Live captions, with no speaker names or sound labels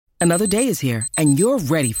Another day is here, and you're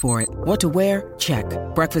ready for it. What to wear? Check.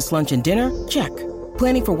 Breakfast, lunch, and dinner? Check.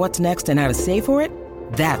 Planning for what's next and how to save for it?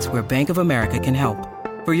 That's where Bank of America can help.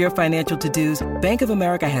 For your financial to-dos, Bank of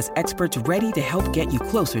America has experts ready to help get you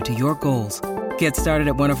closer to your goals. Get started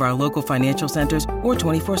at one of our local financial centers or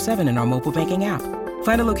 24/7 in our mobile banking app.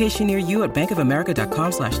 Find a location near you at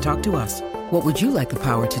bankofamerica.com/talktous. What would you like the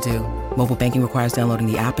power to do? Mobile banking requires downloading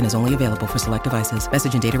the app and is only available for select devices.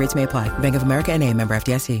 Message and data rates may apply. Bank of America N.A., member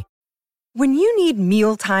FDIC. When you need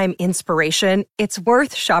mealtime inspiration, it's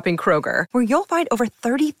worth shopping Kroger, where you'll find over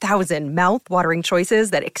 30,000 mouth-watering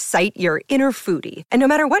choices that excite your inner foodie. And no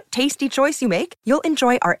matter what tasty choice you make, you'll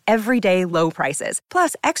enjoy our everyday low prices,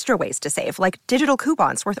 plus extra ways to save, like digital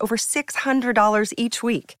coupons worth over $600 each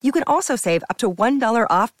week. You can also save up to $1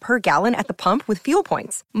 off per gallon at the pump with fuel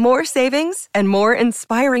points. More savings and more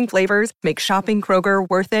inspiring flavors make shopping Kroger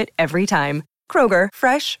worth it every time. Kroger,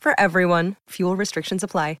 fresh for everyone. Fuel restrictions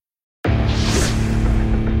apply.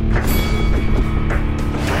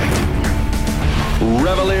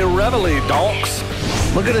 Reveille, reveille, donks.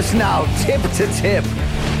 Look at us now, tip to tip.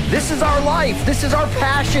 This is our life. This is our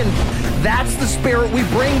passion. That's the spirit we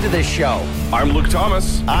bring to this show. I'm Luke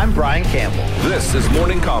Thomas. I'm Brian Campbell. This is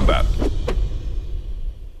Morning Combat.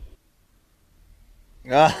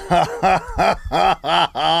 Yeah.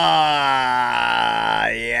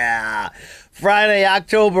 Friday,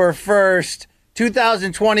 October 1st.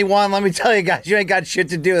 2021, let me tell you guys, you ain't got shit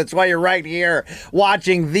to do. That's why you're right here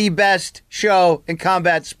watching the best show in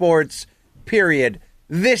combat sports, period.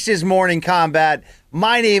 This is Morning Combat.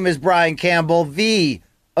 My name is Brian Campbell, the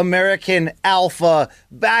American Alpha,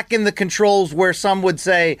 back in the controls where some would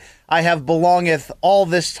say I have belongeth all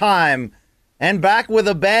this time, and back with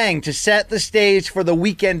a bang to set the stage for the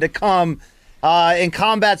weekend to come. In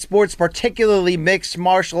combat sports, particularly mixed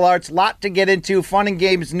martial arts, lot to get into, fun and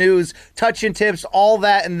games, news, touch and tips, all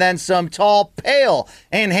that, and then some. Tall, pale,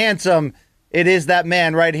 and handsome. It is that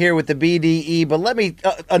man right here with the BDE. But let me,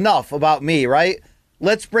 enough about me, right?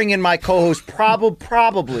 Let's bring in my co-host,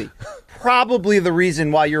 probably the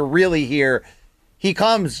reason why you're really here. He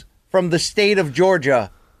comes from the state of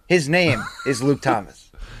Georgia. His name is Luke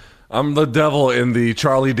Thomas. I'm the devil in the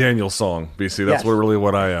Charlie Daniels song, BC. That's Yes.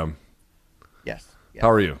 what I am. Yes.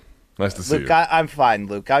 How are you? Nice to see Luke, you. I'm fine,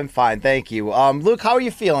 Luke. I'm fine. Thank you. Luke, how are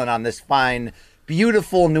you feeling on this fine,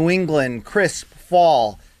 beautiful New England, crisp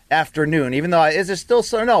fall afternoon? Even though, is it still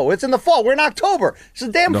so? No, it's in the fall. We're in October. It's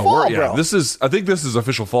the damn fall, bro. I think this is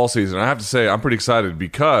official fall season. I have to say, I'm pretty excited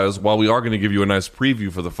because while we are going to give you a nice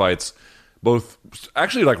preview for the fights, both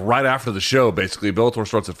actually like right after the show, basically, Bellator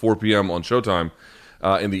starts at 4 p.m. on Showtime.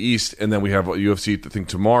 In the East, and then we have UFC, I think,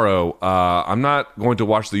 tomorrow. I'm not going to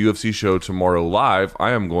watch the UFC show tomorrow live. I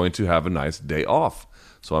am going to have a nice day off,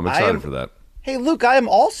 so I'm excited for that. Hey, Luke, I am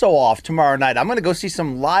also off tomorrow night. I'm going to go see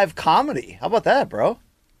some live comedy. How about that, bro?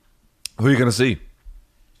 Who are you going to see?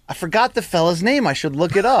 I forgot the fella's name. I should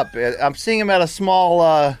look it up. I'm seeing him at a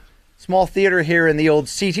small theater here in the old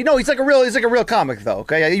CT. No, he's like a real comic though.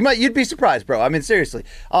 Okay, you'd be surprised, bro. I mean, seriously.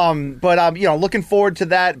 But looking forward to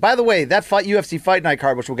that. By the way, that UFC Fight Night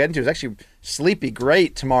card, which we'll get into, is actually sleepy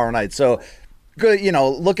great tomorrow night. So good,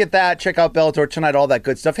 look at that. Check out Bellator tonight. All that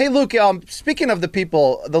good stuff. Hey, Luke. Speaking of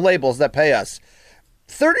the labels that pay us,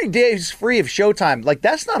 30 days free of Showtime. Like,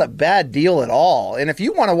 that's not a bad deal at all. And if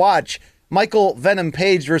you want to watch Michael Venom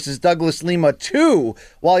Page versus Douglas Lima 2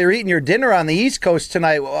 while you're eating your dinner on the East Coast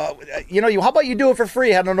tonight, how about you do it for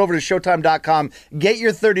free? Head on over to Showtime.com. Get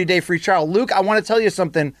your 30-day free trial. Luke, I want to tell you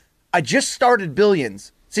something. I just started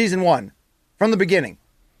Billions, Season 1, from the beginning.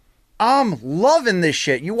 I'm loving this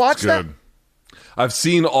shit. You watch that? I've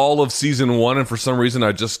seen all of Season 1, and for some reason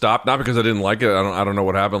I just stopped. Not because I didn't like it. I don't know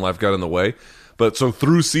what happened. Life got in the way. But so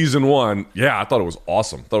through Season 1, yeah, I thought it was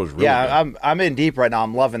awesome. I thought it was really good. I'm in deep right now.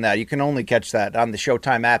 I'm loving that. You can only catch that on the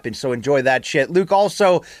Showtime app, and so enjoy that shit. Luke,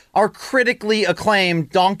 also, our critically acclaimed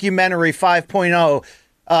documentary 5.0,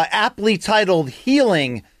 aptly titled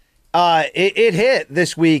Healing, it hit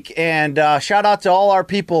this week. And shout out to all our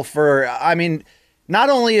people for, not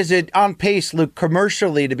only is it on pace, Luke,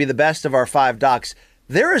 commercially to be the best of our 5 docs,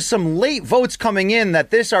 there is some late votes coming in that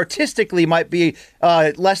this artistically might be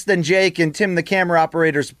Less Than Jake and Tim the camera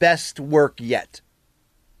operator's best work yet.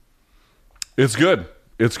 It's good.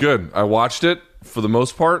 It's good. I watched it for the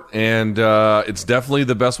most part, and it's definitely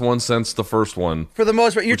the best one since the first one. For the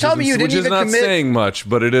most part. You're telling me you didn't even commit... Which is not saying much,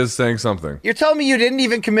 but it is saying something. You're telling me you didn't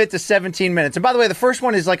even commit to 17 minutes. And by the way, the first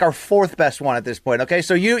one is like our 4th best one at this point, okay?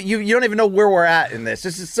 So you don't even know where we're at in this.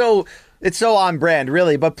 This is so... It's so on brand,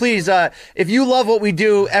 really. But please, if you love what we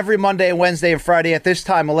do every Monday, Wednesday, and Friday at this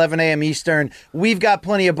time, 11 a.m. Eastern, we've got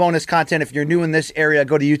plenty of bonus content. If you're new in this area,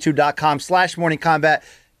 go to youtube.com/morningcombat.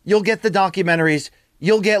 you'll get the documentaries.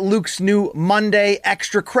 You'll get Luke's new Monday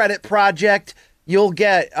extra credit project. You'll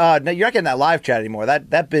get, no, you're not getting that live chat anymore.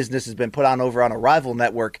 That business has been put on over on a rival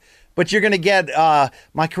network. But you're going to get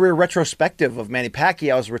my career retrospective of Manny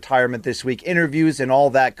Pacquiao's retirement this week, interviews and all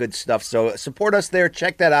that good stuff. So support us there.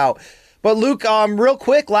 Check that out. But Luke, real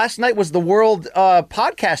quick, last night was the World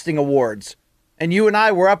Podcasting Awards. And you and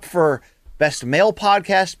I were up for Best Male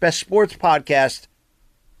Podcast, Best Sports Podcast,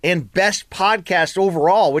 and Best Podcast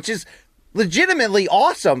overall, which is legitimately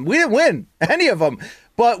awesome. We didn't win any of them,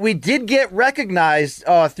 but we did get recognized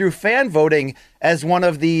through fan voting as one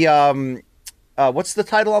of the what's the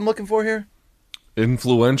title I'm looking for here?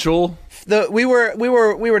 Influential. We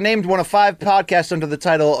were named one of 5 podcasts under the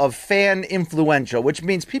title of Fan Influential, which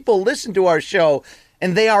means people listen to our show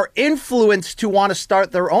and they are influenced to want to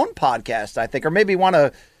start their own podcast, I think, or maybe want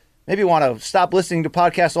to stop listening to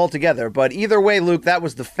podcasts altogether. But either way, Luke, that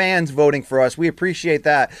was the fans voting for us. We appreciate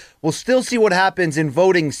that. We'll still see what happens in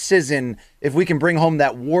voting season if we can bring home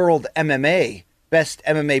that World MMA Best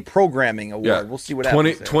MMA Programming Award. Yeah. We'll see what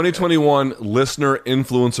happens. 2021 Listener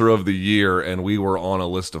Influencer of the Year, and we were on a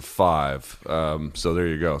list of 5. So there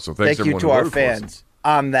you go. So thank you to our fans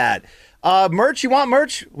on that. Merch, you want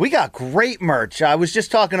merch? We got great merch. I was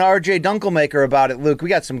just talking to RJ Dunkelmaker about it, Luke. We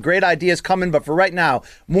got some great ideas coming, but for right now,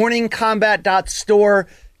 morningcombat.store.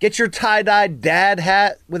 Get your tie-dye dad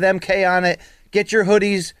hat with MK on it. Get your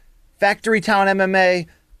hoodies, Factory Town MMA,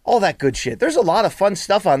 all that good shit. There's a lot of fun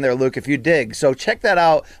stuff on there, Luke, if you dig. So check that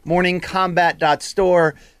out,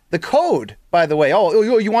 morningcombat.store. The code, by the way,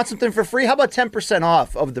 you want something for free? How about 10%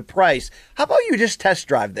 off of the price? How about you just test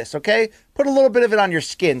drive this, okay? Put a little bit of it on your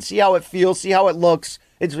skin. See how it feels. See how it looks.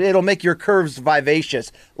 It'll make your curves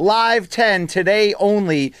vivacious. Live 10 today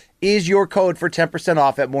only is your code for 10%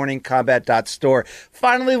 off at morningcombat.store.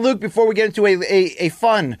 Finally, Luke, before we get into a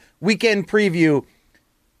fun weekend preview,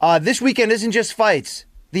 this weekend isn't just fights.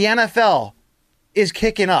 The NFL is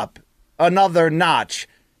kicking up another notch.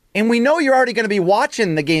 And we know you're already going to be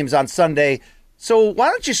watching the games on Sunday, so why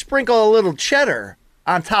don't you sprinkle a little cheddar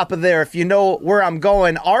on top of there if you know where I'm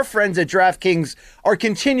going. Our friends at DraftKings are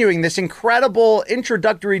continuing this incredible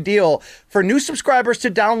introductory deal for new subscribers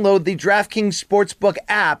to download the DraftKings Sportsbook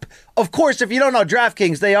app. Of course, if you don't know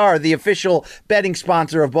DraftKings, they are the official betting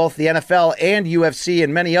sponsor of both the NFL and UFC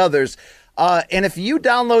and many others. And if you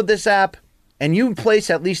download this app, and you place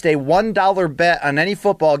at least a $1 bet on any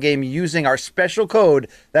football game using our special code,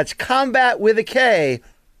 that's Combat with a K,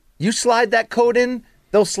 you slide that code in,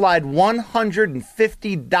 they'll slide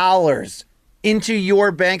 $150 into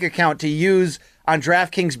your bank account to use on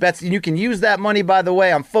DraftKings bets. And you can use that money, by the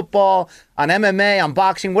way, on football, on MMA, on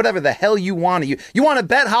boxing, whatever the hell you want to. You want to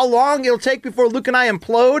bet how long it'll take before Luke and I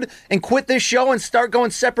implode and quit this show and start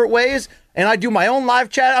going separate ways? And I do my own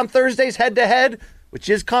live chat on Thursdays head-to-head, which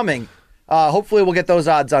is coming. Hopefully we'll get those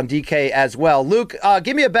odds on DK as well. Luke,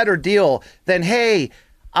 give me a better deal than, hey,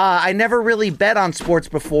 I never really bet on sports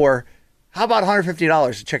before. How about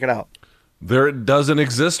 $150 to check it out? There doesn't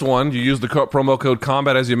exist one. You use the promo code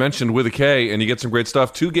COMBAT, as you mentioned, with a K, and you get some great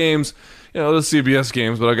stuff. 2 games, the CBS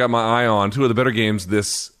games, but I got my eye on 2 of the better games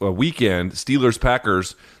this weekend.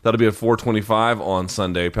 Steelers-Packers, that'll be at 4:25 on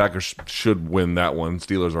Sunday. Packers should win that one.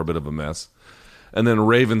 Steelers are a bit of a mess. And then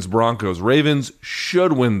Ravens-Broncos. Ravens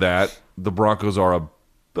should win that. The Broncos are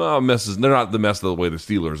messes. They're not the mess the way the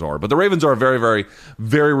Steelers are. But the Ravens are a very, very,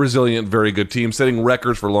 very resilient, very good team, setting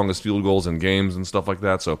records for longest field goals in games and stuff like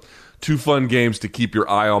that. So 2 fun games to keep your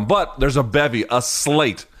eye on. But there's a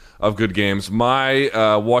slate of good games. My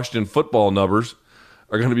Washington football nubbers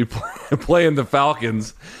are going to be playing the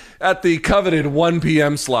Falcons at the coveted 1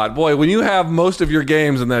 p.m. slot. Boy, when you have most of your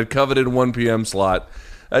games in that coveted 1 p.m. slot,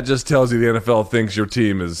 that just tells you the NFL thinks your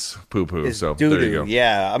team is poo-poo. So doo-doo. There you go.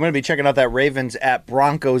 Yeah, I'm going to be checking out that Ravens at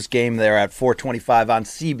Broncos game there at 4:25 on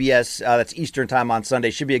CBS. That's Eastern time on Sunday.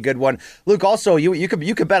 Should be a good one. Luke, also, you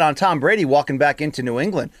could bet on Tom Brady walking back into New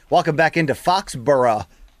England, walking back into Foxborough.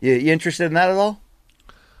 You interested in that at all?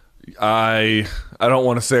 I don't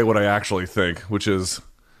want to say what I actually think, which is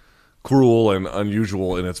cruel and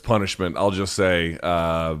unusual in its punishment. I'll just say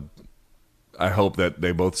I hope that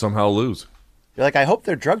they both somehow lose. You're like, I hope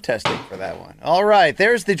they're drug testing for that one. All right,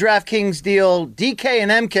 there's the DraftKings deal. DK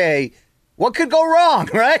and MK, what could go wrong,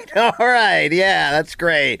 right? All right, yeah, that's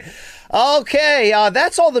great. Okay,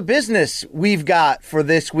 that's all the business we've got for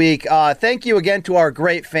this week. Thank you again to our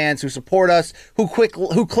great fans who support us, who click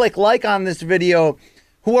like on this video,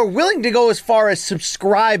 who are willing to go as far as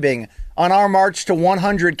subscribing on our march to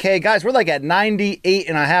 100K. Guys, we're like at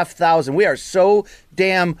 98,500. We are so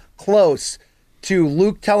damn close to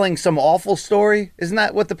Luke telling some awful story. Isn't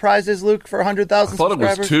that what the prize is, Luke, for 100,000 subscribers? I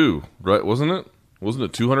thought it was 2, right? Wasn't it? Wasn't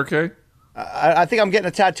it 200K? I think I'm getting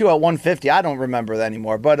a tattoo at 150. I don't remember that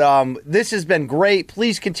anymore. But this has been great.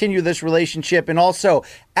 Please continue this relationship. And also,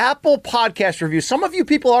 Apple Podcast reviews. Some of you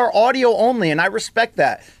people are audio only, and I respect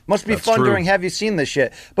that. Must be fun true. during Have You Seen This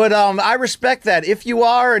shit? But I respect that. If you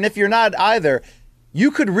are, and if you're not either,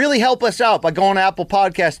 you could really help us out by going to Apple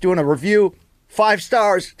Podcast, doing a review. 5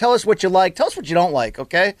 stars. Tell us what you like. Tell us what you don't like,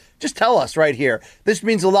 okay? Just tell us right here. This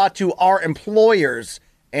means a lot to our employers,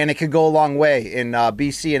 and it could go a long way in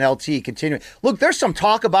BC and LT continuing. Look, there's some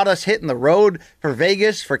talk about us hitting the road for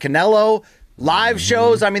Vegas, for Canelo, live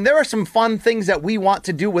shows. I mean, there are some fun things that we want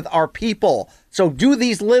to do with our people. So do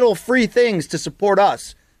these little free things to support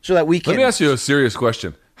us so that we can. Let me ask you a serious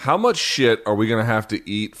question. How much shit are we going to have to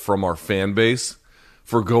eat from our fan base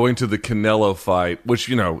for going to the Canelo fight, which,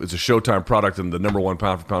 you know, is a Showtime product and the number 1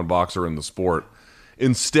 pound-for-pound boxer in the sport,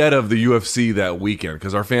 instead of the UFC that weekend?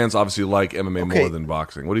 Because our fans obviously like MMA more than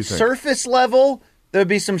boxing. What do you think? Surface level, there'd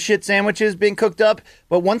be some shit sandwiches being cooked up.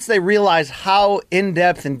 But once they realize how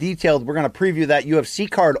in-depth and detailed we're going to preview that UFC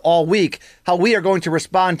card all week, how we are going to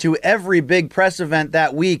respond to every big press event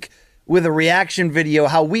that week with a reaction video,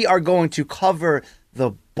 how we are going to cover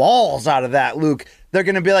the balls out of that, Luke, they're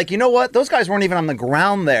going to be like, you know what? Those guys weren't even on the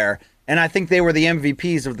ground there. And I think they were the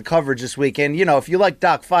MVPs of the coverage this week. And, you know, if you like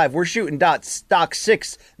Doc 5, we're shooting Doc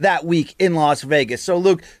 6 that week in Las Vegas. So,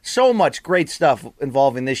 Luke, so much great stuff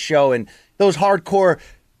involving this show. And those hardcore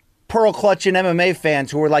pearl clutching MMA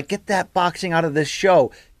fans who are like, get that boxing out of this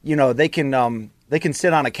show. You know, they can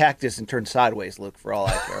sit on a cactus and turn sideways, Luke, for all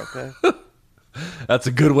I care, okay? That's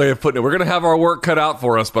a good way of putting it. We're going to have our work cut out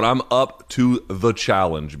for us, but I'm up to the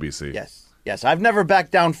challenge, BC. Yes, I've never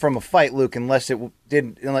backed down from a fight, Luke, unless it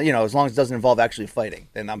did, you know, as long as it doesn't involve actually fighting.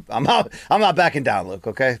 Then I'm not backing down, Luke,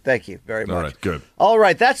 okay? Thank you very much. All right, good. All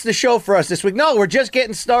right, that's the show for us this week. No, we're just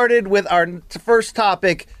getting started with our first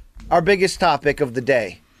topic, our biggest topic of the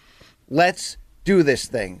day. Let's do this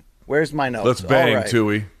thing. Where's my notes? Let's bang, right.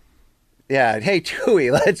 Tui. Yeah, hey, Tui,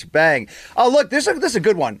 let's bang. Oh, look, this is a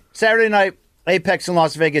good one. Saturday night, Apex in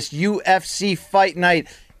Las Vegas, UFC Fight Night,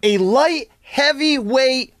 a light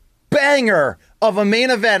heavyweight banger of a main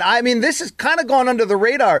event. I mean, this is kind of gone under the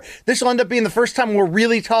radar. This will end up being the first time we're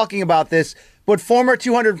really talking about this. But former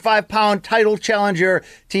 205-pound title challenger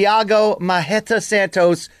Thiago Marreta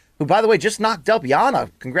Santos, who, by the way, just knocked up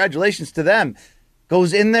Yana, congratulations to them,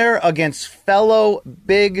 goes in there against fellow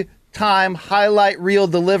big-time highlight reel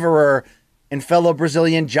deliverer and fellow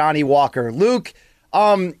Brazilian Johnny Walker. Luke,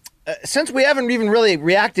 since we haven't even really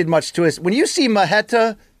reacted much to it, when you see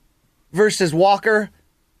Marreta versus Walker,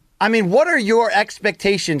 I mean, what are your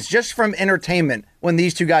expectations just from entertainment when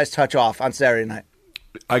these two guys touch off on Saturday night?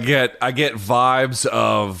 I get vibes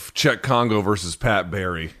of Czech Congo versus Pat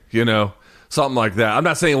Barry, you know, something like that. I'm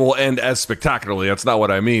not saying it will end as spectacularly. That's not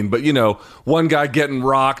what I mean. But, you know, one guy getting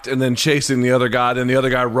rocked and then chasing the other guy, then the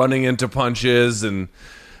other guy running into punches. And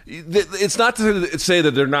it's not to say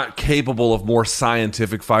that they're not capable of more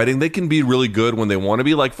scientific fighting. They can be really good when they want to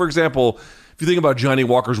be. Like, for example, if you think about Johnny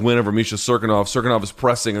Walker's win over Misha Cirkunov is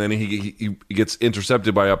pressing, and then he gets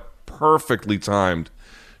intercepted by a perfectly timed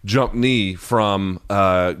jump knee from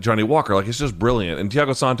Johnny Walker. Like, it's just brilliant. And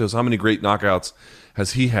Thiago Santos, how many great knockouts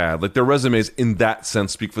has he had? Like, their resumes in that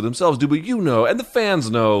sense speak for themselves. But you know, and the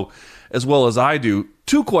fans know as well as I do.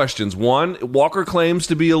 2 questions. One, Walker claims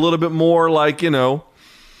to be a little bit more like, you know,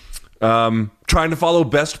 trying to follow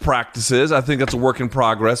best practices. I think that's a work in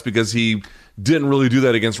progress because he didn't really do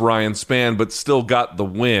that against Ryan Spann, but still got the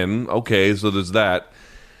win. Okay, so there's that.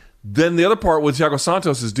 Then the other part with Thiago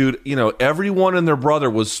Santos is, dude, you know, everyone and their brother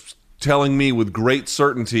was telling me with great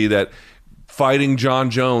certainty that fighting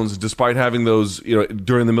John Jones, despite having those, you know,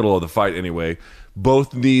 during the middle of the fight anyway,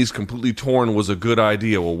 both knees completely torn was a good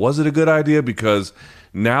idea. Well, was it a good idea? Because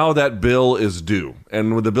now that bill is due.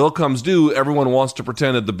 And when the bill comes due, everyone wants to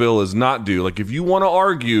pretend that the bill is not due. Like, if you want to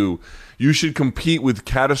argue you should compete with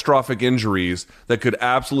catastrophic injuries that could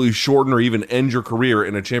absolutely shorten or even end your career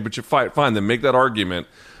in a championship fight, fine, then make that argument.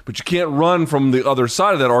 But you can't run from the other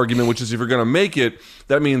side of that argument, which is if you're going to make it,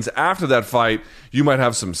 that means after that fight, you might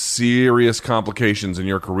have some serious complications in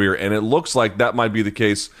your career. And it looks like that might be the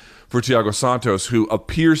case for Thiago Santos, who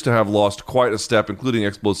appears to have lost quite a step, including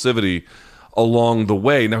explosivity, along the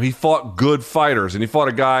way. Now, he fought good fighters, and he fought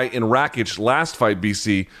a guy in Rakic last fight,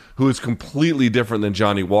 BC, who is completely different than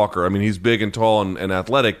Johnny Walker. I mean, he's big and tall and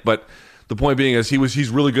athletic, but the point being is he's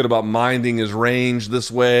really good about minding his range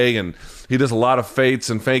this way, and he does a lot of feints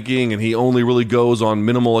and faking, and he only really goes on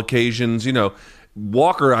minimal occasions. You know,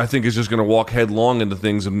 Walker, I think, is just going to walk headlong into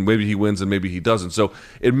things, and maybe he wins and maybe he doesn't. So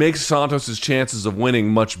it makes Santos' chances of winning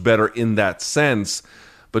much better in that sense.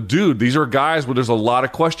 But, dude, these are guys where there's a lot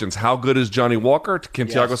of questions. How good is Johnny Walker? Can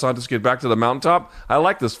Thiago Santos get back to the mountaintop? I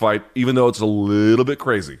like this fight, even though it's a little bit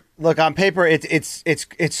crazy. Look, on paper, it's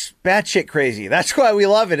batshit crazy. That's why we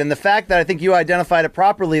love it. And the fact that I think you identified it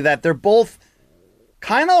properly, that they're both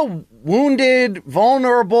kind of wounded,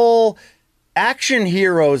 vulnerable action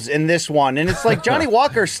heroes in this one. And it's like Johnny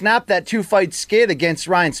Walker snapped that 2-fight skid against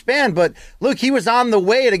Ryan Spann, but look, he was on the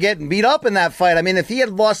way to getting beat up in that fight. I mean, if he had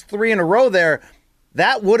lost 3 in a row there,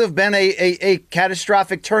 that would have been a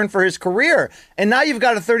catastrophic turn for his career. And now you've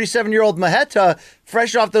got a 37-year-old Marreta,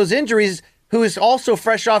 fresh off those injuries, who is also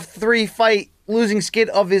fresh off 3-fight losing skid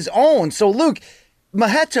of his own. So, Luke,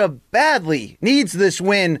 Marreta badly needs this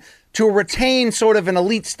win to retain sort of an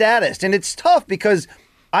elite status. And it's tough because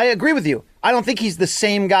I agree with you. I don't think he's the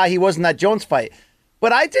same guy he was in that Jones fight.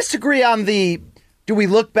 But I disagree on do we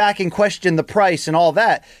look back and question the price and all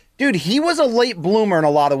that. Dude, he was a late bloomer in a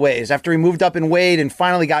lot of ways after he moved up in weight and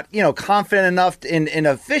finally got, confident enough and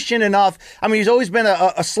efficient enough. I mean, he's always been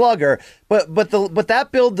a slugger, but that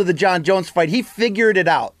build to the John Jones fight, he figured it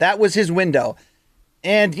out. That was his window.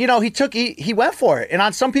 And, he went for it. And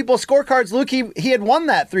on some people's scorecards, Luke, he had won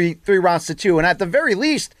that 3 rounds to 2. And at the very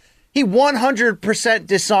least, he 100%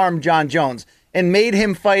 disarmed John Jones and made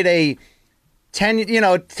him fight a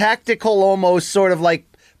tactical, almost sort of like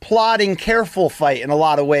plodding, careful fight in a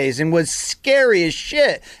lot of ways, and was scary as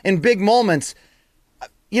shit in big moments.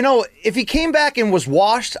 If he came back and was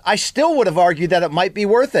washed, I still would have argued that it might be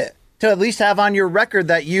worth it to at least have on your record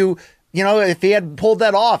that if he had pulled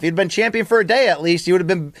that off, he'd been champion for a day at least, he would have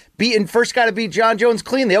been beaten, first guy to beat John Jones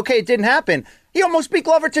cleanly. Okay, it didn't happen. He almost beat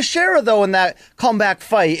Glover Teixeira, though, in that comeback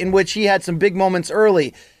fight in which he had some big moments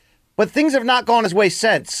early. But things have not gone his way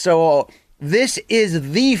since. So this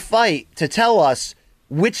is the fight to tell us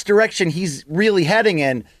which direction he's really heading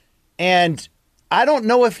in. And I don't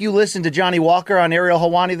know if you listened to Johnny Walker on Ariel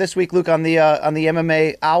Helwani this week, Luke, on the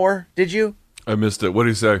MMA Hour. Did you? I missed it. What did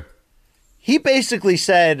he say? He basically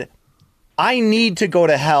said, I need to go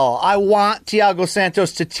to hell. I want Thiago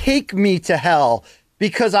Santos to take me to hell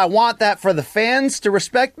because I want that for the fans to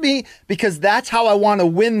respect me, because that's how I want to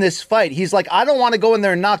win this fight. He's like, I don't want to go in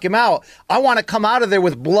there and knock him out. I want to come out of there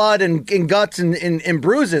with blood and guts and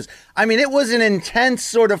bruises. I mean, it was an intense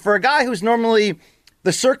sort of, for a guy who's normally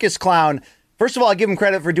the circus clown. First of all, I give him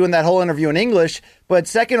credit for doing that whole interview in English. But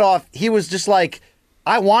second off, he was just like,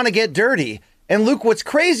 I want to get dirty. And Luke, what's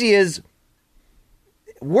crazy is,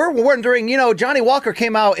 we're wondering, Johnny Walker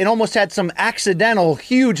came out and almost had some accidental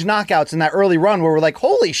huge knockouts in that early run where we're like,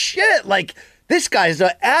 holy shit, like this guy's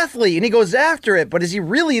an athlete and he goes after it. But is he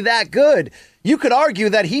really that good? You could argue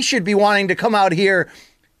that he should be wanting to come out here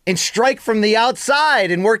and strike from the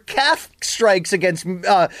outside and work calf strikes against,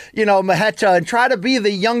 Marreta and try to be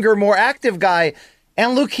the younger, more active guy.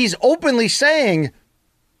 And Luke, he's openly saying,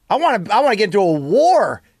 I want to get into a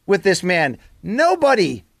war with this man.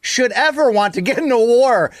 Nobody should ever want to get in a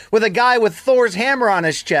war with a guy with Thor's hammer on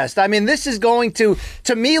his chest. I mean, this is going to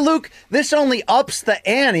me, Luke, this only ups the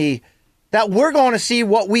ante that we're going to see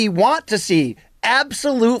what we want to see.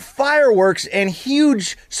 Absolute fireworks and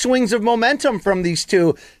huge swings of momentum from these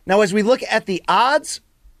two. Now, as we look at the odds,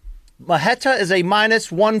 Marreta is a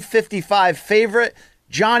minus 155 favorite.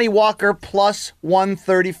 Johnny Walker plus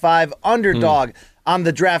 135 underdog on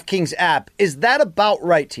the DraftKings app. Is that about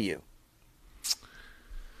right to you?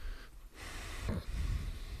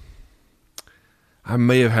 I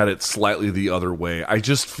may have had it slightly the other way. I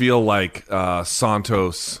just feel like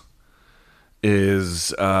Santos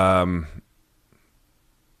is I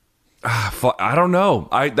don't know.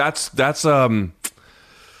 I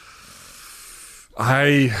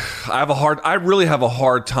really have a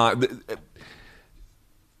hard time.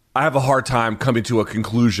 I have a hard time coming to a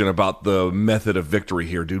conclusion about the method of victory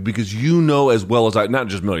here, dude, because as well as I, not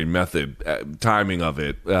just method, timing of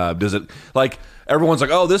it. Does it, like, everyone's like,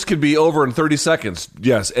 oh, this could be over in 30 seconds.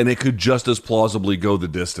 Yes, and it could just as plausibly go the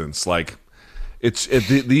distance. Like,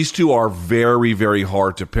 these two are very, very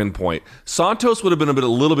hard to pinpoint. Santos would have been a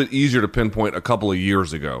little bit easier to pinpoint a couple of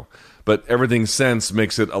years ago, but everything since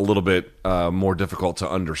makes it a little bit more difficult to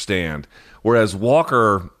understand. Whereas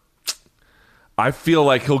Walker, I feel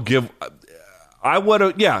like he'll give.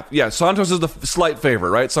 Santos is the slight favorite,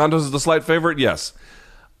 right? Santos is the slight favorite. Yes,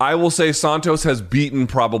 I will say Santos has beaten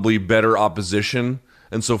probably better opposition,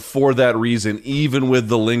 and so for that reason, even with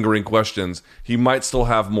the lingering questions, he might still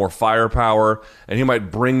have more firepower, and he might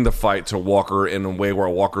bring the fight to Walker in a way where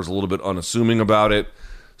Walker's a little bit unassuming about it.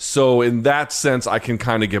 So in that sense, I can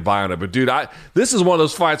kind of get by on it. But dude, this is one of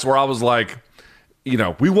those fights where I was like,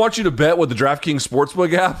 we want you to bet with the DraftKings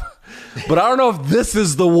Sportsbook app. But I don't know if this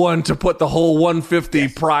is the one to put the whole 150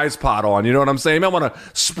 prize pot on. You know what I'm saying? I want to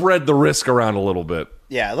spread the risk around a little bit.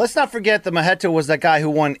 Yeah, let's not forget that Maheta was that guy who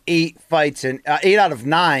won 8 fights and 8 out of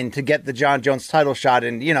 9 to get the John Jones title shot.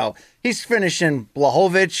 And, he's finishing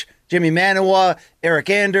Blachowicz, Jimmy Manuwa, Eric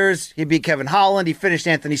Anders. He beat Kevin Holland. He finished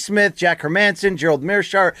Anthony Smith, Jack Hermanson, Gerald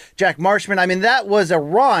Mearshart, Jack Marshman. I mean, that was a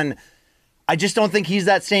run. I just don't think he's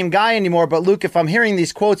that same guy anymore. But, Luke, if I'm hearing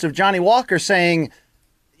these quotes of Johnny Walker saying,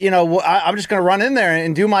 I'm just going to run in there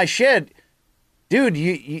and do my shit, dude,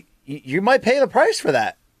 you might pay the price for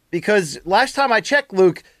that. Because last time I checked,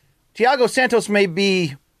 Luke, Thiago Santos may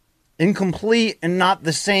be incomplete and not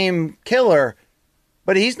the same killer,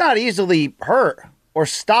 but he's not easily hurt or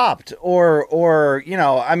stopped or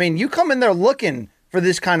you come in there looking for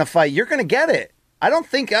this kind of fight, you're going to get it. I don't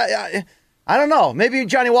think, I don't know. Maybe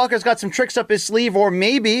Johnny Walker's got some tricks up his sleeve, or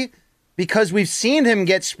maybe because we've seen him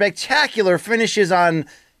get spectacular finishes on,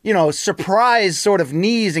 surprise sort of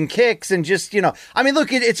knees and kicks and just,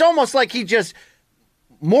 look, it's almost like he just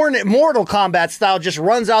Mortal Kombat style just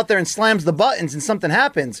runs out there and slams the buttons and something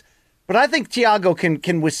happens. But I think Thiago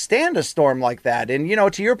can withstand a storm like that. And,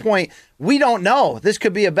 to your point, we don't know. This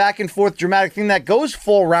could be a back and forth dramatic thing that goes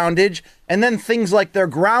full roundage, and then things like their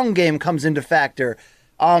ground game comes into factor.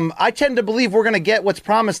 I tend to believe we're going to get what's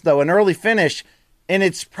promised, though, an early finish, and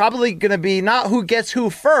it's probably going to be not who gets who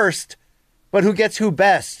first, but who gets who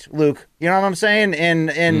best, Luke. You know what I'm saying?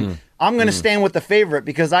 And I'm going to stand with the favorite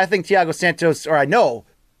because I think Thiago Santos, or I know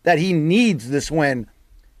that he needs this win,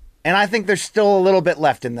 and I think there's still a little bit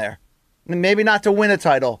left in there. Maybe not to win a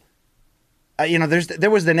title.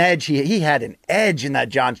 There was an edge. He had an edge in that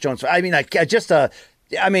John Jones. I mean,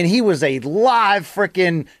 he was a live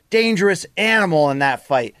freaking dangerous animal in that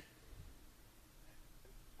fight.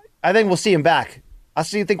 I think we'll see him back. I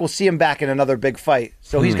think we'll see him back in another big fight.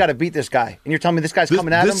 So he's got to beat this guy. And you're telling me this guy's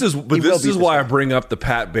coming at him? This is why I bring up the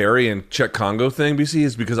Pat Barry and Czech Congo thing, BC,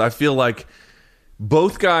 is because I feel like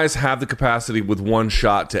both guys have the capacity with one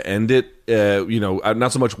shot to end it.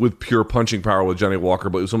 Not so much with pure punching power with Johnny Walker,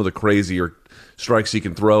 but with some of the crazier strikes he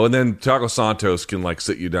can throw. And then Thiago Santos can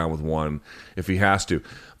sit you down with one if he has to.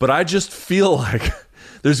 But I just feel like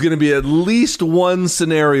there's going to be at least one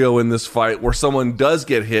scenario in this fight where someone does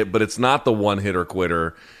get hit, but it's not the one hitter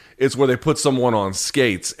quitter. It's where they put someone on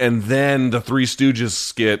skates, and then the Three Stooges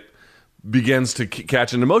skit begins to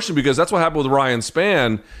catch into motion, because that's what happened with Ryan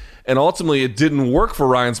Spann. And ultimately, it didn't work for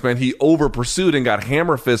Ryan Spann. He over-pursued and got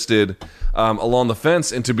hammer-fisted along the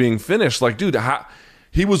fence into being finished.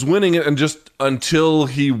 He was winning it and just until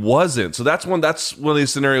he wasn't. So that's one of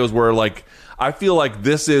these scenarios where, I feel like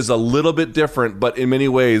this is a little bit different, but in many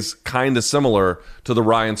ways kind of similar to the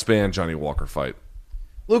Ryan Spann-Johnny Walker fight.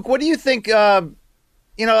 Luke, what do you think? The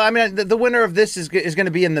winner of this is going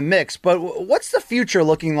to be in the mix, but what's the future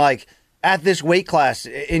looking like at this weight class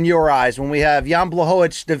in your eyes when we have Jan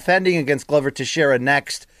Blachowicz defending against Glover Teixeira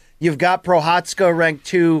next? You've got Prochazka ranked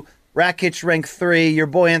 2, Rakic ranked 3, your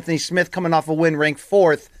boy Anthony Smith coming off a win ranked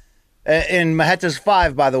 4th, and Maheta's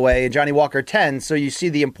 5, by the way, and Johnny Walker 10, so you see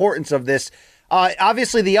the importance of this.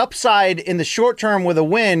 Obviously, the upside in the short term with a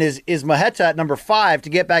win is Maheta at number 5 to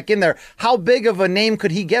get back in there. How big of a name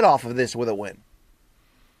could he get off of this with a win?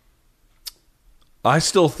 I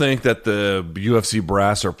still think that the UFC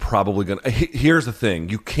brass are probably going to... Here's the thing.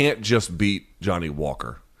 You can't just beat Johnny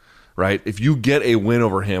Walker, right? If you get a win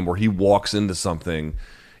over him where he walks into something,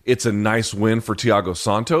 it's a nice win for Thiago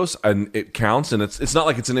Santos, and it counts, and it's not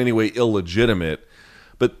like it's in any way illegitimate.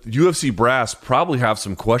 But UFC brass probably have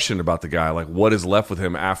some question about the guy, like what is left with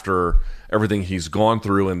him after everything he's gone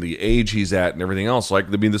through and the age he's at and everything else. The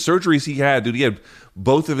surgeries he had, dude, he had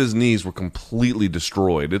both of his knees were completely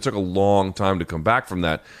destroyed. It took a long time to come back from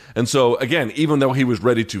that. And so, again, even though he was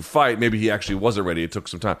ready to fight, maybe he actually wasn't ready. It took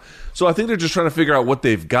some time. So I think they're just trying to figure out what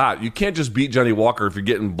they've got. You can't just beat Johnny Walker if you're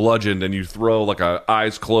getting bludgeoned and you throw like a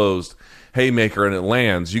eyes closed haymaker and it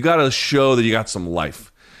lands. You got to show that you got some life.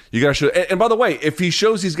 You got to show, and by the way, if he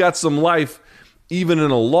shows he's got some life, even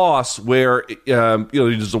in a loss where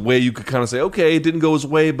there's a way you could kind of say, okay, it didn't go his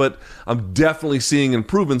way, but I'm definitely seeing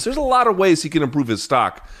improvements. There's a lot of ways he can improve his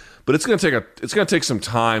stock, but it's going to take some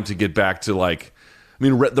time to get back to the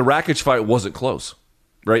Rakic fight wasn't close,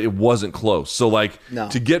 right? It wasn't close. So No.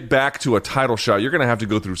 To get back to a title shot, you're going to have to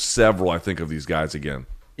go through several, I think, of these guys again.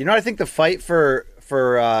 I think the fight for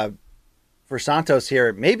Santos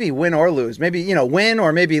here, maybe win or lose, maybe, win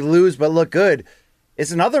or maybe lose, but look good.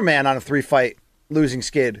 It's another man on a 3-fight losing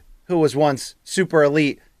skid who was once super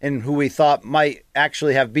elite and who we thought might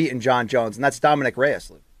actually have beaten John Jones, and that's Dominic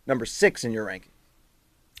Reyes, number 6 in your ranking.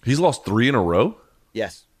 He's lost 3 in a row?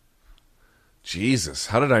 Yes. Jesus,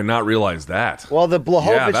 how did I not realize that? Well, the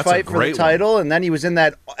Blachowicz that's a fight for the great title, and then he was in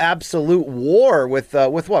that absolute war with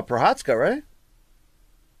what, Prochazka, right?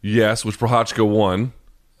 Yes, which Prochazka won.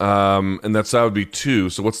 And that would be 2.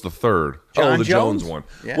 So what's the third? John the Jones one.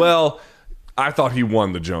 Yeah. Well, I thought he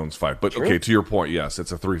won the Jones fight, but okay, to your point, yes,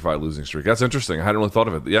 it's a 3-fight losing streak. That's interesting. I hadn't really thought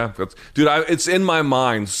of it. Yeah, dude, it's in my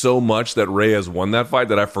mind so much that Reyes won that fight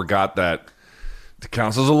that I forgot that it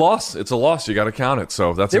counts as a loss. It's a loss. You got to count it.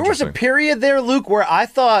 So that's there was a period there, Luke, where I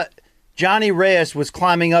thought Johnny Reyes was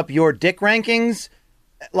climbing up your dick rankings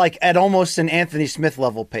like at almost an Anthony Smith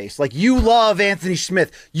level pace. Like, you love Anthony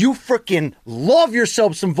Smith. You freaking love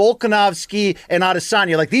yourself some Volkanovski and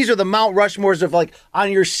Adesanya. Like, these are the Mount Rushmores of, like,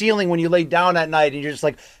 on your ceiling when you lay down at night and you're just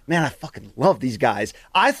like, man, I fucking love these guys.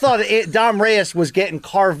 I thought Dom Reyes was getting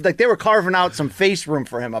carved, like they were carving out some face room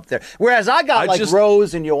for him up there. Whereas I got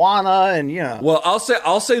Rose and Joanna and, you know. Well,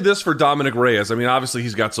 I'll say this for Dominic Reyes. I mean, obviously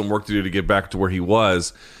he's got some work to do to get back to where he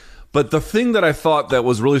was. But the thing that I thought that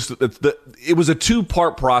was really, it was a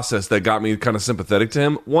 2-part process that got me kind of sympathetic to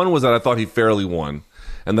him. One was that I thought he fairly won,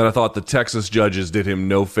 and that I thought the Texas judges did him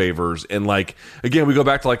no favors. And like, again, we go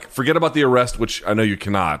back to like, forget about the arrest, which I know you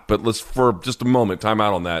cannot, but let's for just a moment time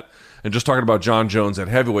out on that. And just talking about John Jones at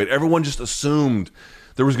heavyweight, everyone just assumed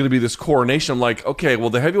there was going to be this coronation. I'm like, okay, well,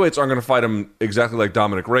 the heavyweights aren't going to fight him exactly like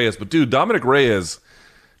Dominic Reyes, but dude, Dominic Reyes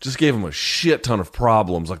just gave him a shit ton of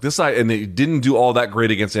problems. Like this, and he didn't do all that great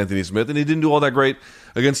against Anthony Smith, and he didn't do all that great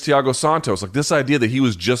against Thiago Santos. Like this idea that he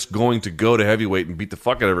was just going to go to heavyweight and beat the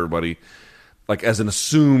fuck out of everybody, like as an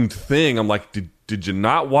assumed thing. I'm like, did you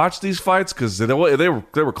not watch these fights? Because they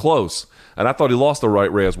were close, and I thought he lost the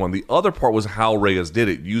right Reyes one. The other part was how Reyes did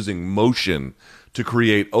it, using motion to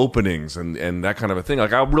create openings and that kind of a thing. Like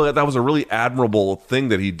that was a really admirable thing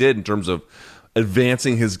that he did in terms of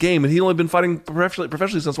advancing his game, and he'd only been fighting professionally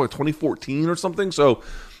since like 2014 or something. So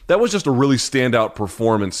that was just a really standout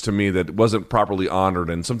performance to me that wasn't properly honored.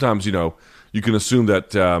 And sometimes, you know, you can assume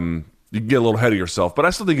that you can get a little ahead of yourself, but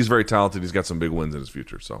I still think he's very talented. He's got some big wins in his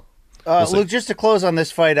future. So, Luke, just to close on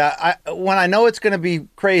this fight, when I know it's going to be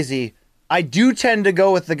crazy, I do tend to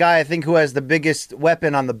go with the guy I think who has the biggest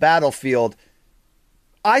weapon on the battlefield.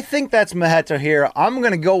 I think that's Maheta here. I'm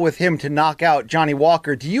going to go with him to knock out Johnny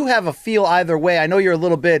Walker. Do you have a feel either way? I know you're a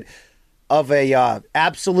little bit of a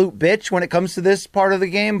absolute bitch when it comes to this part of the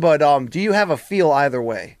game, but do you have a feel either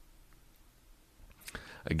way?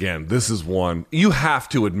 Again, this is one you have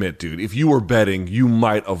to admit, dude. If you were betting, you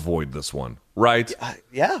might avoid this one, right?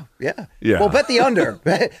 Yeah. Well, bet the under.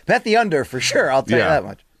 bet the under for sure. I'll tell you that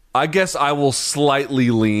much. I guess I will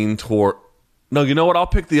slightly lean toward. No, you know what? I'll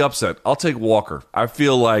pick the upset. I'll take Walker. I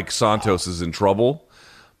feel like Santos is in trouble.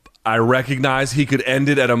 I recognize he could end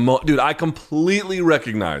it at a dude. I completely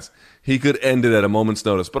recognize he could end it at a moment's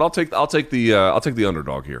notice. But I'll take the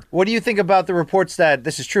underdog here. What do you think about the reports that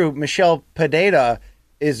this is true? Michelle Pineda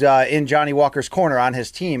is in Johnny Walker's corner on his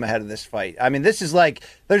team ahead of this fight. I mean, this is like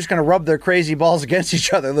they're just going to rub their crazy balls against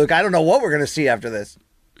each other. Luke, I don't know what we're going to see after this.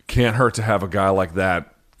 Can't hurt to have a guy like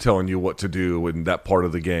that telling you what to do in that part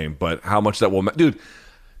of the game, but how much that will dude,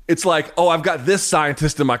 it's like, oh, I've got this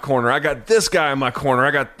scientist in my corner, I got this guy in my corner, I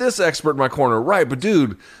got this expert in my corner, right? But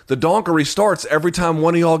dude, the donkery starts every time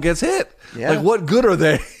one of y'all gets hit. Like, what good are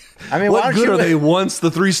they? I mean, what good are they once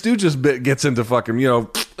the Three Stooges bit gets into fucking,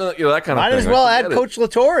 that kind of thing. Might as well add Coach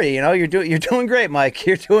Latore. You're doing great, Mike.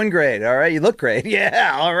 You're doing great. All right, you look great.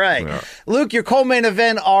 Yeah, all right. Yeah. Luke, your co-main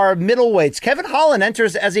event are middleweights. Kevin Holland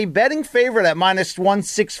enters as a betting favorite at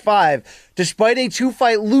 -165, despite a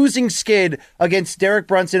 2-fight losing skid against Derek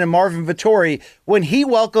Brunson and Marvin Vettori when he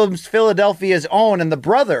welcomes Philadelphia's own and the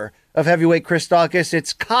brother of heavyweight Chris Daukaus.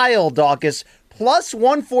 It's Kyle Daukaus,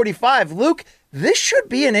 +145. Luke, this should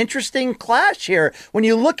be an interesting clash here. When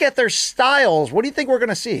you look at their styles, what do you think we're going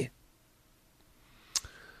to see?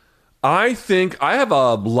 I think I have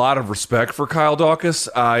a lot of respect for Kyle Daukaus.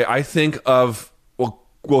 I think of,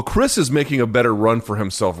 well, Chris is making a better run for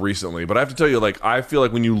himself recently, but I have to tell you, I feel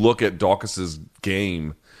like when you look at Daukaus's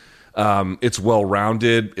game, it's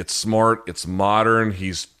well-rounded, it's smart, it's modern.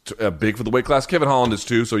 He's big for the weight class. Kevin Holland is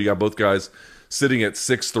too, so you got both guys sitting at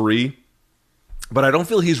 6'3". But I don't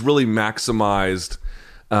feel he's really maximized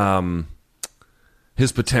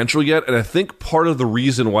his potential yet. And I think part of the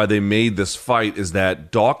reason why they made this fight is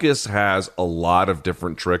that Daukaus has a lot of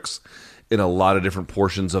different tricks in a lot of different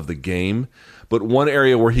portions of the game. But one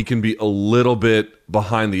area where he can be a little bit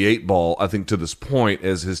behind the 8 ball, I think to this point,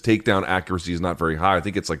 is his takedown accuracy is not very high. I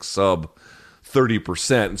think it's like sub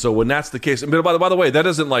 30%. And so when that's the case, but by the way, that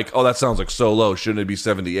isn't like, oh, that sounds like so low. Shouldn't it be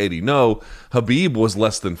 70, 80? No, Habib was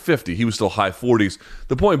less than 50. He was still high 40s.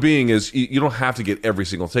 The point being is you don't have to get every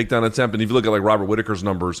single takedown attempt. And if you look at like Robert Whitaker's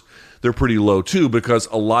numbers, they're pretty low too, because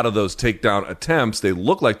a lot of those takedown attempts, they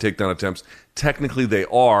look like takedown attempts. Technically they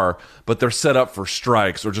are, but they're set up for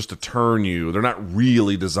strikes or just to turn you. They're not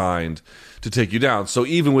really designed to take you down. So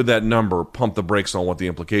even with that number, pump the brakes on what the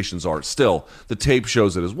implications are. Still, the tape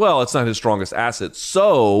shows it as well. It's not his strongest asset.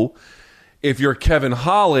 So if you're Kevin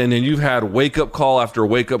Holland and you've had wake-up call after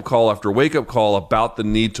wake-up call after wake-up call about the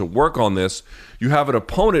need to work on this, you have an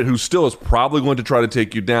opponent who still is probably going to try to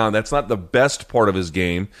take you down. That's not the best part of his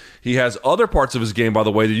game. He has other parts of his game, by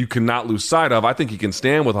the way, that you cannot lose sight of. I think he can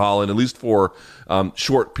stand with Holland, at least for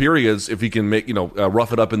short periods, if he can make,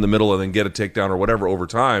 rough it up in the middle and then get a takedown or whatever over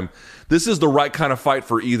time. This is the right kind of fight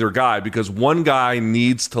for either guy, because one guy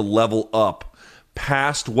needs to level up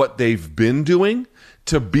past what they've been doing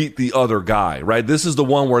to beat the other guy, right? This is the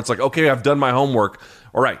one where it's like, okay, I've done my homework.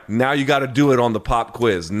 All right, now you got to do it on the pop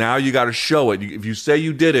quiz. Now you got to show it. If you say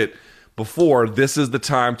you did it before, this is the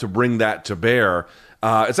time to bring that to bear.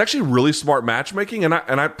 It's actually really smart matchmaking, and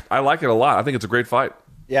I like it a lot. I think it's a great fight.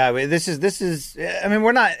 Yeah, I mean, this is. I mean,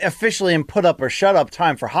 we're not officially in put up or shut up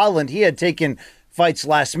time for Holland. He had taken fights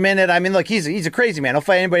last minute. I mean, look, he's a crazy man. He'll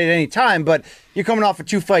fight anybody at any time, but you're coming off a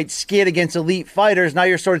 2-fight skid against elite fighters. Now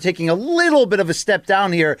you're sort of taking a little bit of a step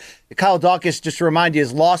down here. Kyle Daukaus, just to remind you,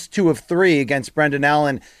 has lost 2 of 3 against Brendan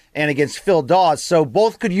Allen and against Phil Dawes. So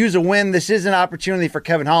both could use a win. This is an opportunity for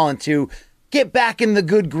Kevin Holland to get back in the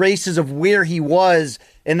good graces of where he was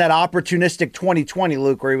in that opportunistic 2020,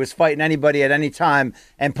 Luke, where he was fighting anybody at any time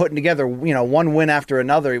and putting together, one win after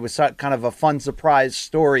another. He was kind of a fun surprise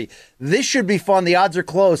story. This should be fun. The odds are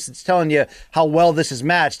close. It's telling you how well this is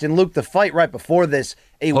matched. And Luke, the fight right before this,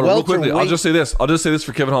 real quickly, I'll just say this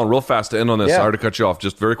for Kevin Holland real fast to end on this. Yeah. Sorry to cut you off.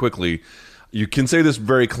 Just very quickly. You can say this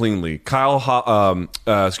very cleanly. Kevin Holland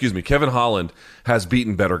has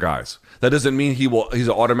beaten better guys. That doesn't mean he's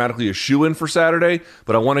automatically a shoo-in for Saturday,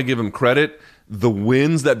 but I want to give him credit. The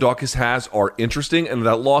wins that Daukaus has are interesting, and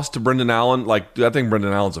that loss to Brendan Allen, I think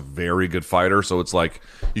Brendan Allen's a very good fighter, so it's like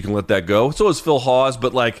you can let that go. So is Phil Hawes,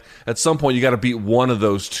 but at some point you got to beat one of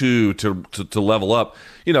those two to level up.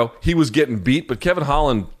 He was getting beat, but Kevin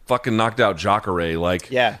Holland fucking knocked out Jacare,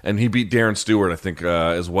 and he beat Darren Stewart, I think,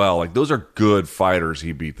 as well. Those are good fighters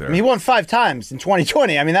he beat there. I mean, he won 5 times in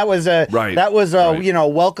 2020. I mean, that was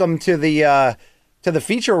welcome to the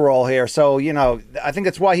feature role here. So, I think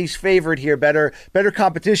that's why he's favored here. Better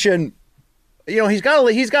competition. He's got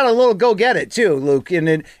a little go get it too, Luke.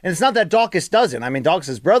 And it's not that Daukaus doesn't. I mean,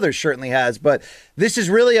 Daukaus' brother certainly has, but this is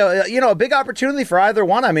really a big opportunity for either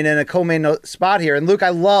one. I mean, in a co-main spot here. And Luke, I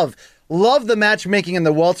love the matchmaking in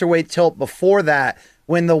the welterweight tilt before that,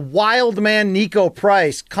 when the wild man Nico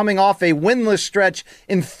Price, coming off a winless stretch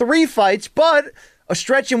in 3 fights, but a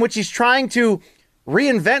stretch in which he's trying to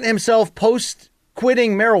reinvent himself post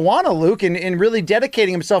quitting marijuana, Luke, and really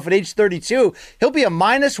dedicating himself at age 32. He'll be a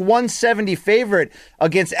 -170 favorite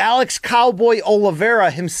against Alex Cowboy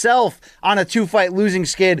Oliveira himself on a 2-fight losing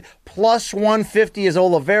skid. +150 is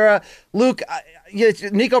Oliveira. Luke,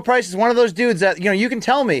 Nico Price is one of those dudes that, you can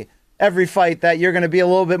tell me every fight that you're going to be a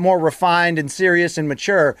little bit more refined and serious and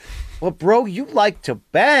mature. Well, bro, you like to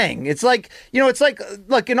bang. It's like,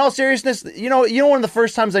 look, in all seriousness, one of the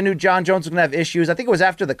first times I knew John Jones was going to have issues, I think it was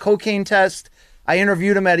after the cocaine test. I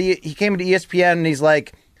interviewed him he came into ESPN and he's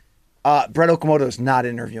like, Brett Okamoto is not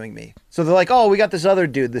interviewing me. So they're like, oh, we got this other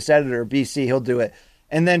dude, this editor, BC, he'll do it.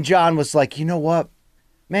 And then John was like, you know what,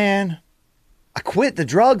 man, I quit the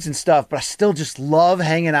drugs and stuff, but I still just love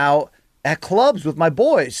hanging out at clubs with my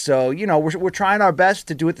boys. So, we're trying our best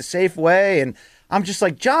to do it the safe way. And I'm just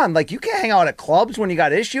like, John, you can't hang out at clubs when you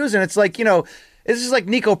got issues. And it's like, this is like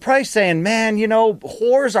Nico Price saying, man,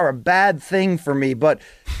 whores are a bad thing for me. But,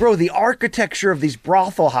 bro, the architecture of these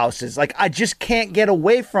brothel houses, I just can't get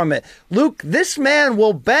away from it. Luke, this man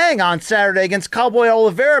will bang on Saturday against Cowboy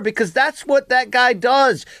Oliveira because that's what that guy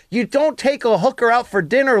does. You don't take a hooker out for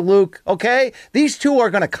dinner, Luke, okay? These two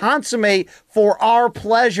are going to consummate for our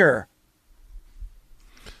pleasure.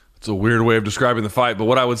 It's a weird way of describing the fight, but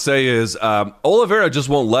what I would say is Oliveira just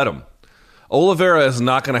won't let him. Oliveira is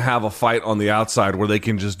not going to have a fight on the outside where they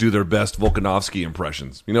can just do their best Volkanovski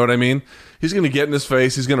impressions. You know what I mean? He's going to get in his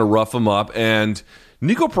face. He's going to rough him up. And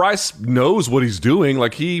Nico Price knows what he's doing.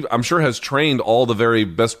 I'm sure, has trained all the very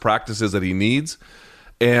best practices that he needs.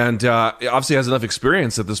 And obviously has enough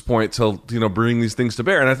experience at this point to, bring these things to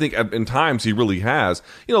bear. And I think in times he really has.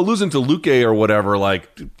 Losing to Luque or whatever,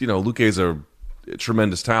 Luque is a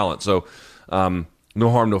tremendous talent. So, no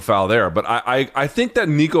harm, no foul there. But I think that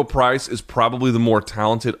Nico Price is probably the more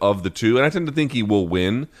talented of the two, and I tend to think he will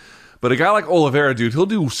win. But a guy like Oliveira, dude, he'll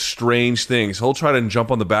do strange things. He'll try to jump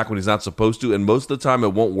on the back when he's not supposed to, and most of the time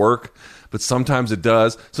it won't work, but sometimes it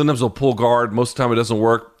does. Sometimes he'll pull guard. Most of the time it doesn't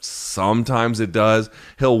work. Sometimes it does.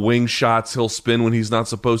 He'll wing shots. He'll spin when he's not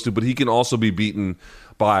supposed to, but he can also be beaten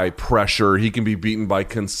by pressure. He can be beaten by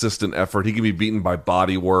consistent effort. He can be beaten by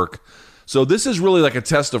body work. So this is really like a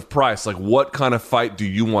test of Price. Like, what kind of fight do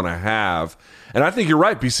you want to have? And I think you're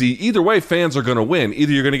right, BC. Either way, fans are going to win.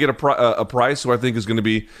 Either you're going to get a Price, who I think is going to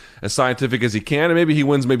be as scientific as he can, and maybe he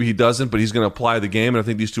wins, maybe he doesn't, but he's going to apply the game, and I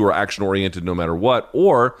think these two are action-oriented no matter what.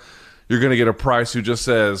 Or you're going to get a Price who just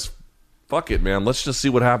says, fuck it, man. Let's just see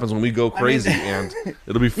what happens when we go crazy, and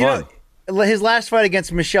it'll be fun. His last fight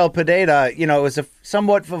against Michel Pineda, it was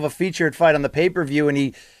somewhat of a featured fight on the pay-per-view, and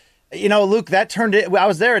he, Luke, that turned it. I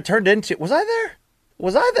was there. It turned into. Was I there?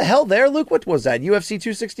 Was I the hell there, Luke? What was that? UFC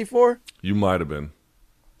 264? You might have been.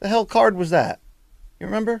 The hell card was that? You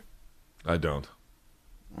remember? I don't.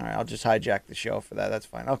 All right, I'll just hijack the show for that. That's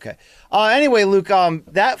fine. Okay. Anyway, Luke,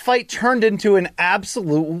 that fight turned into an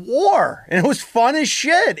absolute war, and it was fun as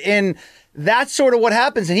shit. And that's sort of what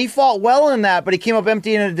happens. And he fought well in that, but he came up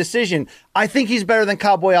empty in a decision. I think he's better than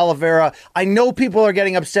Cowboy Oliveira. I know people are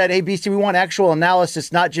getting upset. Hey, BC, we want actual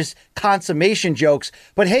analysis, not just consummation jokes.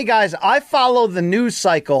 But hey, guys, I follow the news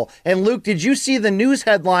cycle. And Luke, did you see the news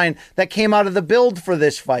headline that came out of the build for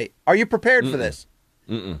this fight? Are you prepared for this?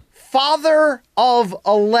 Father of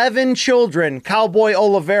 11 children, Cowboy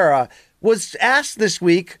Oliveira, was asked this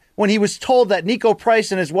week when he was told that Nico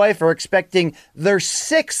Price and his wife are expecting their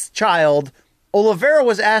 6th child. Oliveira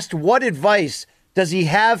was asked what advice does he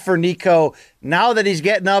have for Nico now that he's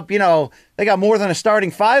getting up, they got more than a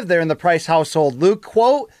starting 5 there in the Price household. Luke,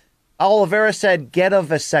 quote, Oliveira said, get a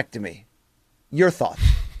vasectomy. Your thoughts?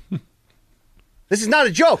 This is not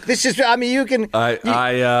a joke. This is, you can...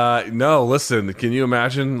 No, listen, can you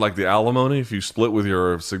imagine, like, the alimony if you split with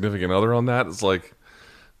your significant other on that? It's like,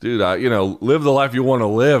 dude, live the life you want to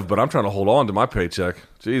live, but I'm trying to hold on to my paycheck.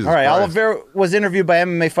 Jesus All right, Christ. Oliveira was interviewed by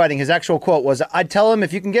MMA Fighting. His actual quote was, I'd tell him,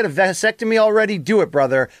 if you can get a vasectomy already, do it,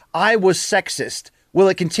 brother. I was sexist. Will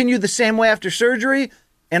it continue the same way after surgery?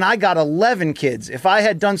 And I got 11 kids. If I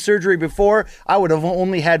had done surgery before, I would have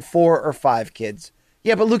only had 4 or 5 kids.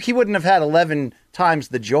 Yeah, but Luke, he wouldn't have had 11 times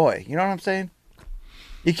the joy. You know what I'm saying?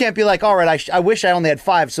 You can't be like, all right, I wish I only had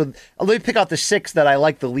 5, so let me pick out the 6 that I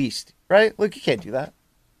like the least. Right? Luke, you can't do that.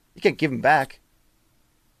 You can't give them back.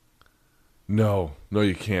 No,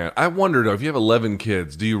 you can't. I wonder, though, if you have 11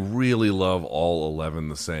 kids, do you really love all 11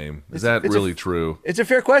 the same? Is that really true? It's a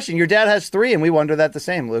fair question. Your dad has 3, and we wonder that the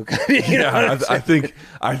same, Luke. I think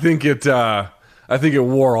it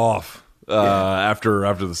wore off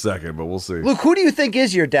after the second, but we'll see. Luke, who do you think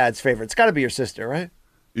is your dad's favorite? It's got to be your sister, right?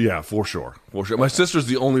 Yeah, for sure. My sister's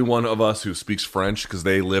the only one of us who speaks French because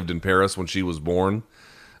they lived in Paris when she was born.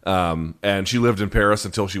 And she lived in Paris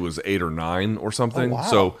until she was 8 or 9 or something. Oh, wow.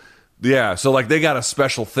 So, yeah. So, like, they got a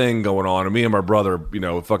special thing going on. And me and my brother,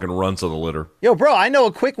 fucking run to the litter. Yo, bro, I know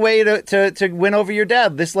a quick way to win over your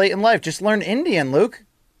dad this late in life. Just learn Indian, Luke.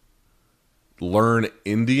 Learn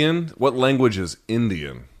Indian? What language is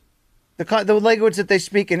Indian? The language that they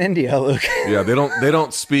speak in India, Luke. Yeah, they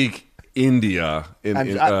don't speak India in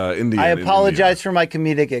India. I apologize for my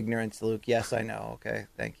comedic ignorance, Luke. Yes, I know. Okay,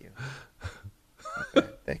 thank you. Okay,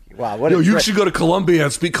 thank you. Wow, what you should go to Colombia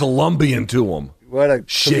and speak Colombian to them. What a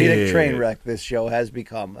comedic train wreck this show has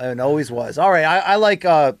become, and always was. All right, I like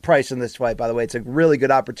Price in this fight, by the way. It's a really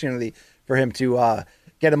good opportunity for him to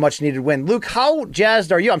get a much-needed win. Luke, how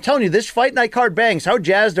jazzed are you? I'm telling you, this fight night card bangs. How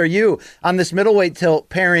jazzed are you on this middleweight tilt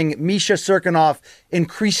pairing Misha Cirkunov and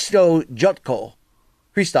Christoph,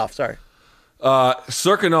 sorry.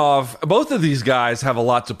 Cirkunov, both of these guys have a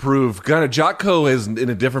lot to prove. Kind of Jotko is in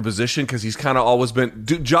a different position because he's kind of always been...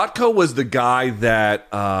 Jotko was the guy that...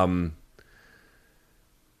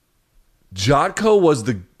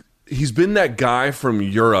 He's been that guy from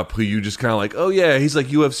Europe who you just kind of like, oh yeah, he's like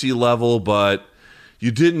UFC level, but you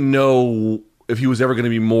didn't know if he was ever going to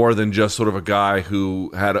be more than just sort of a guy who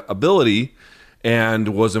had ability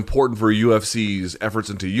and was important for UFC's efforts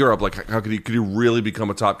into Europe. Like, how could he really become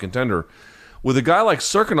a top contender? With a guy like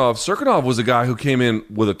Cirkunov was a guy who came in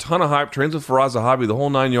with a ton of hype, trains with Faraz Zahabi, the whole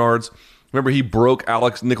 9 yards. Remember, he broke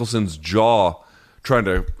Alex Nicholson's jaw trying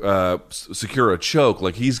to secure a choke.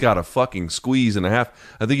 Like, he's got a fucking squeeze and a half.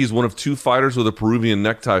 I think he's one of 2 fighters with a Peruvian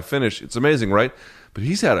necktie finish. It's amazing, right? But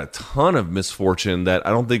he's had a ton of misfortune that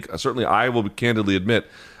I don't think, certainly I will candidly admit,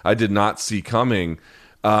 I did not see coming.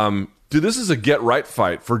 Dude, this is a get-right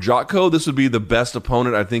fight. For Jotko, this would be the best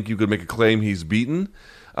opponent I think you could make a claim he's beaten.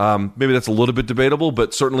 Maybe that's a little bit debatable,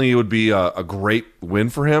 but certainly it would be a great win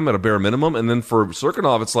for him at a bare minimum. And then for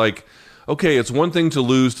Cirkunov, it's like, okay, it's one thing to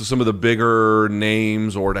lose to some of the bigger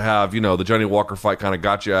names or to have, the Johnny Walker fight kind of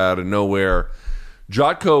got you out of nowhere.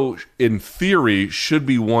 Jotko, in theory, should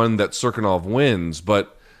be one that Cirkunov wins,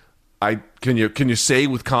 but can you say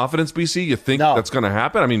with confidence, BC, you think that's going to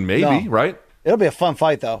happen? I mean, maybe, right? It'll be a fun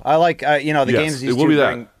fight, though. I like, the games these two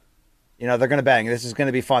bring. They're going to bang. This is going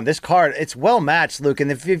to be fun. This card, it's well matched, Luke.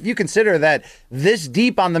 And if you consider that this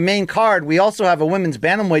deep on the main card, we also have a women's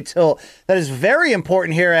bantamweight tilt that is very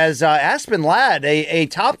important here as Aspen Ladd, a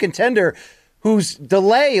top contender whose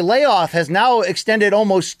layoff has now extended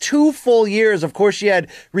almost 2 full years. Of course, she had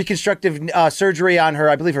reconstructive surgery on her,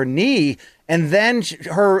 I believe, her knee. And then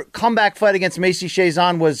her comeback fight against Macy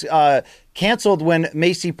Chiasson was canceled when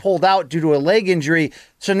Macy pulled out due to a leg injury.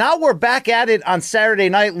 So now we're back at it on Saturday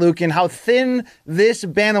night, Luke, and how thin this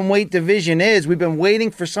bantamweight division is. We've been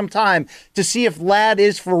waiting for some time to see if Ladd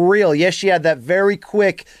is for real. Yes, she had that very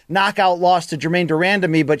quick knockout loss to Germaine de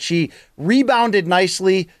Randamie, but she rebounded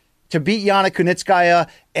nicely to beat Yana Kunitskaya.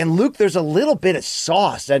 And Luke, there's a little bit of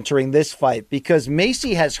sauce entering this fight because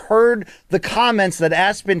Macy has heard the comments that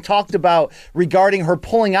Aspen talked about regarding her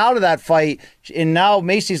pulling out of that fight. And now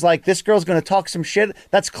Macy's like, this girl's going to talk some shit.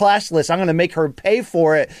 That's classless. I'm going to make her pay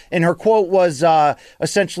for it. And her quote was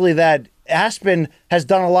essentially that Aspen has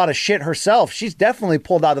done a lot of shit herself. She's definitely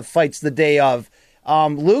pulled out of fights the day of.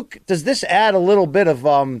 Luke, does this add a little bit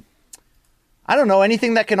of... I don't know,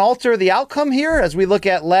 anything that can alter the outcome here as we look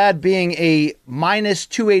at Ladd being a minus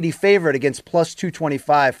 280 favorite against plus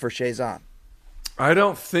 225 for Chiasson? I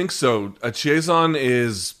don't think so. Chiasson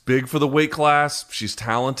is big for the weight class. She's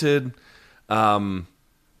talented. I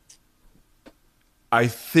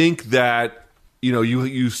think that,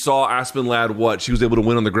 you saw Aspen Ladd, she was able to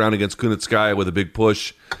win on the ground against Kunitskaya with a big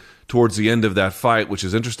push towards the end of that fight, which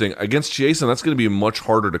is interesting. Against Chiasson, that's going to be much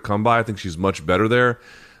harder to come by. I think she's much better there.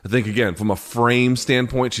 I think, again, from a frame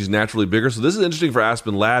standpoint, she's naturally bigger. So this is interesting for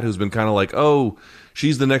Aspen Ladd, who's been kind of like, oh,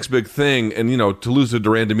 she's the next big thing. And, to lose to de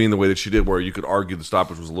Randamie the way that she did, where you could argue the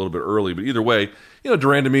stoppage was a little bit early. But either way, de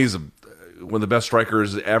Randamie is one of the best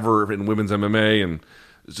strikers ever in women's MMA and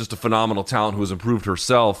is just a phenomenal talent who has improved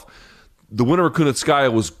herself. The winner of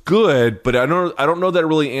Kunitskaya was good, but I don't know that it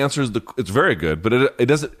really answers it's very good, but it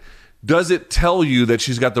doesn't. Does it tell you that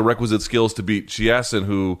she's got the requisite skills to beat Chiasson,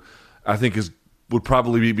 who I think would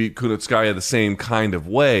probably beat Kunitskaya the same kind of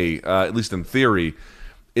way, at least in theory?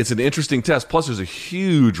 It's an interesting test. Plus, there's a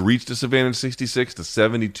huge reach disadvantage, 66 to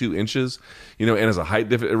 72 inches, and as a height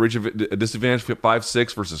disadvantage,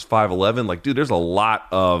 5'6" versus 5'11". Like, dude,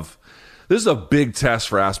 this is a big test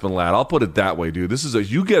for Aspen Ladd. I'll put it that way, dude. This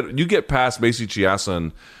is you get past Macy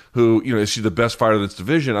Chiasson, who, is she the best fighter in this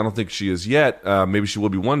division? I don't think she is yet. Maybe she will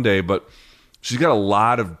be one day, but she's got a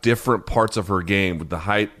lot of different parts of her game with the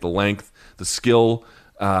height, the length, the skill,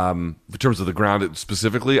 in terms of the ground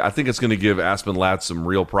specifically. I think it's going to give Aspen Ladd some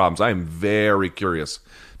real problems. I am very curious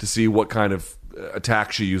to see what kind of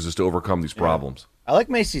attack she uses to overcome these problems. I like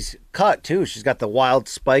Macy's cut, too. She's got the wild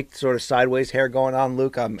spiked sort of sideways hair going on,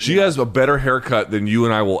 Luke. She has a better haircut than you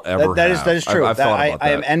and I will ever have. That is true. I've thought about that.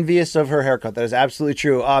 I am envious of her haircut. That is absolutely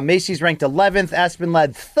true. Macy's ranked 11th, Aspen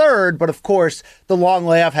Ladd 3rd, but of course, the long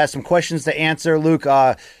layoff has some questions to answer, Luke.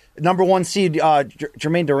 Number 1 seed,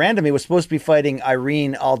 Germaine de Randamie, was supposed to be fighting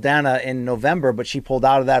Irene Aldana in November, but she pulled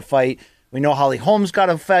out of that fight. We know Holly Holmes got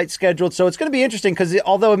a fight scheduled, so it's going to be interesting because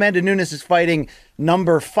although Amanda Nunes is fighting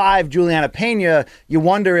number 5, Juliana Pena, you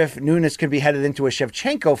wonder if Nunes could be headed into a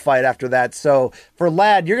Shevchenko fight after that. So for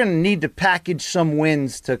Ladd, you're going to need to package some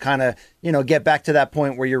wins to kind of, get back to that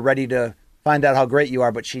point where you're ready to find out how great you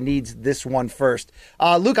are, but she needs this one first.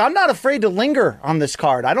 Luke, I'm not afraid to linger on this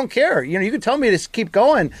card. I don't care. You can tell me to keep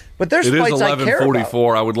going, but there's fights I care about. It is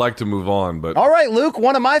 11:44. I would like to move on, but... All right, Luke,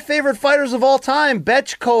 one of my favorite fighters of all time,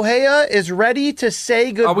 Betch Correia, is ready to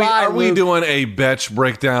say goodbye. Are we doing a Betch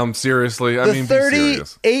breakdown? Seriously? The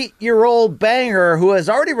 38-year-old banger who has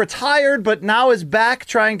already retired, but now is back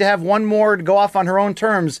trying to have one more to go off on her own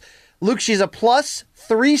terms. Luke, she's a plus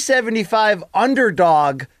 375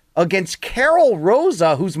 underdog against Carol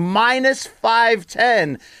Rosa, who's minus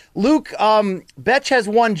 510. Luke, Betch has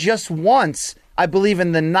won just once, I believe,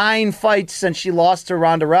 in the 9 fights since she lost to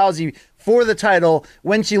Ronda Rousey for the title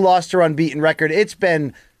when she lost her unbeaten record. It's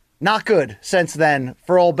been not good since then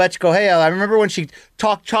for old Betch Correia. I remember when she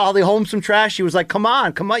talked Holly Holmes some trash, she was like, come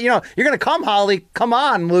on, you're going to come, Holly. Come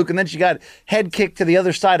on, Luke. And then she got head kicked to the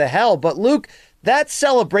other side of hell. But Luke, that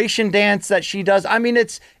celebration dance that she does, I mean,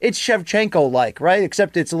 it's Shevchenko-like, right?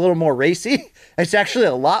 Except it's a little more racy. It's actually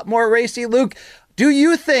a lot more racy. Luke, do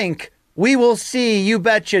you think we will see You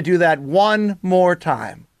Betcha do that one more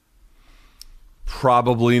time?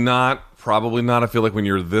 Probably not. Probably not. I feel like when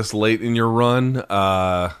you're this late in your run,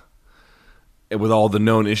 with all the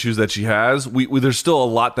known issues that she has, there's still a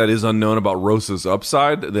lot that is unknown about Rosa's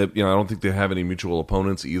upside. That I don't think they have any mutual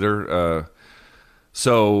opponents either.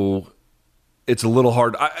 So it's a little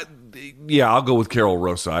hard. I'll go with Carol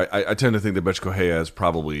Rosa. I tend to think that Bethe Correia is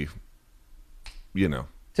probably,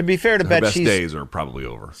 To be fair to her Bet, best she's days are probably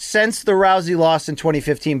over. since the Rousey loss in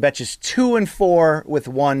 2015. Bet is 2-4 with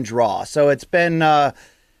one draw. So it's been a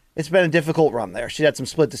difficult run there. She had some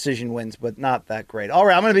split decision wins, but not that great. All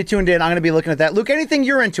right, I'm going to be tuned in. I'm going to be looking at that. Luke, anything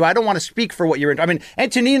you're into? I don't want to speak for what you're into. I mean,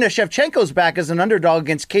 Antonina Shevchenko's back as an underdog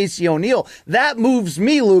against Casey O'Neill. That moves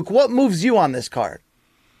me, Luke. What moves you on this card?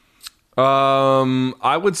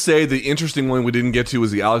 I would say the interesting one we didn't get to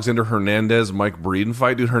was the Alexander Hernandez Mike Breeden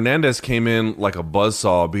fight. Dude, Hernandez came in like a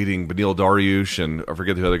buzzsaw, beating Beneil Dariush and I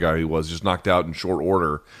forget the other guy he was, just knocked out in short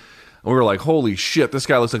order. And we were like, holy shit, this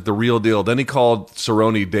guy looks like the real deal. Then he called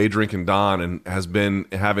Cerrone day drinking Don and has been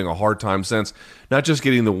having a hard time since, not just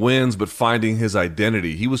getting the wins, but finding his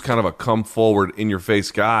identity. He was kind of a come forward, in your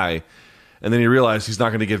face guy. And then he realized he's not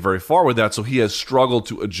going to get very far with that. So he has struggled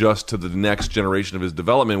to adjust to the next generation of his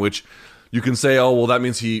development, which you can say, oh, well, that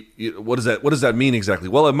means what does that mean exactly?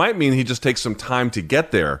 Well, it might mean he just takes some time to get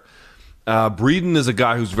there. Breeden is a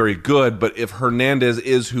guy who's very good, but if Hernandez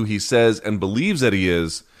is who he says and believes that he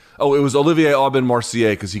is, it was Olivier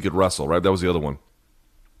Aubin-Mercier because he could wrestle, right? That was the other one.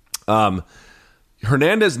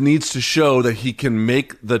 Hernandez needs to show that he can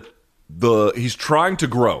make he's trying to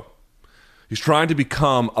grow. He's trying to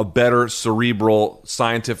become a better cerebral,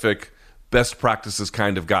 scientific, best practices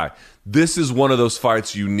kind of guy. This is one of those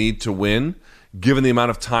fights you need to win, given the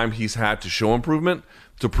amount of time he's had to show improvement,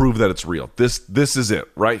 to prove that it's real. This is it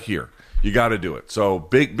right here. You got to do it. So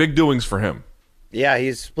big doings for him. Yeah,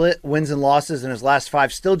 he's split wins and losses in his last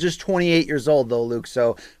 5. Still just 28 years old, though, Luke.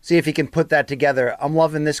 So see if he can put that together. I'm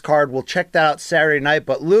loving this card. We'll check that out Saturday night.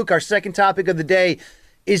 But, Luke, our second topic of the day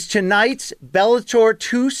is tonight's Bellator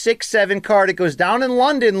 267 card. It goes down in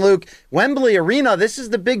London, Luke. Wembley Arena. This is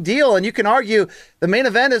the big deal. And you can argue the main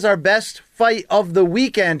event is our best fight of the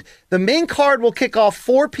weekend. The main card will kick off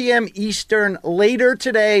 4 p.m. Eastern later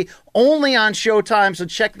today, only on Showtime. So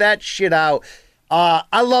check that shit out.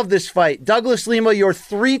 I love this fight. Douglas Lima, your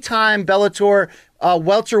 3-time Bellator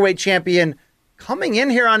welterweight champion, coming in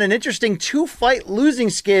here on an interesting 2-fight losing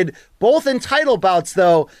skid, both in title bouts,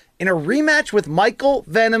 though, in a rematch with Michael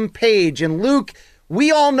Venom Page. And Luke,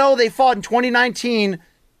 we all know they fought in 2019.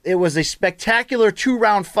 It was a spectacular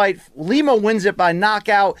 2-round fight. Lima wins it by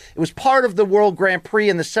knockout. It was part of the World Grand Prix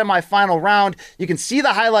in the semifinal round. You can see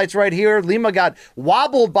the highlights right here. Lima got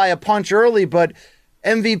wobbled by a punch early, but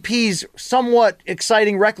MVP's somewhat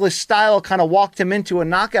exciting, reckless style kind of walked him into a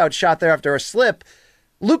knockout shot there after a slip.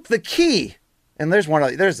 Luke, the key, and there's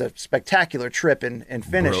a spectacular trip and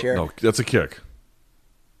finish here. No, that's a kick.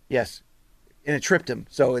 Yes, and it tripped him.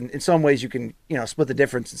 So in some ways you can split the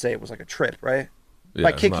difference and say it was like a trip, right? Yeah, if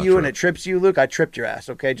I kick you and it trips you, Luke, I tripped your ass,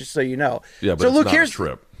 okay? Just so you know. Yeah, but so, it's Luke, not a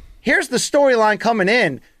trip. Here's the storyline coming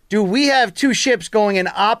in. Do we have two ships going in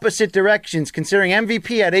opposite directions, considering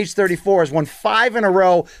MVP at age 34 has won 5 in a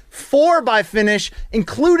row, 4 by finish,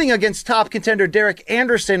 including against top contender Derek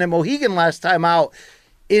Anderson and Mohegan last time out.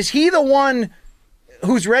 Is he the one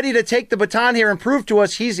who's ready to take the baton here and prove to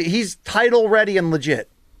us he's title ready and legit?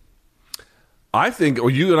 I think,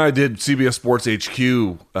 you and I did CBS Sports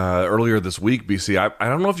HQ earlier this week, BC. I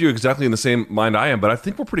don't know if you're exactly in the same mind I am, but I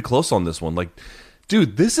think we're pretty close on this one. Like,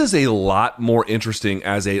 dude, this is a lot more interesting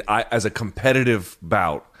as a competitive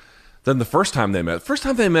bout than the first time they met. First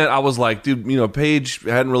time they met, I was like, dude, Page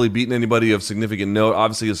hadn't really beaten anybody of significant note.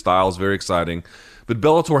 Obviously, his style is very exciting. But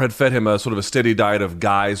Bellator had fed him a sort of a steady diet of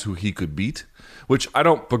guys who he could beat, which I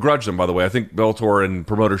don't begrudge them, by the way. I think Bellator and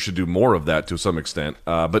promoters should do more of that to some extent.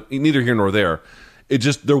 But neither here nor there.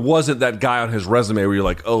 There wasn't that guy on his resume where you're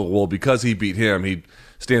like, oh, well, because he beat him, he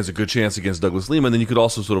stands a good chance against Douglas Lima. And then you could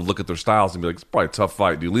also sort of look at their styles and be like, it's probably a tough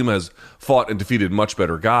fight. Dude, Lima has fought and defeated much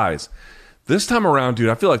better guys. This time around, dude,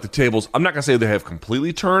 I feel like the tables, I'm not going to say they have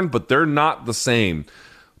completely turned, but they're not the same.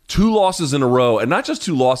 2 losses in a row, and not just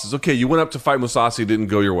 2 losses. Okay, you went up to fight Mousasi, didn't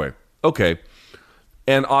go your way. Okay.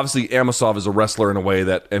 And obviously, Amosov is a wrestler in a way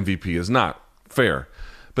that MVP is not. Fair.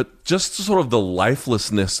 But just sort of the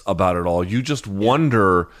lifelessness about it all, you just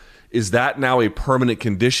wonder, is that now a permanent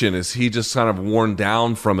condition? Is he just kind of worn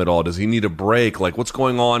down from it all? Does he need a break? Like, what's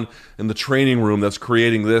going on in the training room that's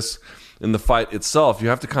creating this in the fight itself? You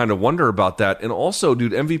have to kind of wonder about that. And also,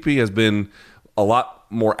 dude, MVP has been a lot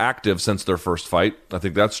more active since their first fight. I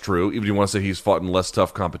think that's true. Even if you want to say he's fought in less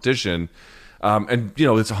tough competition. And,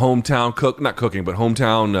 it's a hometown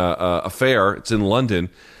hometown affair. It's in London.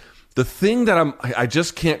 The thing that I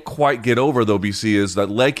just can't quite get over, though, BC, is that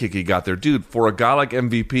leg kick he got there. Dude, for a guy like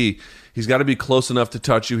MVP, he's got to be close enough to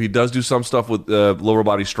touch you. He does do some stuff with lower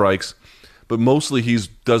body strikes, but mostly he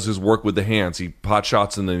does his work with the hands. He pot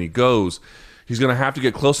shots and then he goes. He's going to have to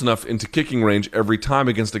get close enough into kicking range every time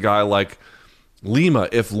against a guy like Lima.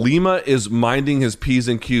 If Lima is minding his P's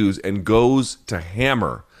and Q's and goes to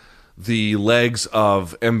hammer the legs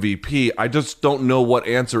of MVP, I just don't know what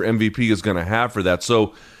answer MVP is going to have for that.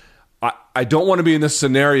 So I don't want to be in this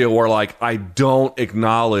scenario where, I don't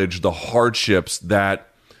acknowledge the hardships that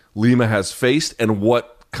Lima has faced and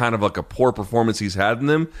what kind of a poor performance he's had in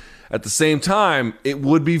them. At the same time, it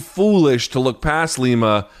would be foolish to look past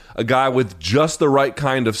Lima, a guy with just the right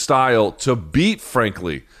kind of style to beat,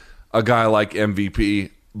 frankly, a guy like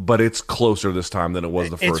MVP, but it's closer this time than it was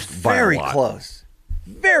the first. It's very close.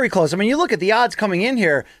 Very close. I mean, you look at the odds coming in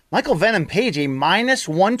here, Michael Venom Page, a minus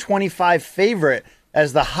 125 favorite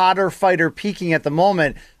as the hotter fighter peaking at the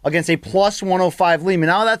moment against a plus 105 Lima.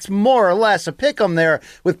 Now, that's more or less a pick-em there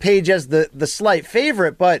with Page as the slight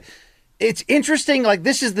favorite, but it's interesting.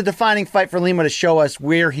 This is the defining fight for Lima to show us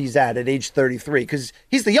where he's at age 33, because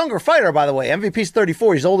he's the younger fighter, by the way. MVP's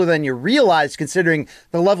 34. He's older than you realize considering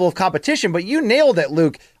the level of competition, but you nailed it,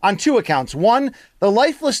 Luke, on two accounts. One, the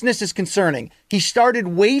lifelessness is concerning. He started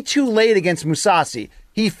way too late against Mousasi.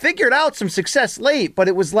 He figured out some success late, but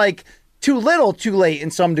it was too little, too late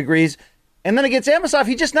in some degrees. And then against Amosov,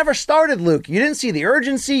 he just never started, Luke. You didn't see the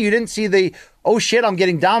urgency. You didn't see the, oh shit, I'm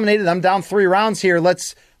getting dominated. I'm down 3 rounds here.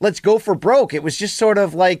 Let's go for broke. It was just sort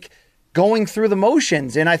of going through the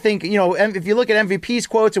motions. And I think, if you look at MVP's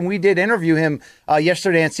quotes, and we did interview him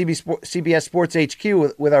yesterday on CBS Sports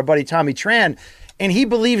HQ with our buddy Tommy Tran, and he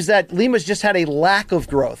believes that Lima's just had a lack of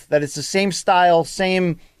growth, that it's the same style,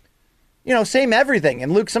 same everything.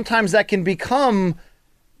 And Luke, sometimes that can become,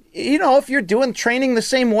 if you're doing training the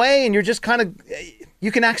same way and you're just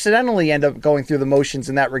you can accidentally end up going through the motions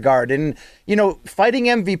in that regard. And, fighting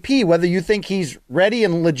MVP, whether you think he's ready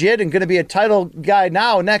and legit and going to be a title guy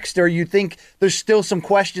next, or you think there's still some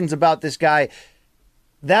questions about this guy,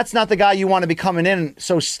 that's not the guy you want to be coming in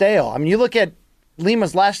so stale. I mean, you look at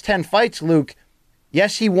Lima's last 10 fights, Luke.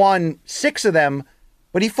 Yes, he won 6 of them,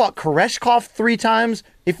 but he fought Koreshkov 3 times.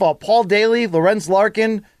 He fought Paul Daly, Lorenz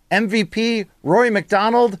Larkin, MVP, Rory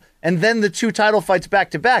McDonald, and then the 2 title fights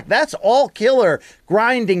back-to-back. That's all killer,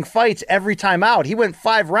 grinding fights every time out. He went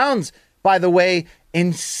 5 rounds, by the way,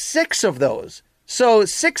 in 6 of those. So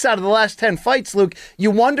 6 out of the last 10 fights, Luke,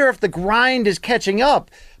 you wonder if the grind is catching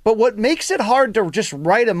up. But what makes it hard to just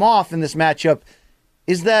write him off in this matchup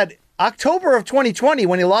is that October of 2020,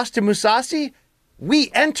 when he lost to Mousasi,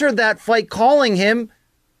 we entered that fight calling him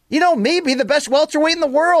maybe the best welterweight in the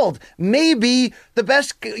world. Maybe the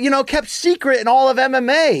best, kept secret in all of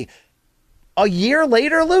MMA. A year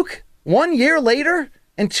later, Luke, 1 year later,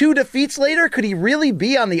 and 2 defeats later, could he really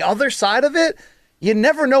be on the other side of it? You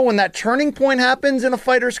never know when that turning point happens in a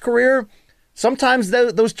fighter's career. Sometimes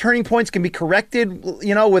those turning points can be corrected,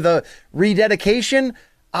 with a rededication.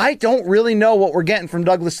 I don't really know what we're getting from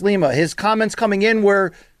Douglas Lima. His comments coming in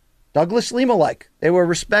were Douglas Lima-like. They were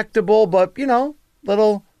respectable, but,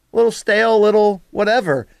 little stale, little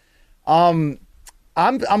whatever. I'm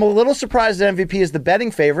a little surprised that MVP is the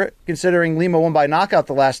betting favorite, considering Lima won by knockout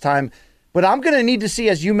the last time. But I'm going to need to see,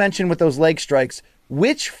 as you mentioned with those leg strikes,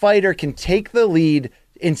 which fighter can take the lead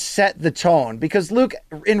and set the tone. Because, Luke,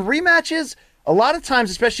 in rematches, a lot of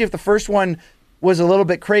times, especially if the first one was a little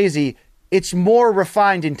bit crazy, it's more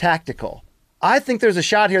refined and tactical. I think there's a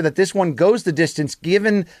shot here that this one goes the distance,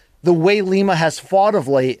 given the way Lima has fought of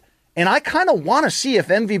late. And I kind of want to see if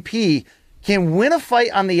MVP can win a fight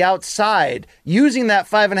on the outside using that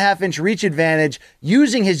 5.5-inch reach advantage,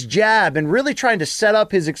 using his jab and really trying to set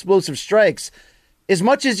up his explosive strikes. As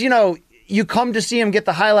much as, you come to see him get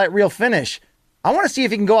the highlight reel finish, I want to see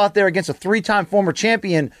if he can go out there against a 3-time former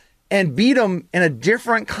champion and beat him in a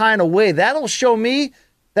different kind of way. That'll show me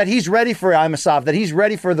that he's ready for Imosov, that he's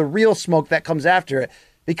ready for the real smoke that comes after it.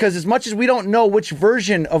 Because as much as we don't know which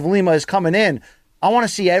version of Lima is coming in, I want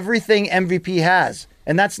to see everything MVP has.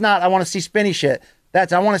 And that's not, I want to see spinny shit.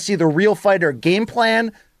 I want to see the real fighter game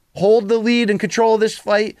plan, hold the lead and control of this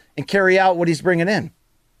fight, and carry out what he's bringing in.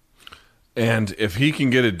 And if he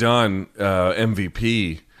can get it done,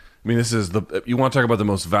 MVP, I mean, you want to talk about the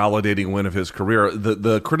most validating win of his career.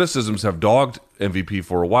 The criticisms have dogged MVP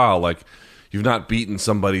for a while. You've not beaten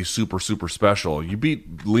somebody super, super special. You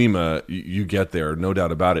beat Lima, you get there, no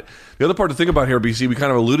doubt about it. The other part to think about here, BC, we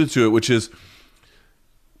kind of alluded to it, which is,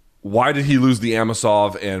 why did he lose the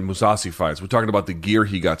Amosov and Mousasi fights? We're talking about the gear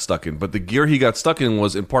he got stuck in. But the gear he got stuck in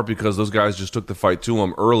was in part because those guys just took the fight to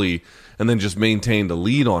him early and then just maintained a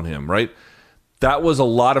lead on him, right? That was a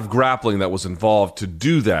lot of grappling that was involved to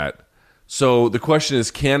do that. So the question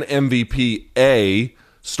is, can MVP A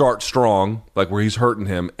start strong, like where he's hurting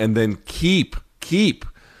him, and then keep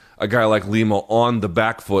a guy like Lima on the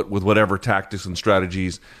back foot with whatever tactics and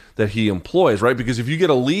strategies that he employs, right? Because if you get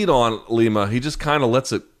a lead on Lima, he just kind of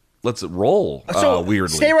lets it roll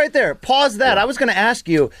weirdly. Stay right there. Pause that. Yeah. I was going to ask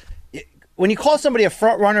you, when you call somebody a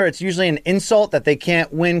front runner, it's usually an insult that they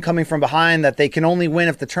can't win coming from behind, that they can only win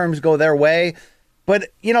if the terms go their way. But,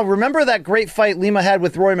 remember that great fight Lima had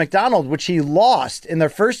with Rory McDonald, which he lost in their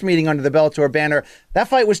first meeting under the Bellator banner. That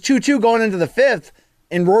fight was 2-2 going into the fifth,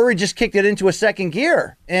 and Rory just kicked it into a second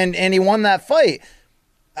gear, and he won that fight.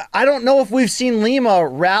 I don't know if we've seen Lima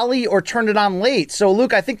rally or turn it on late. So,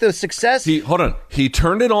 Luke, I think the success... He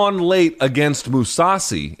turned it on late against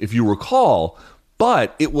Mousasi, if you recall,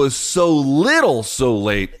 but it was so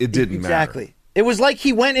late, it didn't matter. Exactly. It was like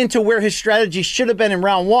he went into where his strategy should have been in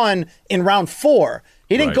round 1 in round 4.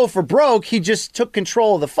 He didn't go for broke. He just took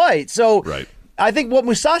control of the fight. So I think what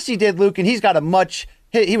Mousasi did, Luke, and he's got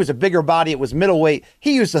he was a bigger body. It was middleweight.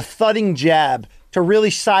 He used a thudding jab to really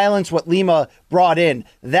silence what Lima brought in.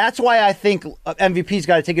 That's why I think MVP's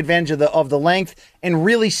got to take advantage of the length and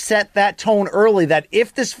really set that tone early, that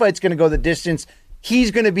if this fight's going to go the distance,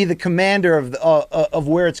 he's going to be the commander of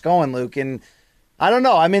where it's going, Luke. And I don't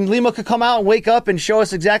know. I mean, Lima could come out and wake up and show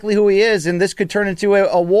us exactly who he is, and this could turn into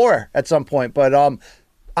a war at some point. But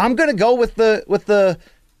I'm going to go with the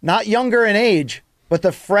not younger in age, but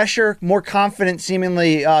the fresher, more confident,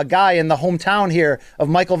 seemingly guy in the hometown here of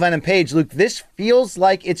Michael Venom Page. Luke, this feels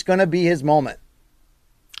like it's going to be his moment.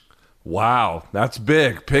 Wow, that's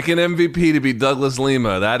big. Picking MVP to be Douglas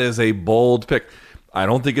Lima. That is a bold pick. I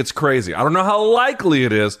don't think it's crazy. I don't know how likely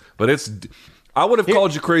it is, but I would have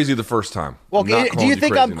called you crazy the first time. Well, do you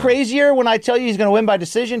think I'm crazier when I tell you he's going to win by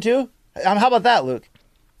decision too? How about that, Luke?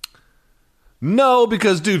 No,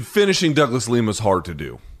 because, dude, finishing Douglas Lima is hard to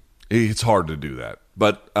do. It's hard to do that.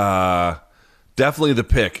 But definitely the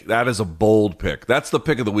pick. That is a bold pick. That's the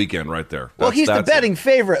pick of the weekend right there. Well, he's the betting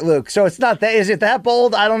favorite, Luke. So it's not that. Is it that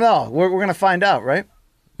bold? I don't know. We're going to find out, right?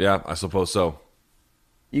 Yeah, I suppose so.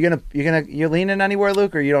 You're leaning anywhere,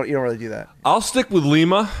 Luke, or you don't really do that? I'll stick with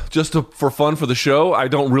Lima just for fun for the show. I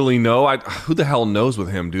don't really know. Who the hell knows with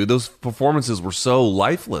him, dude? Those performances were so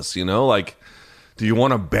lifeless, Like, do you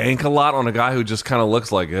want to bank a lot on a guy who just kind of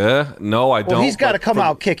looks like, No, I don't. Well, he's got to come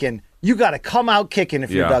out kicking. You got to come out kicking if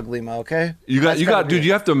you're Doug Lima, okay? You got, dude.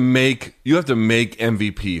 You have to make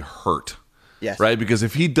MVP hurt. Yes. Right, because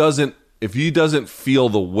if he doesn't feel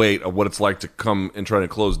the weight of what it's like to come and try to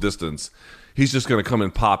close distance, he's just going to come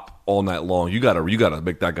and pop all night long. You got to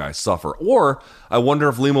make that guy suffer. Or I wonder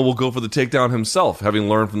if Lima will go for the takedown himself, having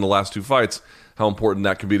learned from the last two fights how important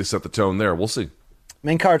that can be to set the tone there. We'll see.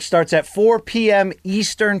 Main card starts at 4 p.m.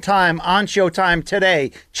 Eastern Time on Showtime today.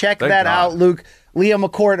 Check that out, Luke. Leah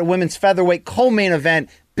McCourt, a women's featherweight co-main event.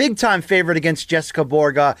 Big-time favorite against Jessica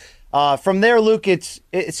Borga. From there, Luke, it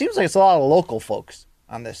seems like it's a lot of local folks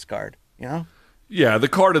on this card, Yeah, the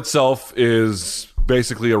card itself is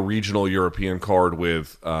basically a regional European card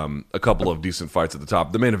with a couple of decent fights at the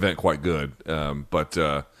top. The main event quite good. But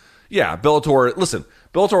Bellator, listen,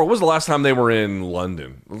 Bellator, when was the last time they were in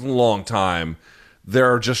London? It was a long time.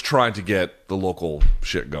 They're just trying to get the local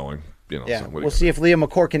shit going. We'll see if Leah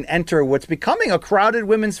McCourt can enter what's becoming a crowded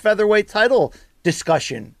women's featherweight title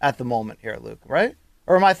discussion at the moment here, Luke, right?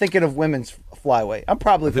 Or am I thinking of women's flyweight? I'm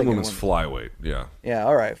probably thinking women's flyweight, yeah. Yeah,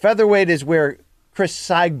 all right. Featherweight is where Chris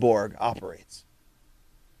Sygborg operates.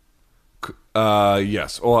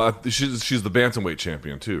 Yes. Well, she's the bantamweight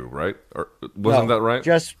champion too, right? Or wasn't that right?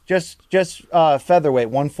 Just featherweight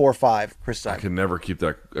 145. Chris Sygborg. I can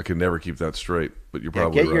never keep that straight. But you're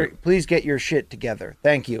probably right. Please get your shit together.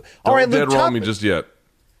 Thank you. All right, Luke. Don't dead wrong me just yet.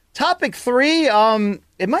 Topic 3.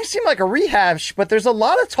 It might seem like a rehash, but there's a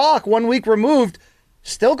lot of talk 1 week removed,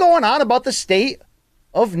 still going on about the state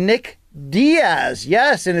of Nick Diaz.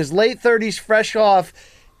 Yes, in his late 30s, fresh off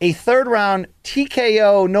a third-round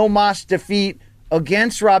TKO no-mas defeat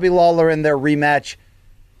against Robbie Lawler in their rematch.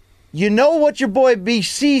 You know what your boy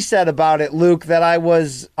BC said about it, Luke, that I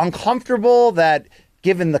was uncomfortable, that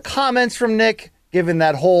given the comments from Nick, given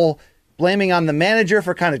that whole blaming on the manager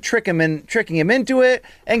for kind of tricking him into it,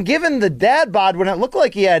 and given the dad bod when it looked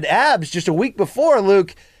like he had abs just a week before,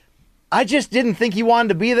 Luke, I just didn't think he wanted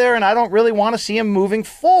to be there, and I don't really want to see him moving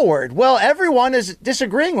forward. Well, everyone is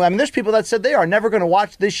disagreeing. I mean, there's people that said they are never going to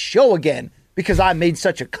watch this show again because I made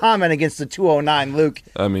such a comment against the 209, Luke.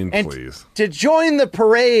 I mean, and please. To join the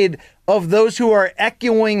parade of those who are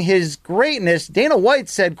echoing his greatness, Dana White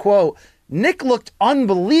said, quote, Nick looked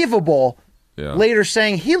unbelievable, later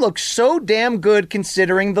saying he looked so damn good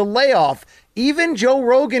considering the layoff. Even Joe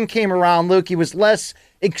Rogan came around, Luke. He was less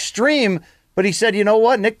extreme, but he said, you know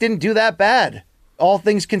what? Nick didn't do that bad, all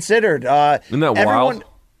things considered. Isn't that wild?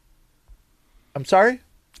 I'm sorry?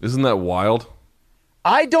 Isn't that wild?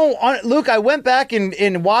 I don't, Luke, I went back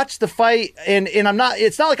and watched the fight, and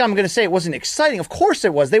it's not like I'm going to say it wasn't exciting. Of course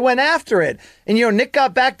it was. They went after it. And, Nick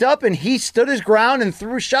got backed up, and he stood his ground and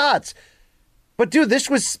threw shots. But, dude, this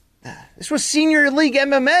was senior league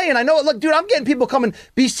MMA, and I know, look, dude, I'm getting people coming,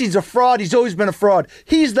 BC's a fraud. He's always been a fraud.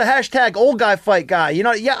 He's the hashtag old guy fight guy.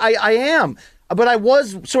 Yeah, I am. But I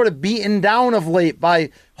was sort of beaten down of late by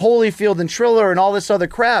Holyfield and Triller and all this other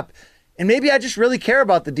crap. And maybe I just really care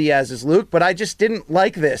about the Diaz's, Luke, but I just didn't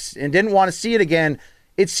like this and didn't want to see it again.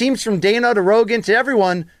 It seems from Dana to Rogan to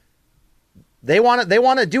everyone, they want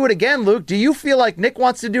to do it again, Luke. Do you feel like Nick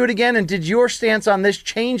wants to do it again? And did your stance on this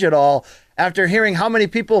change at all after hearing how many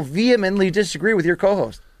people vehemently disagree with your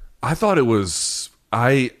co-host? I thought it was,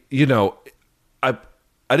 I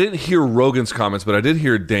didn't hear Rogan's comments, but I did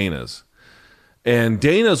hear Dana's. And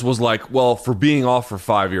Dana's was like, well, for being off for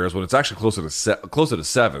 5 years, when it's actually closer to 7,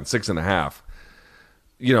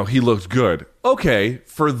 6.5, he looked good. Okay,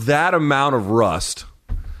 for that amount of rust,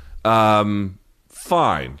 fine.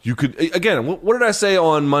 You could, again, what did I say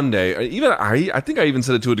on Monday? I think I even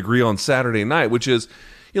said it to a degree on Saturday night, which is,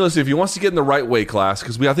 listen, if he wants to get in the right weight class,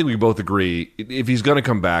 because I think we both agree, if he's going to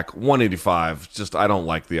come back, 185, I don't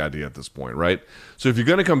like the idea at this point, right? So if you're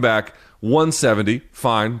going to come back, 170,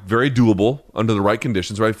 fine, very doable under the right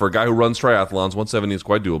conditions, right? For a guy who runs triathlons, 170 is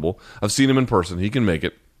quite doable. I've seen him in person. He can make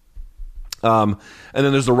it. And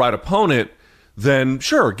then there's the right opponent, then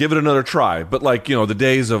sure, give it another try. But the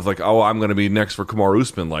days of I'm going to be next for Kamaru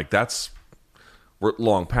Usman, we're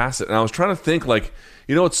long past it. And I was trying to think,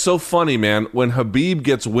 it's so funny, man, when Habib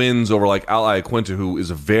gets wins over Al Iaquinta, who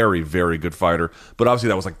is a very, very good fighter, but obviously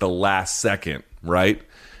that was the last second, right?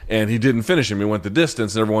 And he didn't finish him. He went the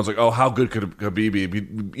distance, and everyone's like, oh, how good could Habib be?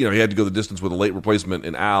 He had to go the distance with a late replacement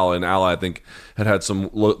in Al, and Al, I think, had some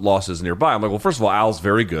losses nearby. I'm like, well, first of all, Al's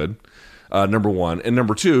very good, number one. And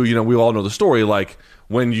number two, we all know the story,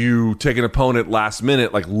 when you take an opponent last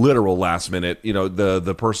minute, literal last minute,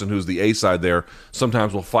 the person who's the A side there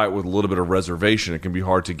sometimes will fight with a little bit of reservation. It can be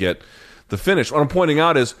hard to get the finish. What I'm pointing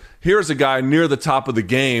out is, here's a guy near the top of the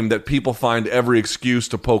game that people find every excuse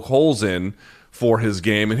to poke holes in for his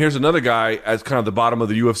game, and here's another guy at kind of the bottom of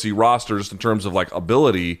the UFC roster just in terms of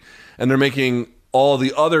ability, and they're making all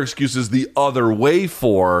the other excuses the other way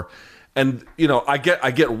for. And I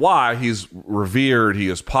get why he's revered, he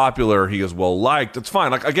is popular, he is well liked. It's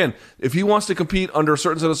fine. Again, if he wants to compete under a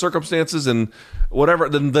certain set of circumstances and whatever,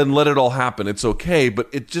 then let it all happen. It's okay. But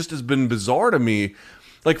it just has been bizarre to me.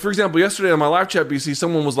 For example, yesterday on my live chat, BC,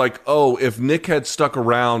 someone was like, "Oh, if Nick had stuck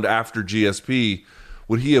around after GSP,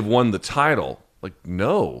 would he have won the title?"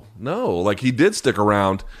 No. He did stick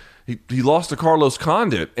around. He lost to Carlos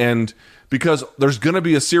Condit, and because there's going to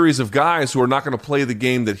be a series of guys who are not going to play the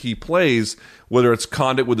game that he plays, whether it's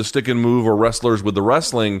Condit with the stick and move or wrestlers with the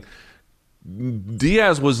wrestling.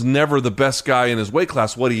 Diaz was never the best guy in his weight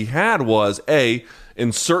class. What he had was,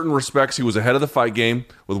 in certain respects, he was ahead of the fight game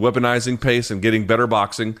with weaponizing pace and getting better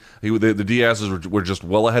boxing. The Diaz's were just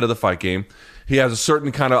well ahead of the fight game. He has a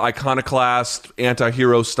certain kind of iconoclast,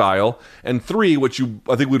 anti-hero style. And three, which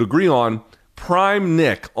I think we'd agree on, prime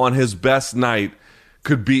Nick on his best night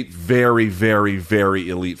could beat very, very, very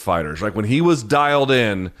elite fighters. When he was dialed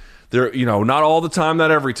in, there, not all the time,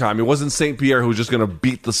 not every time. It wasn't St. Pierre who was just going to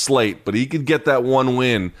beat the slate, but he could get that one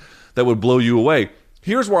win that would blow you away.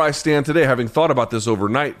 Here's where I stand today, having thought about this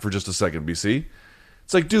overnight for just a second, BC.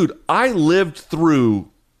 It's dude, I lived through,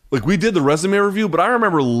 we did the resume review, but I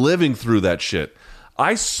remember living through that shit.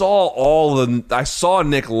 I saw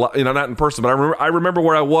Nick, not in person, but I remember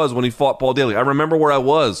where I was when he fought Paul Daly. I remember where I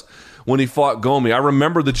was when he fought Gomi. I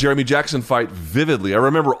remember the Jeremy Jackson fight vividly. I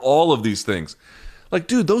remember all of these things.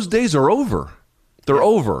 Dude, those days are over. They're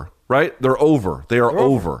over, right? They're over. They are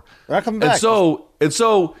over. They're not coming back. And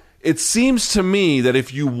so it seems to me that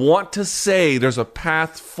if you want to say there's a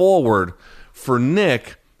path forward for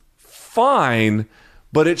Nick, fine,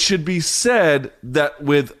 but it should be said that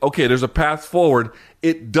there's a path forward.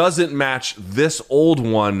 It doesn't match this old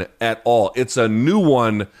one at all. It's a new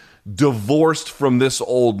one divorced from this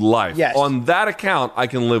old life. Yes. On that account, I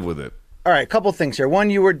can live with it. All right, a couple things here.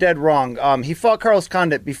 One, you were dead wrong. He fought Carlos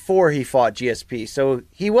Condit before he fought GSP, so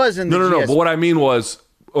he was in the GSP. No. But what I mean was,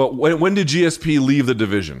 when did GSP leave the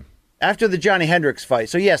division? After the Johnny Hendricks fight.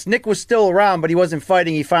 So, yes, Nick was still around, but he wasn't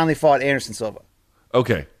fighting. He finally fought Anderson Silva.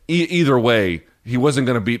 Okay. Either way, he wasn't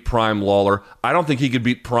going to beat Prime Lawler. I don't think he could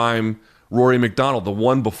beat Prime Rory McDonald, the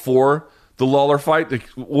one before the Lawler fight.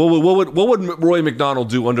 What would Rory McDonald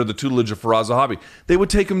do under the tutelage of Faraz Zahabi? They would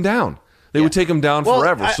take him down. They would take him down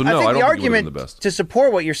forever. So, no, I don't think he would have been the best. To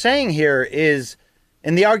support what you're saying here is,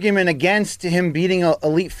 and the argument against him beating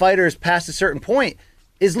elite fighters past a certain point,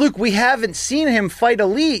 is, Luke, we haven't seen him fight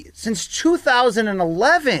elite since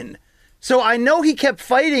 2011. So I know he kept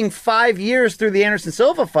fighting 5 years through the Anderson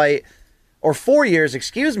Silva fight, or 4 years,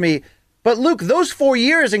 excuse me. But, Luke, those 4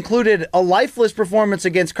 years included a lifeless performance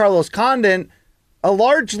against Carlos Condit, a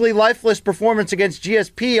largely lifeless performance against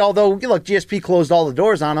GSP, although, look, GSP closed all the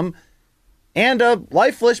doors on him, and a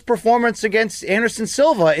lifeless performance against Anderson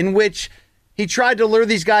Silva, in which he tried to lure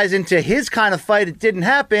these guys into his kind of fight. It didn't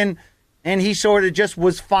happen, and he sort of just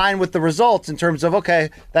was fine with the results in terms of, okay,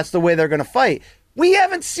 that's the way they're going to fight. We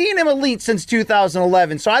haven't seen him elite since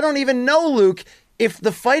 2011, so I don't even know, Luke, if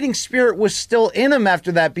the fighting spirit was still in him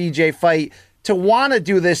after that BJ fight to want to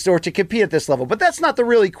do this or to compete at this level. But that's not the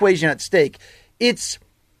real equation at stake. It's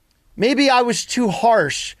maybe I was too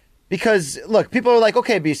harsh because, look, people are like,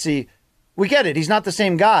 okay, BC, we get it. He's not the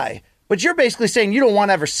same guy. But you're basically saying you don't want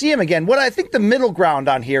to ever see him again. What I think the middle ground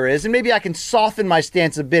on here is, and maybe I can soften my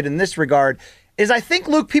stance a bit in this regard, is I think,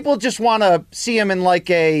 Luke, people just want to see him in like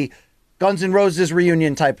a Guns N' Roses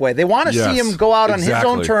reunion type way. They want to see him go out on his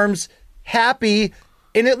own terms, happy.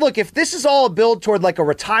 And look, if this is all a build toward like a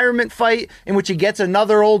retirement fight in which he gets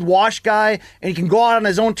another old wash guy and he can go out on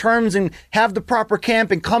his own terms and have the proper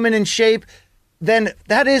camp and come in shape, then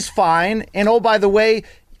that is fine. And oh, by the way,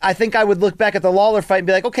 I think I would look back at the Lawler fight and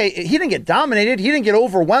be like, okay, he didn't get dominated. He didn't get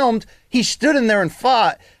overwhelmed. He stood in there and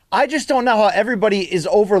fought. I just don't know how everybody is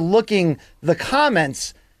overlooking the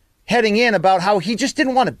comments heading in about how he just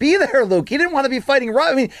didn't want to be there, Luke. He didn't want to be fighting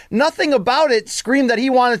right. I mean, nothing about it screamed that he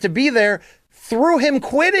wanted to be there through him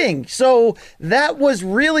quitting. So that was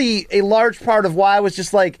really a large part of why I was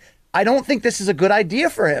just like, I don't think this is a good idea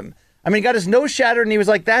for him. I mean, he got his nose shattered and he was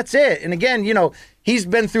like, that's it. And again, he's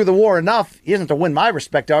been through the war enough. He doesn't have to win my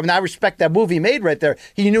respect. I mean, I respect that move he made right there.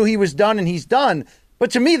 He knew he was done and he's done.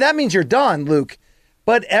 But to me, that means you're done, Luke.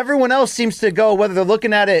 But everyone else seems to go, whether they're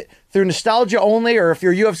looking at it through nostalgia only or if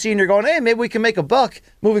you're UFC and you're going, hey, maybe we can make a buck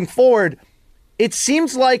moving forward. It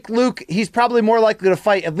seems like, Luke, he's probably more likely to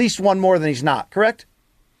fight at least one more than he's not, correct?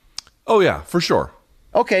 Oh, yeah, for sure.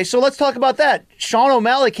 Okay, so let's talk about that. Sean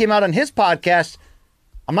O'Malley came out on his podcast.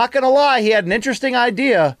 I'm not going to lie, he had an interesting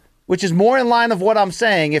idea, which is more in line of what I'm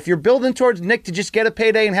saying. If you're building towards Nick to just get a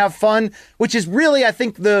payday and have fun, which is really, I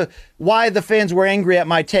think, why the fans were angry at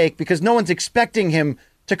my take, because no one's expecting him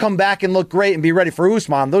to come back and look great and be ready for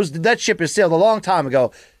Usman. That ship has sailed a long time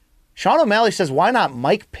ago. Sean O'Malley says, why not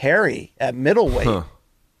Mike Perry at middleweight? Huh.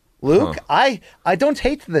 Luke, huh. I don't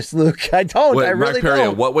hate this, Luke. I don't. Wait, I really Mike Perry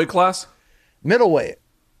don't. At what weight class? Middleweight.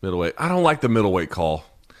 Middleweight. I don't like the middleweight call.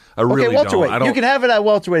 I really welterweight. don't. You can have it at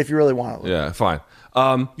welterweight if you really want it. Yeah, fine.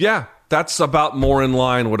 Yeah, that's about more in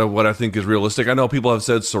line with what I think is realistic. I know people have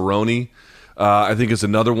said Cerrone. I think it's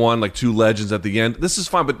another one, like two legends at the end. This is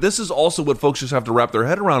fine, but this is also what folks just have to wrap their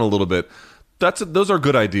head around a little bit. Those are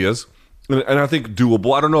good ideas, and I think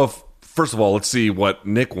doable. I don't know if, first of all, let's see what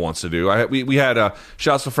Nick wants to do. We had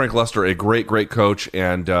shouts to Frank Lester, a great coach,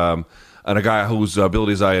 and a guy whose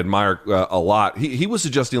abilities I admire a lot. He was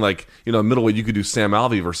suggesting, like, middleweight, you could do Sam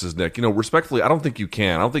Alvey versus Nick. Respectfully, I don't think you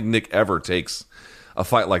can. I don't think Nick ever takes a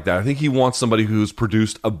fight like that. I think he wants somebody who's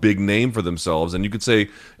produced a big name for themselves. And you could say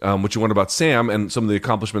what you want about Sam and some of the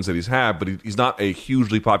accomplishments that he's had, but he's not a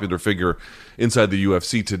hugely popular figure inside the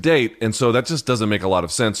UFC to date. And so that just doesn't make a lot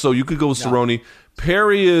of sense. So you could go with Cerrone.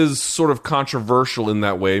 Perry is sort of controversial in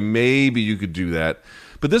that way. Maybe you could do that.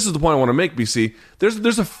 But this is the point I want to make, BC.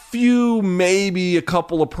 There's a few, maybe a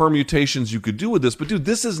couple of permutations you could do with this. But, dude,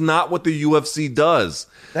 this is not what the UFC does.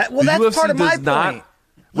 That's part of my point.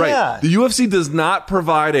 Right. Yeah. The UFC does not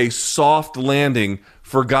provide a soft landing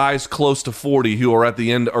for guys close to 40 who are at the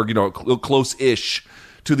end, or close-ish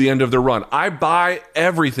to the end of their run. I buy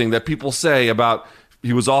everything that people say about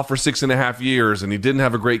he was off for 6.5 years and he didn't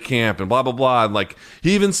have a great camp and blah, blah, blah. And like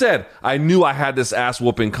he even said, I knew I had this ass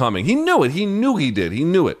whooping coming. He knew it. He knew he did. He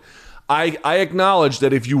knew it. I acknowledge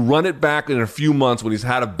that if you run it back in a few months when he's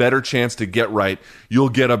had a better chance to get right, you'll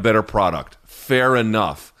get a better product. Fair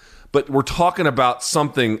enough. But we're talking about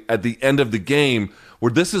something at the end of the game where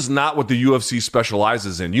this is not what the UFC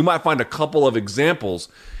specializes in. You might find a couple of examples.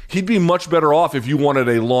 He'd be much better off if you wanted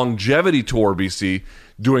a longevity tour, BC,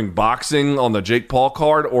 doing boxing on the Jake Paul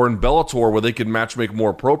card or in Bellator where they could matchmake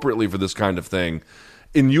more appropriately for this kind of thing.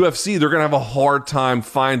 in UFC, they're going to have a hard time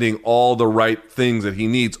finding all the right things that he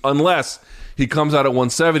needs unless he comes out at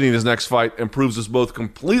 170 in his next fight and proves us both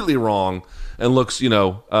completely wrong and looks,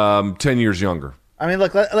 10 years younger. I mean,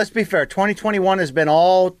 look, let's be fair. 2021 has been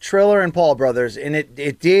all Triller and Paul brothers, and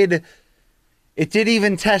it did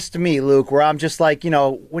even test me, Luke, where I'm just like,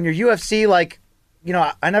 when you're UFC, like,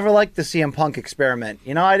 I never liked the CM Punk experiment.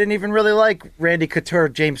 I didn't even really like Randy Couture,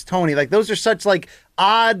 James Toney. Like, those are such, like,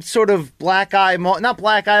 odd sort of black eye, not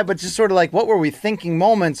black eye, but just sort of like, what were we thinking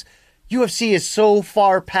moments. UFC is so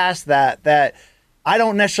far past that I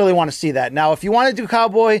don't necessarily want to see that. Now, if you want to do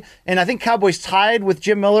Cowboy, and I think Cowboy's tied with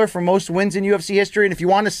Jim Miller for most wins in UFC history, and if you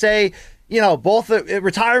want to say, both a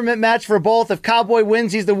retirement match for both. If Cowboy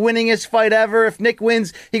wins, he's the winningest fight ever. If Nick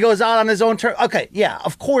wins, he goes out on his own turn. Okay, yeah,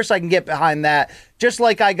 of course I can get behind that. Just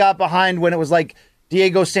like I got behind when it was like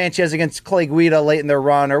Diego Sanchez against Clay Guida late in their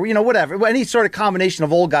run, or whatever. Any sort of combination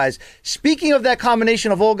of old guys. Speaking of that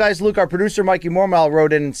combination of old guys, Luke, our producer Mikey Mormal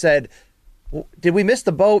wrote in and said, did we miss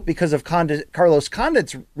the boat because of Carlos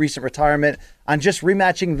Condit's recent retirement on just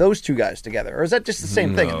rematching those two guys together? Or is that just the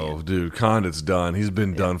same thing? No, dude, Condit's done. He's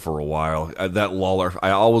been done for a while. That Lawler, I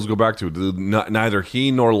always go back to it. Neither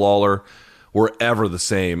he nor Lawler were ever the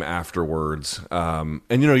same afterwards. And,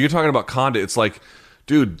 you're talking about Condit. It's like,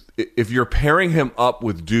 dude, if you're pairing him up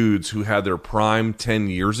with dudes who had their prime 10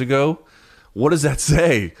 years ago, what does that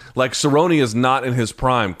say? Like, Cerrone is not in his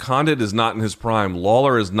prime. Condit is not in his prime.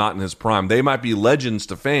 Lawler is not in his prime. They might be legends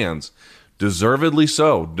to fans. Deservedly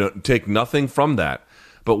so. Take nothing from that.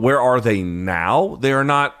 But where are they now? They are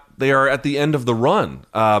not. They are at the end of the run.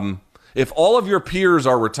 If all of your peers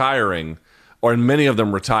are retiring, or many of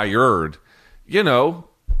them retired,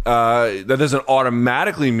 that doesn't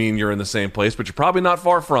automatically mean you're in the same place, but you're probably not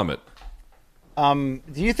far from it. Do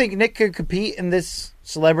you think Nick could compete in this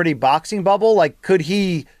celebrity boxing bubble? Like, could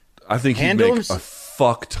he? I think he'd make a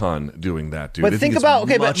fuck ton doing that, dude. But think about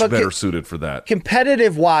much better suited for that.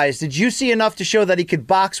 Competitive wise, did you see enough to show that he could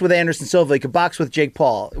box with Anderson Silva? He could box with Jake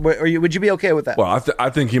Paul. Would you be okay with that? Well, I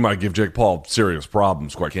think he might give Jake Paul serious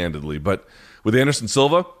problems, quite candidly. But with Anderson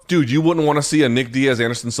Silva, dude, you wouldn't want to see a Nick Diaz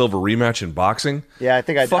Anderson Silva rematch in boxing. Yeah, I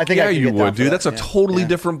think you would, dude. That's a totally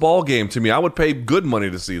different ball game to me. I would pay good money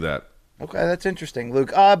to see that. Okay, that's interesting,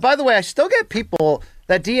 Luke. By the way, I still get people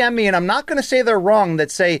that DM me, and I'm not going to say they're wrong,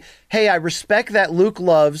 that say, hey, I respect that Luke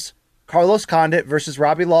loves Carlos Condit versus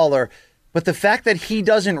Robbie Lawler, but the fact that he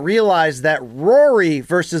doesn't realize that Rory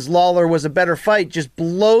versus Lawler was a better fight just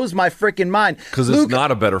blows my freaking mind. Because it's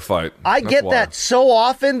not a better fight. I get that so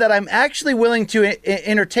often that I'm actually willing to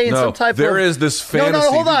entertain some type of... There is this fantasy...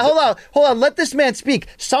 No, hold on. Let this man speak.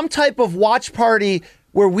 Some type of watch party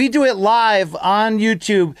where we do it live on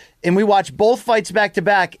YouTube and we watch both fights back to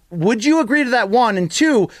back. Would you agree to that, one? And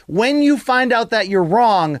two, when you find out that you're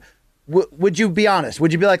wrong, would you be honest?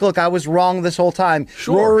 Would you be like, look, I was wrong this whole time?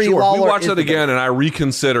 Sure. Lawler, we watch that again and I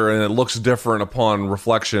reconsider and it looks different upon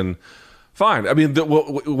reflection. Fine. I mean,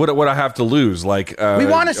 what I have to lose? Like, we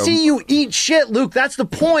want to see you eat shit, Luke. That's the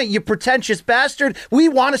point, you pretentious bastard. We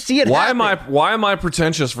want to see it happen. Why am I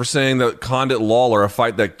pretentious for saying that Condit Lawler, a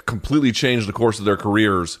fight that completely changed the course of their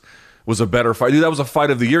careers, was a better fight? Dude, that was a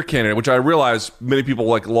fight of the year candidate, which I realize many people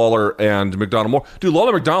like Lawler and McDonald more. Dude,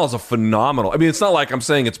 Lawler McDonald is a phenomenal. I mean, it's not like I'm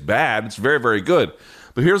saying it's bad. It's very, very good.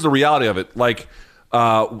 But here's the reality of it. Like,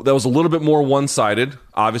 that was a little bit more one-sided,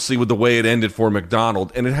 obviously, with the way it ended for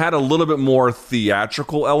McDonald, and it had a little bit more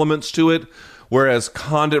theatrical elements to it, whereas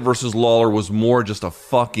Condit versus Lawler was more just a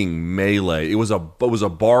fucking melee. It was a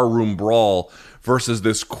barroom brawl versus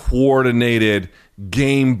this coordinated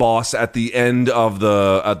game boss at the end of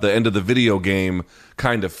the video game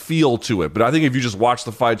kind of feel to it. But I think if you just watch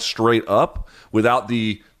the fight straight up without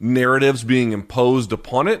the narratives being imposed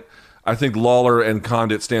upon it, I think Lawler and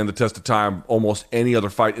Condit stand the test of time almost any other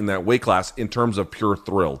fight in that weight class in terms of pure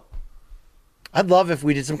thrill. I'd love if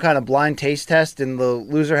we did some kind of blind taste test and the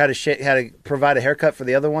loser had to provide a haircut for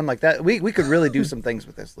the other one like that. We could really do some things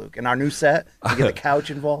with this, Luke. In our new set, we get the couch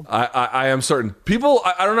involved. I am certain. People,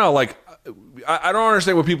 I don't know, like, I don't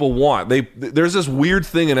understand what people want. There's this weird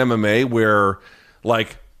thing in MMA where,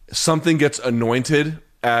 like, something gets anointed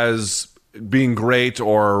as being great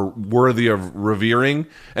or worthy of revering,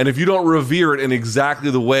 and if you don't revere it in exactly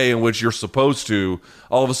the way in which you're supposed to,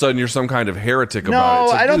 all of a sudden you're some kind of heretic about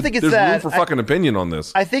it. No, I don't think it's there's that. There's room for fucking opinion on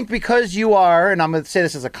this. I think because you are, and I'm going to say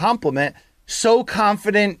this as a compliment, so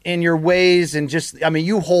confident in your ways and just, I mean,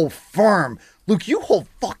 you hold firm. Luke, you hold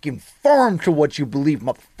fucking firm to what you believe,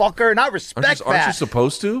 motherfucker, and I respect that. Aren't you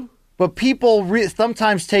supposed to? But people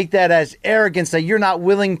sometimes take that as arrogance, that you're not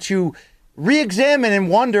willing to re-examine and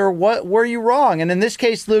wonder what were you wrong. And in this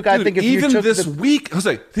case, Luke, I think if you even took this week,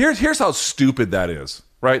 Jose, here's how stupid that is,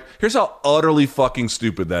 right? Here's how utterly fucking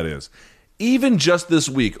stupid that is. Even just this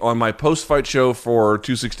week on my post-fight show for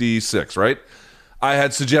 266, right? I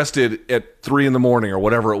had suggested at 3 in the morning or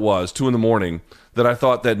whatever it was, 2 in the morning, that I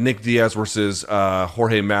thought that Nick Diaz versus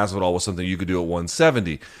Jorge Masvidal was something you could do at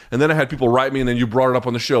 170. And then I had people write me, and then you brought it up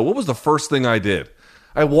on the show. What was the first thing I did?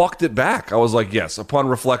 I walked it back. I was like, yes, upon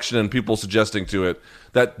reflection and people suggesting to it,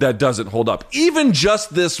 that doesn't hold up. Even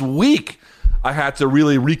just this week, I had to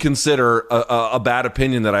really reconsider a bad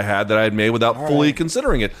opinion that I had made without fully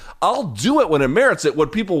considering it. I'll do it when it merits it.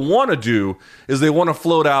 What people want to do is they want to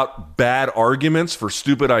float out bad arguments for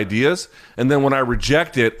stupid ideas, and then when I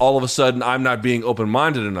reject it, all of a sudden I'm not being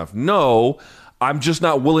open-minded enough. No, I'm just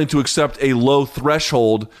not willing to accept a low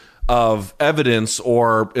threshold of evidence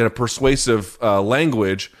or in a persuasive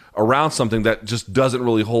language around something that just doesn't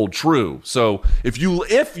really hold true. So if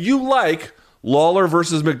you like Lawler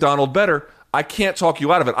versus McDonald better, I can't talk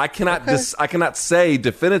you out of it. I cannot say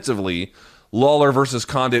definitively Lawler versus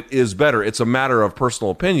Condit is better. It's a matter of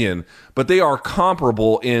personal opinion, but they are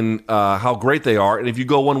comparable in how great they are. And if you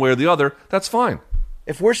go one way or the other, that's fine.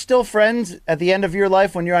 If we're still friends at the end of your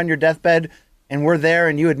life when you're on your deathbed and we're there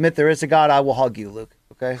and you admit there is a God, I will hug you, Luke.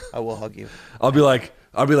 Okay? I will hug you. I'll be like,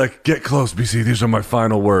 get close, BC. These are my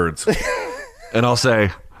final words. And I'll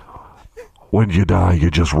say, when you die,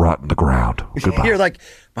 you just rot in the ground. Goodbye. You're like,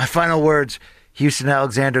 my final words, Houston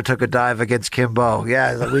Alexander took a dive against Kimbo.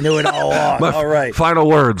 Yeah, like we knew it all along. All right. Final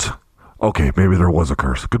words. Okay, maybe there was a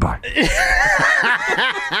curse. Goodbye.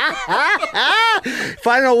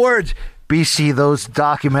 Final words. BC, those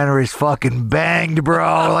documentaries fucking banged,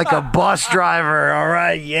 bro, like a bus driver. All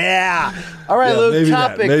right, yeah. All right, Luke,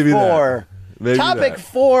 topic 4. Topic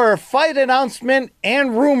 4, fight announcement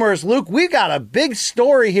and rumors. Luke, we got a big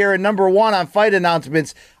story here at number 1 on fight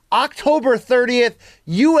announcements. October 30th,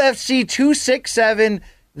 UFC 267.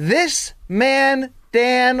 This man,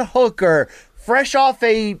 Dan Hooker, fresh off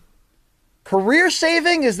a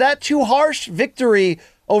career-saving, is that too harsh, victory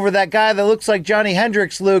over that guy that looks like Johnny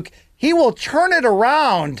Hendricks, Luke. He will turn it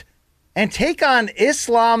around and take on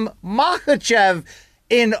Islam Makhachev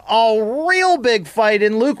in a real big fight.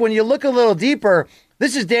 And Luke, when you look a little deeper,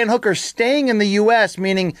 this is Dan Hooker staying in the U.S.,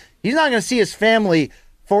 meaning he's not going to see his family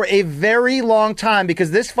for a very long time because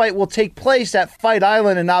this fight will take place at Fight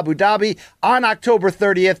Island in Abu Dhabi on October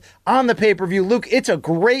 30th on the pay-per-view. Luke, it's a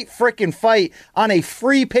great freaking fight on a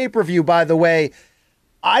free pay-per-view, by the way.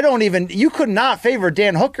 You could not favor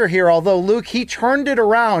Dan Hooker here, although, Luke, he turned it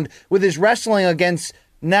around with his wrestling against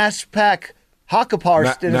Nasrat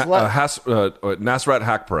Haqparast. Nasrat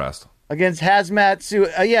Haqparast. Against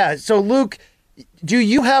Hazmat. Yeah, so, Luke, do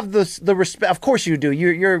you have the respect? Of course you do.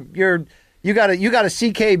 You got a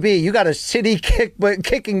CKB. You got a city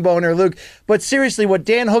kicking boner, Luke. But seriously, what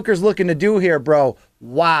Dan Hooker's looking to do here, bro,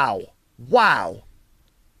 wow.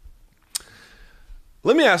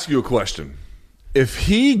 Let me ask you a question. If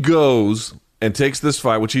he goes and takes this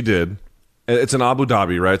fight, which he did, it's in Abu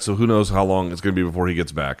Dhabi, right? So who knows how long it's going to be before he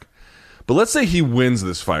gets back. But let's say he wins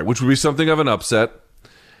this fight, which would be something of an upset.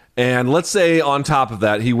 And let's say on top of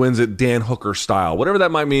that, he wins it Dan Hooker style, whatever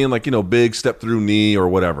that might mean, like, big step through knee or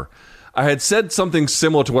whatever. I had said something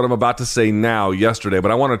similar to what I'm about to say now yesterday,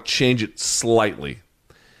 but I want to change it slightly.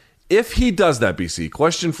 If he does that, BC,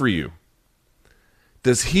 question for you.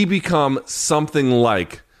 Does he become something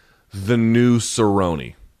like the new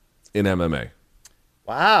Cerrone in MMA?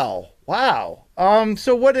 Wow.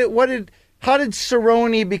 So how did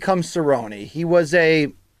Cerrone become Cerrone? He was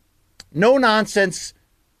a no-nonsense,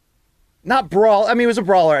 not brawl. I mean, he was a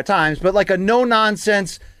brawler at times, but like a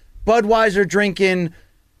no-nonsense, Budweiser drinking,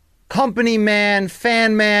 company man,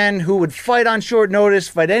 fan man who would fight on short notice,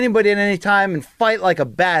 fight anybody at any time, and fight like a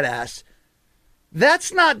badass.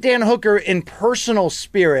 That's not Dan Hooker in personal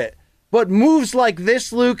spirit, but moves like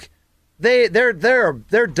this, Luke, they're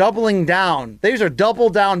doubling down. These are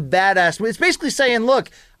double down badass. It's basically saying,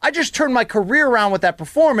 look, I just turned my career around with that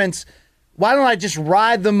performance. Why don't I just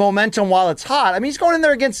ride the momentum while it's hot? I mean, he's going in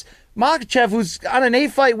there against Makhachev, who's on an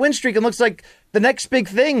 8-fight win streak and looks like the next big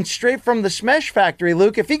thing straight from the Smesh factory,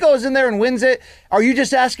 Luke. If he goes in there and wins it, are you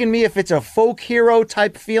just asking me if it's a folk hero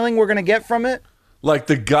type feeling we're going to get from it? Like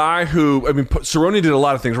the guy who, Cerrone did a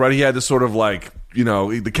lot of things, right? He had this sort of like,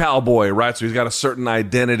 the cowboy, right? So he's got a certain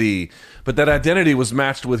identity. But that identity was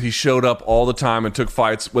matched with he showed up all the time and took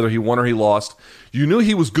fights, whether he won or he lost. You knew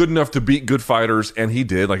he was good enough to beat good fighters, and he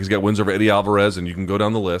did. Like he's got wins over Eddie Alvarez, and you can go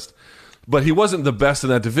down the list. But he wasn't the best in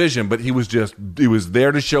that division, but he was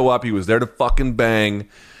there to show up. He was there to fucking bang.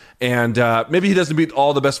 And maybe he doesn't beat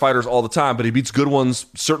all the best fighters all the time, but he beats good ones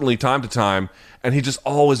certainly time to time. And he just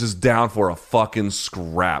always is down for a fucking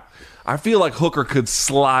scrap. I feel like Hooker could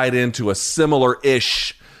slide into a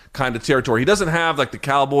similar-ish kind of territory. He doesn't have like the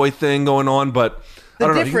cowboy thing going on, but I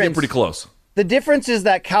don't know. He can get pretty close. The difference is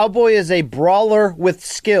that Cowboy is a brawler with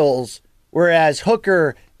skills, whereas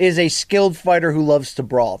Hooker is a skilled fighter who loves to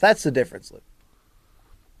brawl. That's the difference, Luke.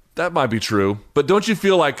 That might be true. But don't you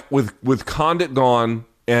feel like with Condit gone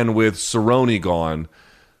and with Cerrone gone,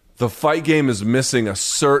 the fight game is missing a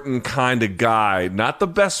certain kind of guy, not the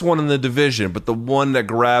best one in the division, but the one that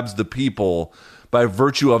grabs the people by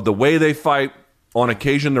virtue of the way they fight, on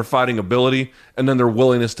occasion their fighting ability, and then their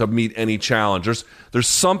willingness to meet any challenge. There's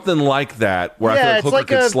something like that where I feel like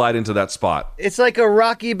Hooker could slide into that spot. It's like a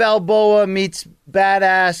Rocky Balboa meets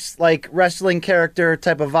badass like wrestling character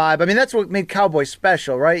type of vibe. I mean, that's what made Cowboy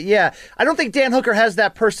special, right? Yeah. I don't think Dan Hooker has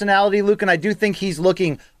that personality, Luke, and I do think he's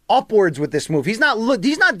looking upwards with this move. He's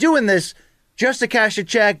not doing this just to cash a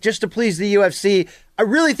check, just to please the UFC. I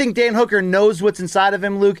really think Dan Hooker knows what's inside of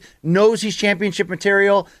him, Luke, knows he's championship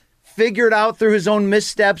material, figured out through his own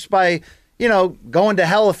missteps by, going to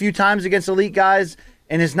hell a few times against elite guys,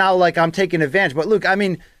 and is now like, I'm taking advantage. But Luke, I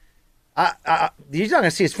mean, he's not going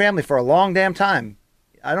to see his family for a long damn time.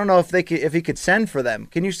 I don't know if he could send for them.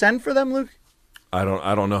 Can you send for them, Luke? I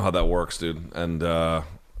don't know how that works, dude. And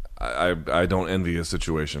I don't envy his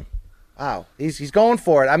situation. Wow, he's going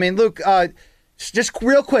for it. I mean, Luke, just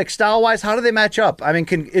real quick, style-wise, how do they match up? I mean,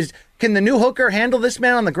 can the new Hooker handle this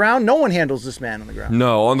man on the ground? No one handles this man on the ground.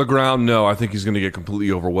 No, on the ground, no. I think he's going to get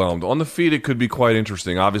completely overwhelmed. On the feet, it could be quite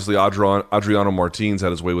interesting. Obviously, Adriano Martins had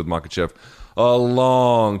his way with Makhachev a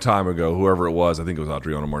long time ago, whoever it was. I think it was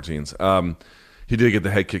Adriano Martins. He did get the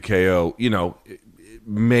head kick KO.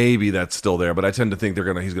 Maybe that's still there, but I tend to think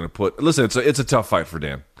he's going to put... Listen, it's a tough fight for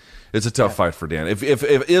Dan. It's a tough fight for Dan. If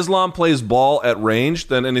Islam plays ball at range,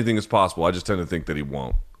 then anything is possible. I just tend to think that he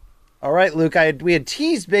won't. All right, Luke, we had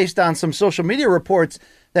teased based on some social media reports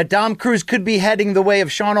that Dom Cruz could be heading the way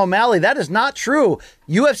of Sean O'Malley. That is not true.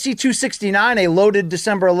 UFC 269, a loaded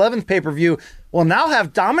December 11th pay-per-view, will now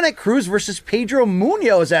have Dominic Cruz versus Pedro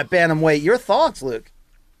Munoz at bantamweight. Your thoughts, Luke?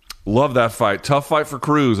 Love that fight. Tough fight for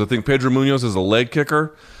Cruz. I think Pedro Munoz is a leg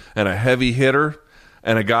kicker and a heavy hitter,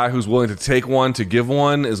 and a guy who's willing to take one to give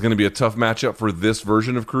one is going to be a tough matchup for this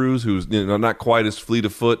version of Cruz, who's not quite as fleet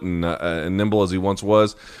of foot and nimble as he once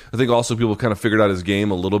was. I think also people kind of figured out his game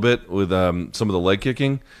a little bit with some of the leg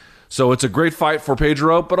kicking. So it's a great fight for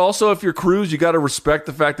Pedro, but also if you're Cruz, you got to respect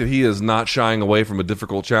the fact that he is not shying away from a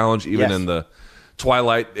difficult challenge, even in the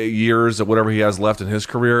twilight years of whatever he has left in his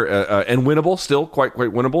career, and winnable, still quite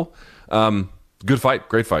winnable. Good fight.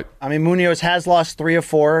 Great fight. I mean, Munoz has lost 3 of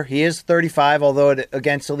 4. He is 35, although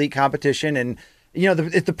against elite competition. And,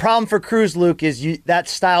 the problem for Cruz, Luke, is that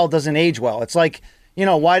style doesn't age well. It's like,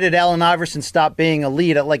 why did Allen Iverson stop being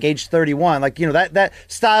elite at like age 31? Like, that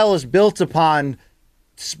style is built upon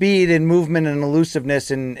speed and movement and elusiveness.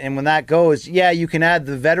 And when that goes, you can add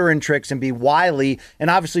the veteran tricks and be wily. And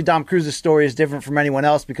obviously Dom Cruz's story is different from anyone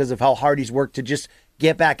else because of how hard he's worked to just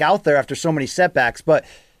get back out there after so many setbacks. But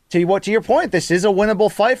to your point, this is a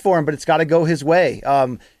winnable fight for him, but it's got to go his way.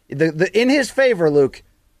 In his favor, Luke,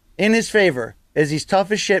 is he's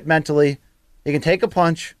tough as shit mentally. He can take a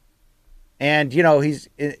punch, and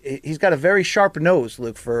he's got a very sharp nose,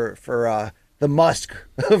 Luke, for the musk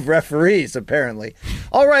of referees, apparently.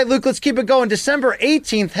 All right, Luke, let's keep it going. December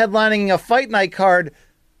 18th, headlining a fight night card.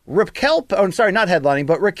 Raquel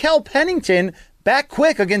Pennington back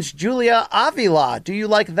quick against Julia Avila. Do you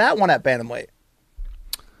like that one at bantamweight?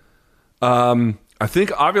 I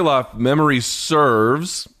think Avila, if memory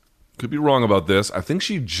serves, could be wrong about this, I think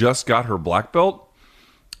she just got her black belt.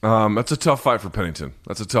 That's a tough fight for Pennington.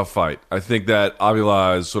 That's a tough fight. I think that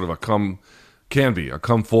Avila is sort of a come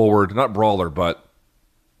forward, not brawler, but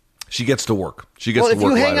she gets to work. If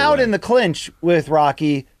you hang out in the clinch with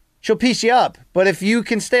Rocky, she'll piece you up. But if you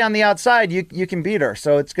can stay on the outside, you can beat her.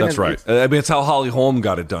 So it's gonna. That's right. I mean, it's how Holly Holm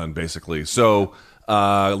got it done, basically. So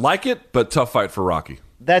like it, but tough fight for Rocky.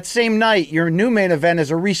 That same night, your new main event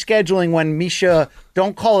is a rescheduling when Misha,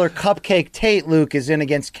 don't call her Cupcake Tate, Luke, is in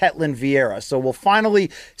against Ketlin Vieira. So we'll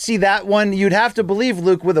finally see that one. You'd have to believe,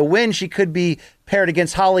 Luke, with a win, she could be paired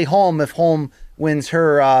against Holly Holm if Holm wins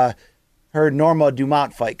her Norma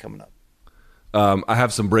Dumont fight coming up. I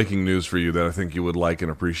have some breaking news for you that I think you would like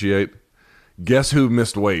and appreciate. Guess who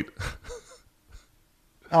missed weight?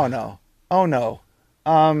 Oh, no.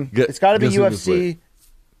 It's got to be UFC.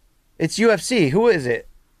 It's UFC. Who is it?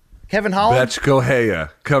 Kevin Holland? Betch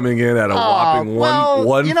Kohea coming in at a whopping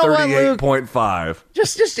 138.5.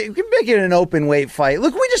 Just make it an open weight fight.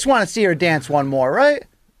 Look, we just want to see her dance one more, right?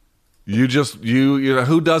 You know,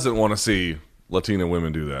 who doesn't want to see Latina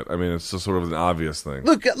women do that? I mean, it's just sort of an obvious thing.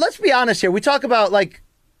 Look, let's be honest here. We talk about like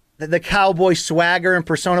the cowboy swagger and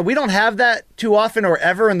persona. We don't have that too often or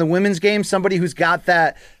ever in the women's game. Somebody who's got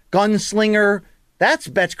that gunslinger. That's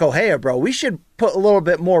Betch Correia, bro. We should put a little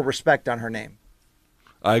bit more respect on her name.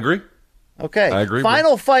 I agree. Okay. I agree.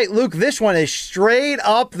 Final fight, Luke. This one is straight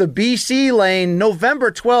up the BC lane.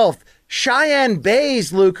 November 12th. Cheyenne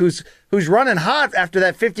Bays, Luke, who's running hot after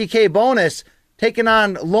that 50K bonus, taking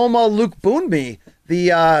on Loma Lookboonmee.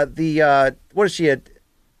 What is she?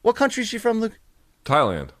 What country is she from, Luke?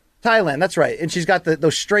 Thailand, that's right. And she's got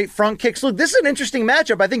those straight front kicks. Look, this is an interesting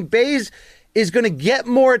matchup. I think Bays is going to get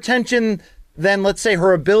more attention than, let's say,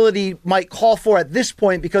 her ability might call for at this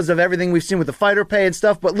point because of everything we've seen with the fighter pay and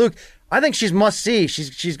stuff. But Luke, I think she's must see.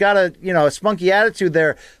 She's got a spunky attitude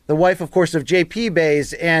there. The wife, of course, of JP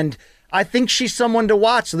Bays, and I think she's someone to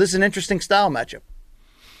watch. So this is an interesting style matchup.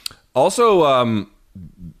 Also,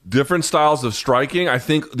 different styles of striking. I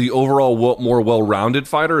think the overall more well-rounded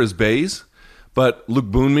fighter is Bays, but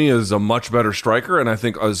Lookboonmee is a much better striker, and I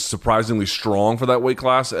think is surprisingly strong for that weight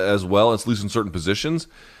class as well, at least in certain positions.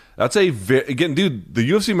 That's again, dude, the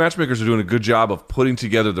UFC matchmakers are doing a good job of putting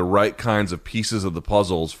together the right kinds of pieces of the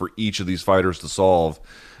puzzles for each of these fighters to solve,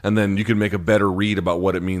 and then you can make a better read about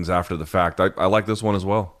what it means after the fact. I like this one as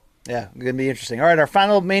well. Yeah, going to be interesting. All right, our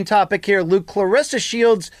final main topic here, Luke. Claressa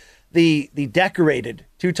Shields, the decorated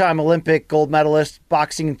two-time Olympic gold medalist,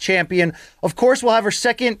 boxing champion. Of course, we'll have her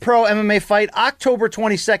second pro MMA fight October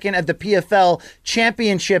 22nd at the PFL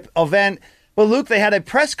Championship event. But Luke, they had a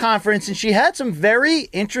press conference, and she had some very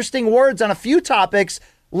interesting words on a few topics.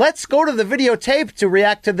 Let's go to the videotape to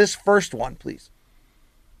react to this first one, please.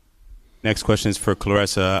 Next question is for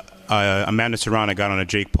Claressa. Amanda Serrano got on a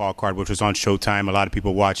Jake Paul card, which was on Showtime. A lot of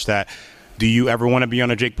people watched that. Do you ever want to be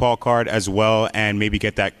on a Jake Paul card as well and maybe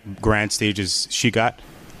get that grand stage as she got?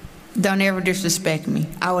 Don't ever disrespect me.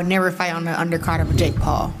 I would never fight on the undercard of a Jake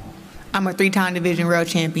Paul. I'm a 3-time division world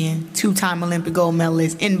champion, 2-time Olympic gold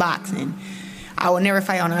medalist in boxing. I will never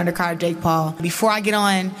fight on the undercard of Jake Paul. Before I get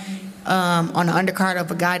on the undercard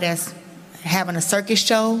of a guy that's having a circus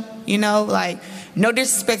show, no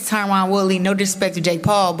disrespect to Tyron Woodley, no disrespect to Jake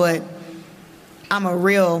Paul, but I'm a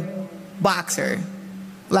real boxer.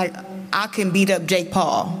 Like, I can beat up Jake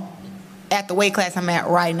Paul at the weight class I'm at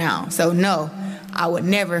right now. So no, I would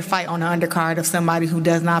never fight on the undercard of somebody who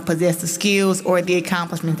does not possess the skills or the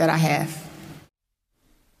accomplishment that I have.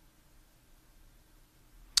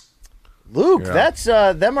 Luke, that's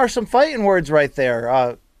them are some fighting words right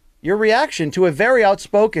there. Your reaction to a very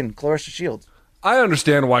outspoken Claressa Shields. I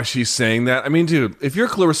understand why she's saying that. I mean, dude, if you're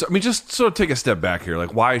Claressa, just sort of take a step back here.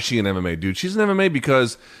 Like, why is she in MMA, dude? She's in MMA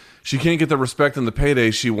because she can't get the respect and the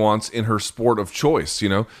payday she wants in her sport of choice,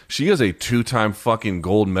 She is a 2-time fucking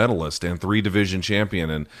gold medalist and 3-division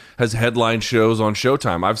champion and has headline shows on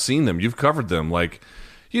Showtime. I've seen them. You've covered them. Like,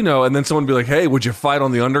 and then someone would be like, hey, would you fight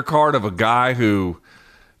on the undercard of a guy who,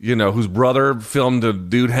 whose brother filmed a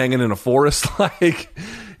dude hanging in a forest? Like,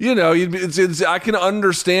 I can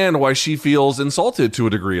understand why she feels insulted to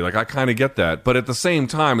a degree. Like, I kind of get that. But at the same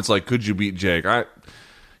time, it's like, could you beat Jake?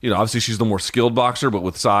 Obviously she's the more skilled boxer, but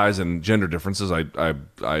with size and gender differences, I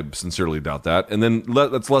sincerely doubt that. And then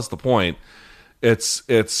that's less the point. I'll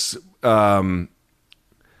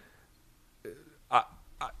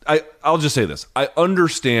just say this. I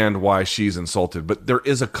understand why she's insulted, but there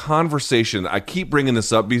is a conversation. I keep bringing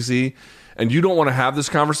this up, BC, and you don't want to have this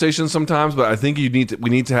conversation sometimes, but I think we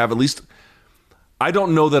need to have at least. I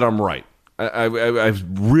don't know that I'm right. I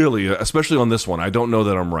really, especially on this one, I don't know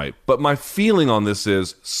that I'm right. But my feeling on this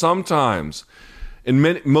is sometimes,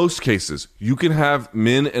 in most cases, you can have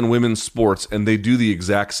men and women's sports and they do the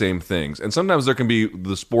exact same things. And sometimes there can be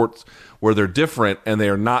the sports where they're different and they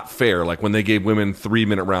are not fair. Like when they gave women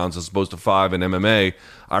 3-minute rounds as opposed to 5 in MMA.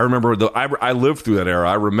 I remember I lived through that era.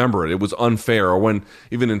 I remember it. It was unfair. Or when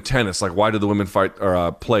even in tennis, like why did the women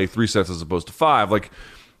play 3 sets as opposed to 5? Like,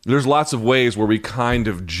 there's lots of ways where we kind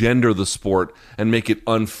of gender the sport and make it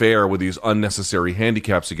unfair with these unnecessary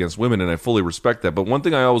handicaps against women, and I fully respect that. But one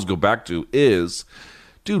thing I always go back to is,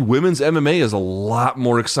 dude, women's MMA is a lot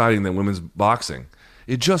more exciting than women's boxing.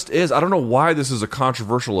 It just is. I don't know why this is a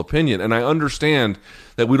controversial opinion, and I understand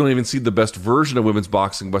that we don't even see the best version of women's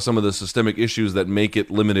boxing by some of the systemic issues that make it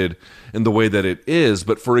limited in the way that it is.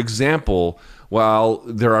 But for example, while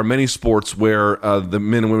there are many sports where the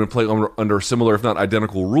men and women play under similar, if not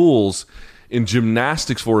identical, rules, in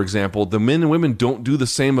gymnastics, for example, the men and women don't do the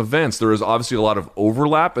same events. There is obviously a lot of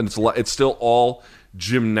overlap, and it's still all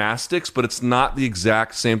gymnastics, but it's not the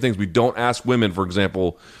exact same things. We don't ask women, for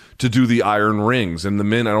example, to do the iron rings, and the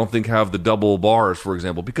men I don't think have the double bars, for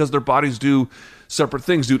example, because their bodies do separate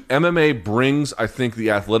things. Dude, MMA brings, I think,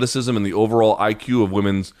 the athleticism and the overall IQ of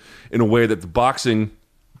women's in a way that the boxing,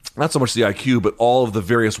 not so much the IQ, but all of the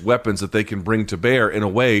various weapons that they can bring to bear in a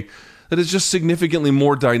way that is just significantly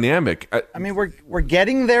more dynamic. I mean, we're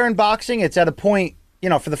getting there in boxing. It's at a point,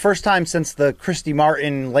 for the first time since the Christy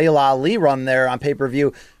Martin, Layla Ali run there on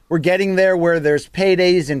pay-per-view, we're getting there where there's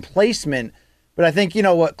paydays and placement. But I think,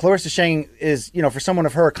 what Claressa Shields is, for someone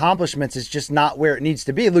of her accomplishments, is just not where it needs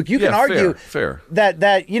to be. Luke, you can argue fair.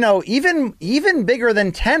 that even bigger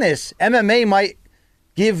than tennis, MMA might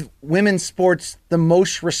give women's sports the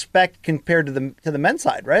most respect compared to the men's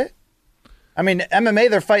side, right? I mean, MMA,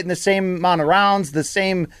 they're fighting the same amount of rounds, the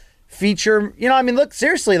same feature. Look,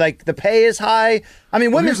 seriously, like the pay is high. I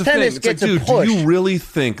mean, women's tennis gets a push. Do you really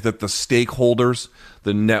think that the stakeholders,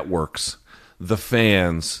 the networks, the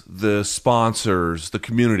fans, the sponsors, the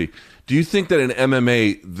community, do you think that in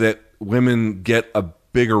MMA that women get a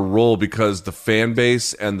bigger role because the fan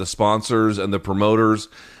base and the sponsors and the promoters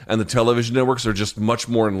and the television networks are just much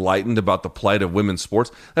more enlightened about the plight of women's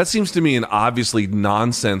sports? That seems to me an obviously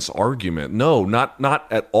nonsense argument. No, not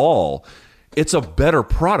at all. It's a better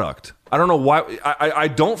product. I don't know why. I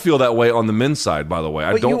don't feel that way on the men's side, by the way.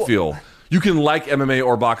 I don't feel. You can like MMA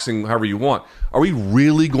or boxing however you want. Are we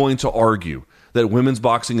really going to argue that women's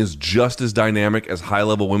boxing is just as dynamic as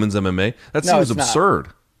high-level women's MMA? That seems absurd.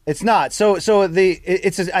 It's not.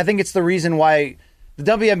 I think it's the reason why the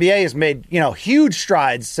WNBA has made, huge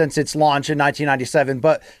strides since its launch in 1997,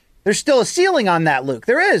 but there's still a ceiling on that, Luke.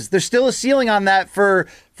 There's still a ceiling on that for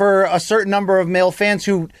a certain number of male fans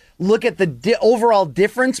who look at the overall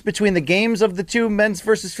difference between the games of the two, men's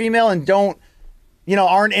versus female, and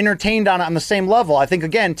aren't entertained on the same level. I think,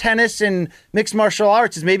 again, tennis and mixed martial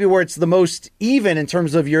arts is maybe where it's the most even in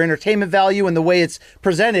terms of your entertainment value and the way it's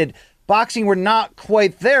presented. Boxing, we're not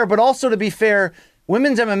quite there, but also, to be fair,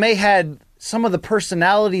 women's MMA had some of the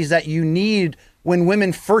personalities that you need when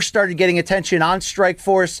women first started getting attention on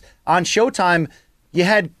Strikeforce, on Showtime. You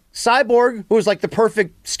had Cyborg, who was like the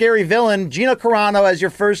perfect scary villain, Gina Carano as your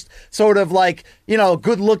first sort of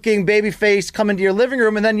good-looking babyface come into your living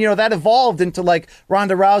room, and then, that evolved into like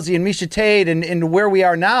Ronda Rousey and Miesha Tate and where we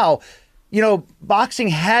are now. Boxing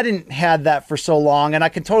hadn't had that for so long, and I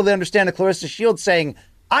can totally understand a Claressa Shields saying,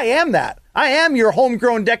 I am that. I am your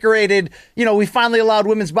homegrown decorated, we finally allowed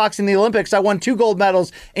women's boxing in the Olympics. I won 2 gold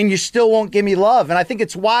medals and you still won't give me love. And I think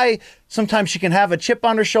it's why sometimes she can have a chip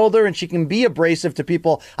on her shoulder and she can be abrasive to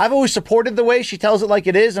people. I've always supported the way she tells it like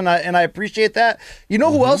it is, and I appreciate that. You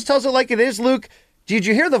know who else tells it like it is, Luke? Did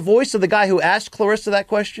you hear the voice of the guy who asked Claressa that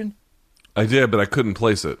question? I did, but I couldn't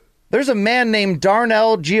place it. There's a man named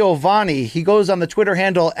Darnell Giovanni. He goes on the Twitter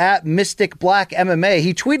handle @MysticBlackMMA.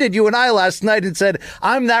 He tweeted you and I last night and said,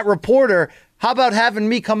 I'm that reporter. How about having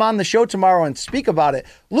me come on the show tomorrow and speak about it?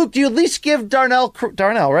 Luke, do you at least give Darnell,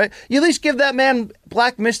 right? You at least give that man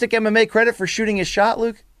Black Mystic MMA credit for shooting his shot,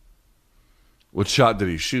 Luke? What shot did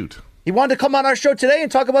he shoot? He wanted to come on our show today and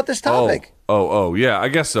talk about this topic. Oh, yeah, I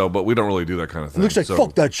guess so, but we don't really do that kind of thing. Luke's like,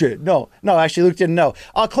 fuck that shit. No, actually, Luke didn't know.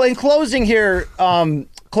 In closing here,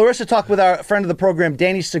 Claressa talked with our friend of the program,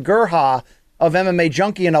 Danny Segurha of MMA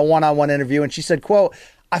Junkie in a one-on-one interview, and she said, quote,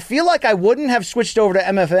 I feel like I wouldn't have switched over to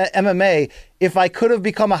MMA if I could have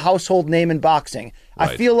become a household name in boxing. Right.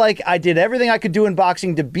 I feel like I did everything I could do in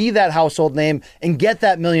boxing to be that household name and get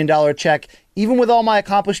that $1 million check. Even with all my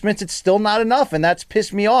accomplishments, it's still not enough, and that's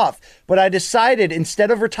pissed me off. But I decided,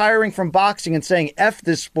 instead of retiring from boxing and saying, F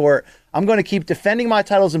this sport, I'm going to keep defending my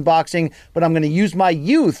titles in boxing, but I'm going to use my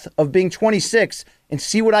youth of being 26 and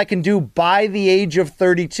see what I can do by the age of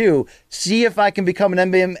 32. See if I can become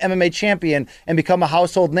an MMA champion and become a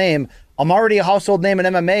household name. I'm already a household name in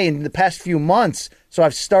MMA in the past few months, so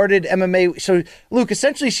I've started MMA. So, Luke,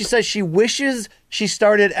 essentially she says she wishes she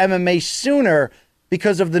started MMA sooner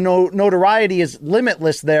because of the notoriety is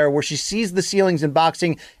limitless there, where she sees the ceilings in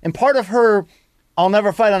boxing. And part of her I'll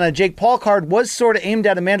never fight on a Jake Paul card was sort of aimed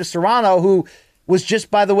at Amanda Serrano, who was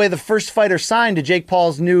just, by the way, the first fighter signed to Jake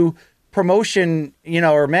Paul's new promotion,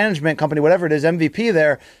 or management company, whatever it is, MVP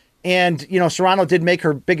there. And, Serrano did make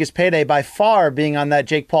her biggest payday by far being on that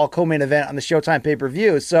Jake Paul co-main event on the Showtime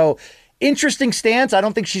pay-per-view. So interesting stance. I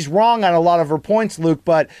don't think she's wrong on a lot of her points, Luke,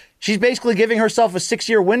 but she's basically giving herself a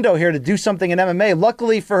 6-year window here to do something in MMA.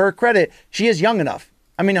 Luckily, for her credit, she is young enough.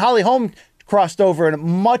 I mean, Holly Holm crossed over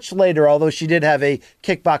much later, although she did have a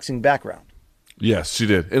kickboxing background. Yes, she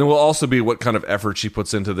did. And it will also be what kind of effort she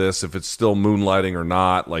puts into this, if it's still moonlighting or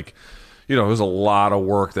not. Like, there's a lot of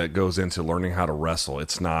work that goes into learning how to wrestle.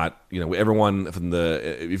 It's not, everyone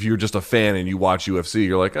if you're just a fan and you watch UFC,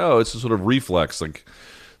 you're like, oh, it's a sort of reflex. Like,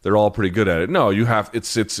 they're all pretty good at it. No, you have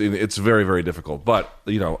it's very, very difficult. But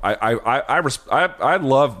I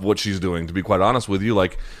love what she's doing. To be quite honest with you,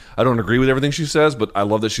 like I don't agree with everything she says, but I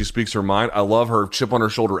love that she speaks her mind. I love her chip on her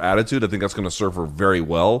shoulder attitude. I think that's going to serve her very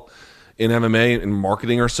well in MMA and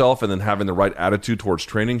marketing herself, and then having the right attitude towards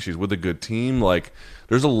training. She's with a good team. Like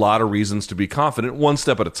there's a lot of reasons to be confident, one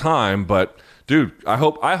step at a time. But dude, I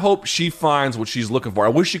hope she finds what she's looking for. I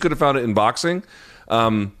wish she could have found it in boxing.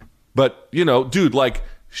 But dude, like.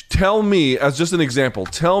 Tell me, as just an example,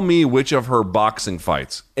 tell me which of her boxing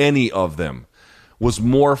fights, any of them, was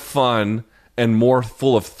more fun and more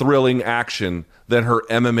full of thrilling action than her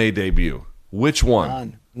MMA debut. Which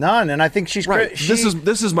one? None. And I think she's right.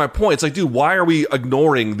 This is my point. It's like, dude, why are we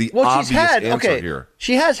ignoring the obvious answer here?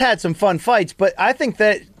 She has had some fun fights, but I think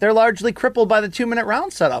that they're largely crippled by the 2-minute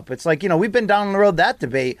round setup. It's like, we've been down the road that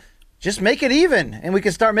debate. Just make it even, and we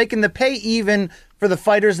can start making the pay even for the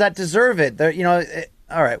fighters that deserve it.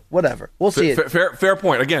 All right, whatever. We'll see it. Fair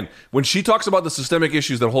point. Again, when she talks about the systemic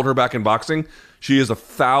issues that hold her back in boxing, she is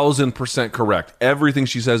 1,000% correct. Everything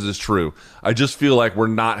she says is true. I just feel like we're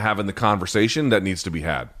not having the conversation that needs to be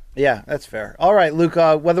had. Yeah, that's fair. All right, Luke,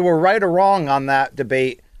 whether we're right or wrong on that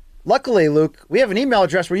debate, luckily, Luke, we have an email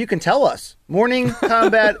address where you can tell us.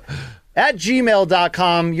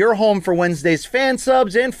 morningcombat@gmail.com. Your home for Wednesday's fan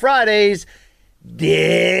subs and Fridays.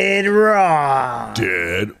 Dead wrong.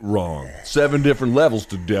 Dead wrong. 7 different levels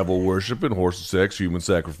to devil worship and horse sex, human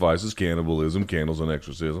sacrifices, cannibalism, candles, and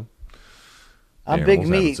exorcism. I'm Big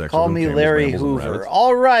Meat. Call me Larry Hoover.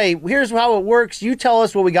 All right, here's how it works. You tell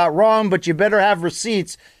us what we got wrong, but you better have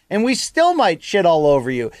receipts, and we still might shit all over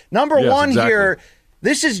you. Number one here,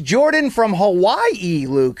 this is Jordan from Hawaii,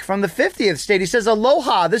 Luke, from the 50th state. He says,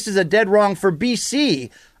 aloha, this is a dead wrong for BC.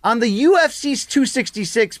 On the UFC's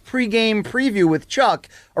 266 pregame preview with Chuck,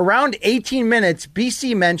 around 18 minutes,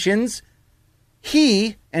 BC mentions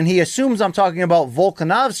he, and he assumes I'm talking about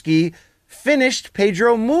Volkanovski, finished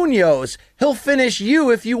Pedro Munoz. He'll finish you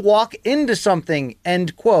if you walk into something,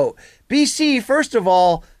 end quote. BC, first of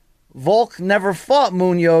all, Volk never fought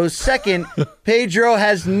Munoz. Second, Pedro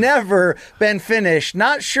has never been finished.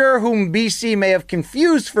 Not sure whom BC may have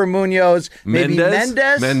confused for Munoz. Maybe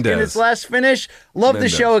Mendez in his last finish. Love the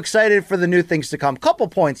show. Excited for the new things to come. Couple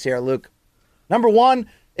points here, Luke. Number one,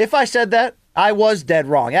 if I said that, I was dead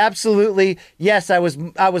wrong. Absolutely. Yes, I was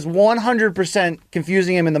 100%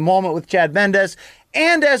 confusing him in the moment with Chad Mendes.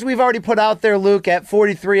 And as we've already put out there, Luke, at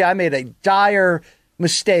 43, I made a dire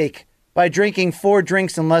mistake by drinking 4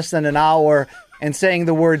 drinks in less than an hour and saying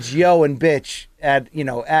the words yo and bitch ad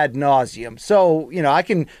nauseum. So,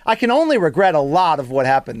 I can only regret a lot of what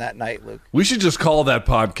happened that night, Luke. We should just call that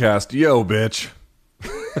podcast Yo Bitch.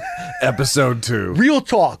 Episode 2. Real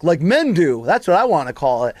talk, like men do. That's what I want to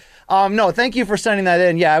call it. No, thank you for sending that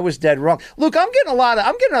in. Yeah, I was dead wrong. Luke, I'm getting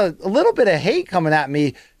a little bit of hate coming at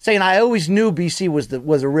me saying I always knew BC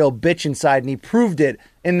was a real bitch inside, and he proved it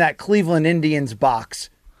in that Cleveland Indians box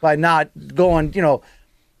by not going,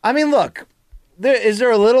 I mean, look, is there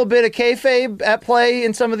a little bit of kayfabe at play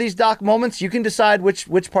in some of these doc moments? You can decide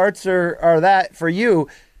which parts are that for you.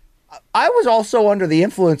 I was also under the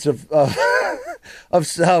influence of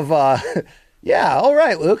yeah, all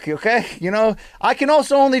right, Luke, okay. I can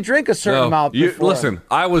also only drink a certain amount before. Listen,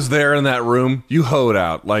 I was there in that room. You hoed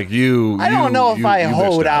out. Like you. I don't know if I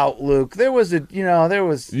hoed out, Luke. There was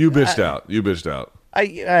You bitched out. You bitched out.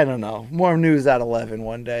 I don't know. More news at 11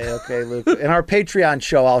 one day. Okay, Luke. In our Patreon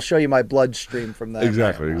show, I'll show you my bloodstream from that.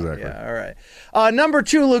 Exactly. Yeah, all right. Number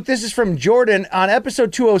 2, Luke, this is from Jordan on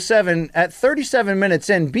episode 207 at 37 minutes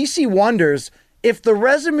in. BC wonders if the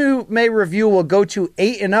resume review will go to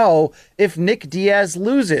 8-0 if Nick Diaz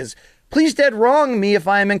loses. Please dead wrong me if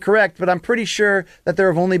I am incorrect, but I'm pretty sure that there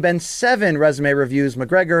have only been 7 resume reviews.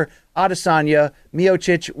 McGregor, Adesanya,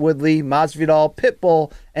 Miocic, Woodley, Masvidal,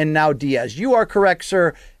 Pitbull, and now Diaz. You are correct,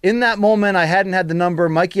 sir. In that moment, I hadn't had the number.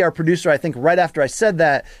 Mikey, our producer, I think right after I said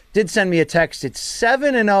that, did send me a text. It's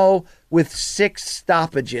 7-0 with 6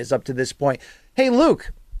 stoppages up to this point. Hey,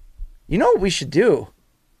 Luke, you know what we should do?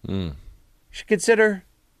 We should consider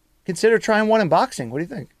trying one in boxing. What do you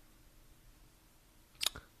think?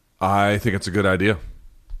 I think it's a good idea.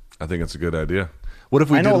 What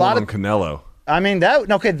if we did one on Canelo? I mean, that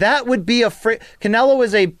would be Canelo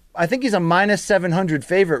is I think he's a minus 700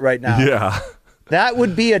 favorite right now. Yeah. That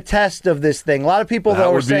would be a test of this thing. A lot of people,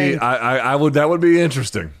 though, are saying... that would be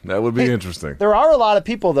interesting. That would be interesting. There are a lot of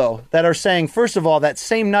people, though, that are saying, first of all, that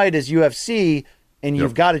same night as UFC, and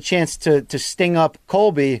you've got a chance to sting up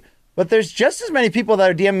Colby... But there's just as many people that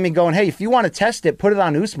are DMing me going, hey, if you want to test it, put it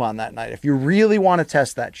on Usman that night. If you really want to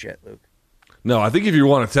test that shit, Luke. No, I think if you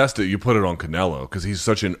want to test it, you put it on Canelo because he's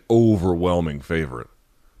such an overwhelming favorite.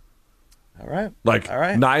 All right. Like, All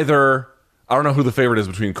right. neither. I don't know who the favorite is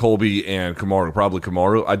between Colby and Kamaru. Probably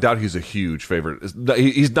Kamaru. I doubt he's a huge favorite.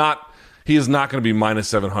 He's not. He is not going to be minus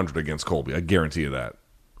 700 against Colby. I guarantee you that.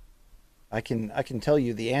 I can tell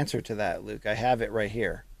you the answer to that, Luke. I have it right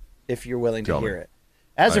here, if you're willing to Tell hear me. it.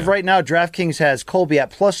 As of right now, DraftKings has Colby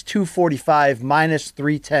at plus 245, minus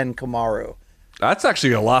 310 Kamaru. That's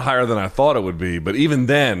actually a lot higher than I thought it would be. But even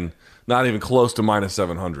then, not even close to minus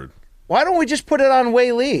 700. Why don't we just put it on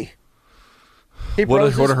Wei Lee? What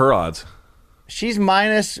are her odds? She's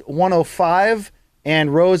minus 105,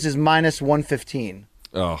 and Rose is minus 115.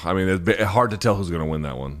 Oh, I mean, it's hard to tell who's going to win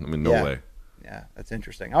that one. I mean, no way. Yeah, that's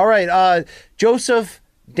interesting. All right, Joseph,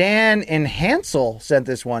 Dan, and Hansel sent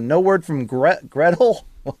this one. No word from Gretel.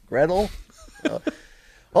 Gretel?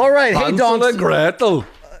 All right, hey, Hansel and Gretel.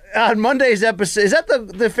 On Monday's episode, is that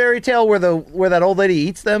the fairy tale where that old lady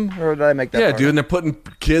eats them, or did I make that? Yeah, part dude, up? and they're putting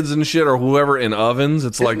kids and shit or whoever in ovens.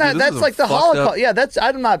 It's like dude, that's like the Holocaust. Yeah,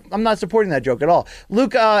 I'm not supporting that joke at all.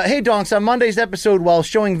 Luke, hey Donks, on Monday's episode, while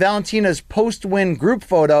showing Valentina's post-win group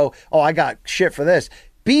photo, I got shit for this.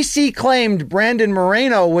 BC claimed Brandon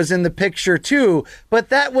Moreno was in the picture too, but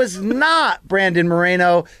that was not Brandon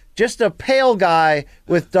Moreno, just a pale guy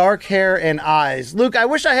with dark hair and eyes. Luke, I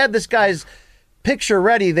wish I had this guy's picture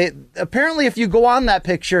ready. Apparently, if you go on that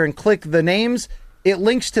picture and click the names, it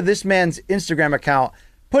links to this man's Instagram account.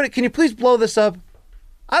 Can you please blow this up?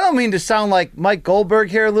 I don't mean to sound like Mike Goldberg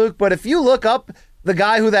here, Luke, but if you look up the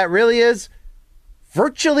guy who that really is,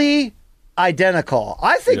 virtually identical.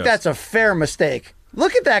 I think that's a fair mistake.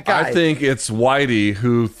 Look at that guy. I think it's Whitey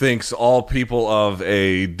who thinks all people of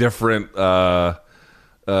a different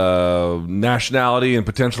nationality and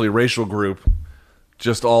potentially racial group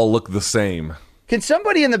just all look the same. Can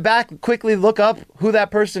somebody in the back quickly look up who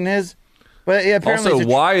that person is? But apparently,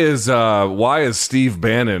 also, why is Steve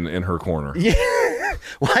Bannon in her corner? Yeah.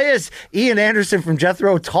 Why is Ian Anderson from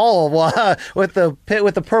Jethro Tull with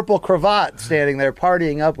the purple cravat standing there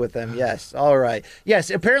partying up with them? Yes. All right. Yes.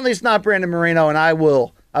 Apparently, it's not Brandon Moreno, and I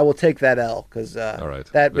will take that L because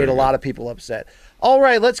that made a lot of people upset. All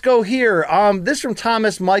right. Let's go here. This from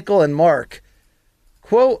Thomas, Michael, and Mark.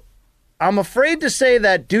 Quote, I'm afraid to say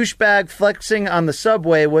that douchebag flexing on the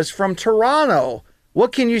subway was from Toronto.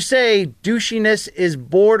 What can you say? Douchiness is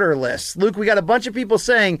borderless. Luke, we got a bunch of people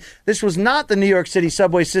saying this was not the New York City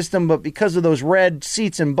subway system, but because of those red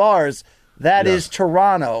seats and bars, that is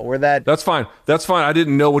Toronto. That's fine. That's fine. I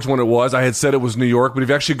didn't know which one it was. I had said it was New York, but if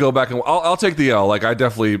you actually go back and I'll take the L. Like I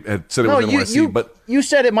definitely had said it was NYC, but you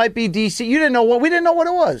said it might be DC. You didn't know we didn't know what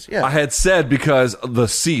it was. Yeah, I had said because the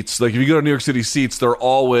seats, like if you go to New York City seats, they're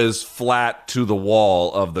always flat to the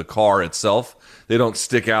wall of the car itself. They don't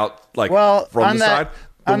stick out from the side.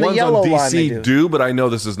 The ones on DC do, but I know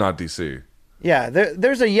this is not DC. Yeah,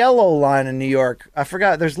 there's a yellow line in New York. I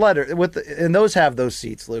forgot. There's letter and those have those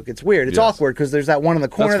seats, Luke. It's weird. It's awkward because there's that one in the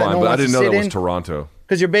corner. That's fine, that no but I didn't know that was in. Toronto.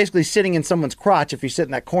 Because you're basically sitting in someone's crotch if you sit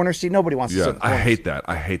in that corner seat. Nobody wants to sit in the corner. I hate that.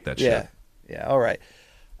 I hate that shit. Yeah. All right.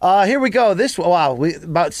 Here we go.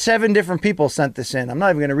 About 7 different people sent this in. I'm not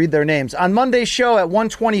even going to read their names. On Monday's show at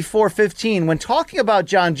 1:24:15, when talking about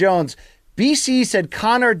John Jones, BC said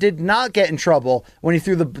Connor did not get in trouble when he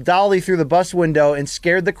threw the dolly through the bus window and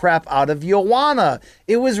scared the crap out of Joanna.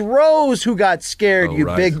 It was Rose who got scared,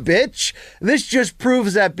 big bitch. This just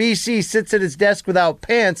proves that BC sits at his desk without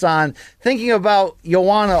pants on, thinking about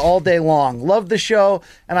Joanna all day long. Love the show,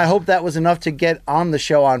 and I hope that was enough to get on the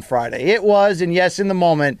show on Friday. It was, and yes, in the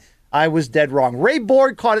moment, I was dead wrong. Ray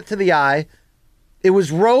Borg caught it to the eye. It was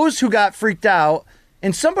Rose who got freaked out,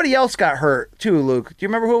 and somebody else got hurt too, Luke. Do you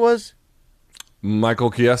remember who it was? Michael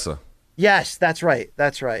Chiesa. Yes, that's right.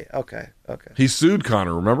 Okay. He sued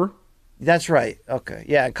Connor, remember? That's right. Okay.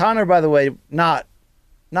 Yeah, Connor, by the way, no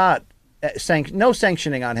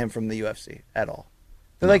sanctioning on him from the UFC at all.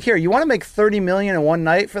 They're like, here, you want to make $30 million in one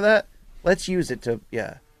night for that? Let's use it to,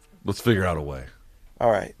 Let's figure out a way. All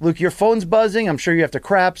right. Luke, your phone's buzzing. I'm sure you have to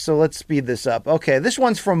crap, so let's speed this up. Okay, this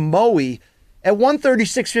one's from Moe. At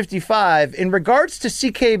 1:36:55, in regards to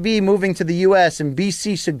CKB moving to the U.S. and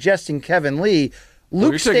BC suggesting Kevin Lee,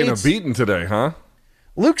 Luke states... You're taking a beating today, huh?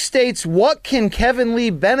 Luke states, what can Kevin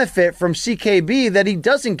Lee benefit from CKB that he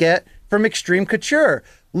doesn't get from Extreme Couture?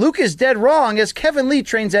 Luke is dead wrong, as Kevin Lee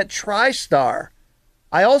trains at TriStar.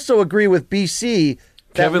 I also agree with BC.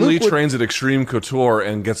 Kevin Lee trains at Extreme Couture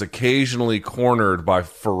and gets occasionally cornered by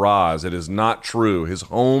Faraz. It is not true. His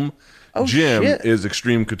home gym is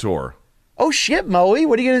Extreme Couture. Oh, shit, Moe.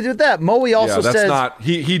 What are you going to do with that? Moe also says... not...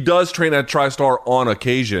 He does train at TriStar on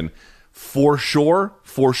occasion. For sure,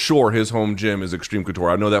 his home gym is Extreme Couture.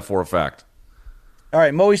 I know that for a fact. All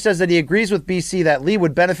right, Moe says that he agrees with BC that Lee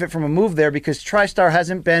would benefit from a move there because TriStar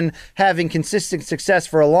hasn't been having consistent success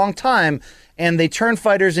for a long time, and they turn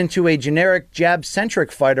fighters into a generic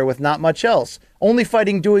jab-centric fighter with not much else. Only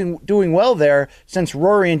fighting doing well there since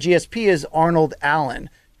Rory and GSP is Arnold Allen.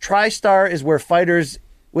 TriStar is where fighters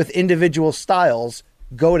with individual styles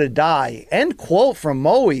go to die. End quote from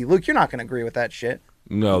Moe. Luke, you're not going to agree with that shit.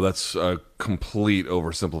 No, that's a complete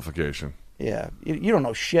oversimplification. Yeah, you don't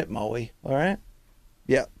know shit, Moe, all right?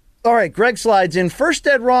 Yeah. All right, Greg slides in. First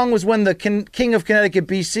dead wrong was when the King of Connecticut,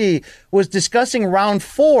 BC, was discussing round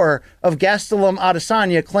 4 of Gastelum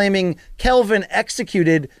Adesanya, claiming Kelvin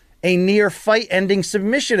executed a near fight-ending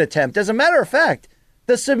submission attempt. As a matter of fact,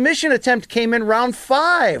 the submission attempt came in round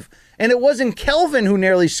 5, and it wasn't Kelvin who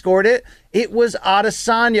nearly scored it. It was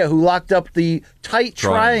Adesanya who locked up the tight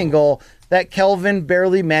triangle that Kelvin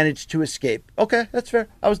barely managed to escape. Okay, that's fair.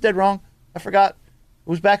 I was dead wrong. I forgot. It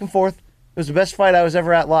was back and forth. It was the best fight I was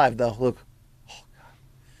ever at live, though, Luke. Oh, God.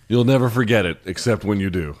 You'll never forget it, except when you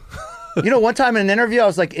do. One time in an interview, I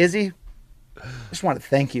was like, Izzy, I just want to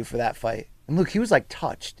thank you for that fight. And Luke, he was like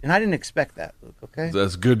touched, and I didn't expect that, Luke, okay?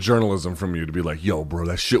 That's good journalism from you to be like, yo, bro,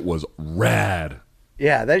 that shit was rad.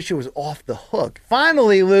 Yeah, that shit was off the hook.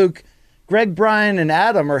 Finally, Luke, Greg, Brian, and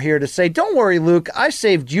Adam are here to say, don't worry, Luke, I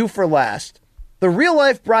saved you for last. The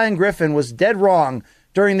real-life Brian Griffin was dead wrong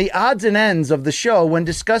during the odds and ends of the show when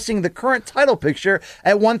discussing the current title picture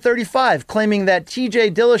at 135, claiming that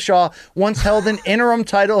TJ Dillashaw once held an interim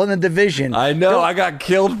title in the division. I know, I got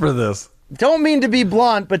killed for this. Don't mean to be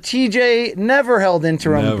blunt, but TJ never held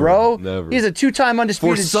interim, bro. Never. He's a 2-time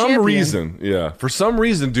undisputed champion. For some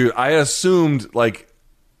reason, dude, I assumed,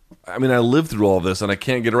 I lived through all this, and I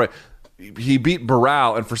can't get it right. He beat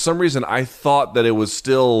Barao, and for some reason, I thought that it was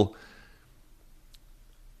still...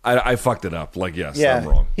 I fucked it up. Yeah. I'm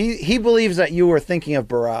wrong. He believes that you were thinking of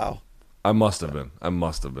Barao. I must have been.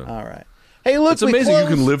 All right. Hey, look, it's amazing you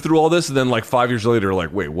can live through all this, and then 5 years later,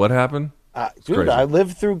 wait, what happened? Dude, crazy. I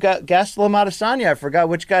lived through Gastelum Adesanya. I forgot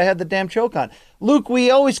which guy had the damn choke on. Luke, we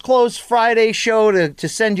always close Friday show to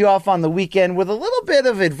send you off on the weekend with a little bit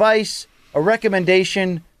of advice, a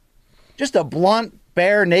recommendation, just a blunt,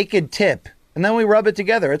 bare, naked tip. And then we rub it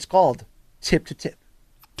together. It's called Tip to Tip.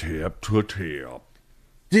 Tip to Tip.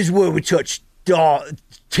 This is where we touch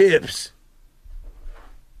tips.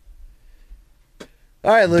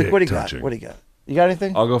 All right, Luke, what do you got? You got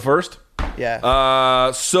anything? I'll go first.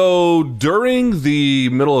 Yeah. So during the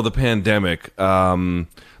middle of the pandemic,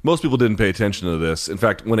 most people didn't pay attention to this. In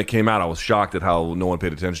fact, when it came out, I was shocked at how no one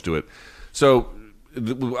paid attention to it. So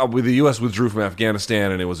the U.S. withdrew from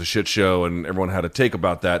Afghanistan, and it was a shit show, and everyone had a take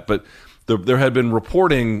about that. But there had been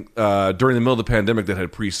reporting during the middle of the pandemic that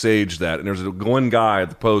had presaged that. And there's one guy at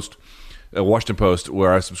the Post, Washington Post,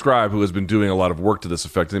 where I subscribe, who has been doing a lot of work to this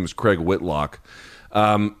effect. His name is Craig Whitlock.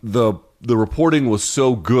 The reporting was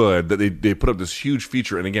so good that they put up this huge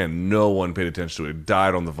feature, and again, no one paid attention to it. It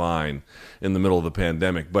died on the vine in the middle of the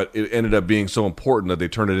pandemic, but it ended up being so important that they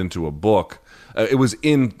turned it into a book. It was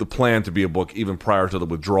in the plan to be a book even prior to the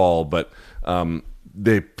withdrawal, but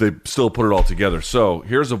they still put it all together. So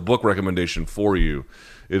here's a book recommendation for you.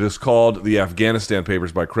 It is called The Afghanistan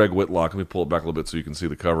Papers by Craig Whitlock. Let me pull it back a little bit so you can see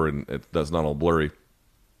the cover and that's not all blurry.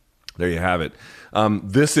 There you have it.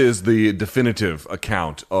 This is the definitive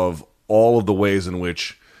account of all of the ways in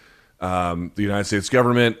which the United States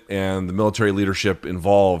government and the military leadership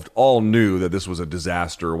involved all knew that this was a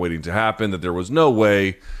disaster waiting to happen, that there was no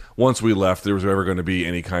way once we left there was ever going to be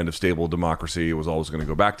any kind of stable democracy. It was always going to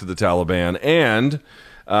go back to the Taliban, and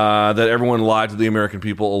that everyone lied to the American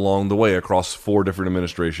people along the way across 4 different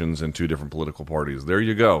administrations and 2 different political parties. There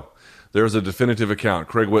you go. There's a definitive account.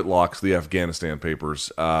 Craig Whitlock's The Afghanistan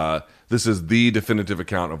Papers. This is the definitive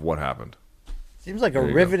account of what happened. Seems like a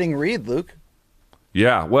riveting read, Luke.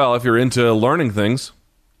 Yeah, well, if you're into learning things.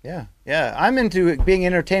 Yeah. I'm into being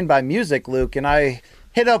entertained by music, Luke, and I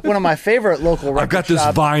hit up one of my favorite local record I've got this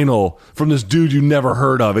shops. vinyl from this dude you never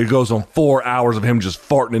heard of. It goes on 4 hours of him just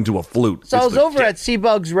farting into a flute. So I was over at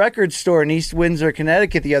Seabug's record store in East Windsor,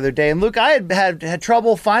 Connecticut the other day, and Luke, I had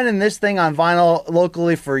trouble finding this thing on vinyl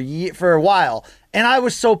locally for a while, and I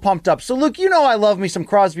was so pumped up. So Luke, I love me some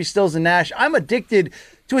Crosby, Stills, and Nash. I'm addicted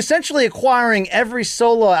to essentially acquiring every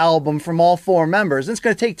solo album from all 4 members. And it's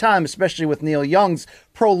going to take time, especially with Neil Young's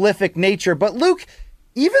prolific nature. But Luke,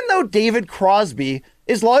 even though David Crosby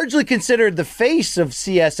is largely considered the face of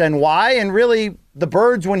CSNY and really the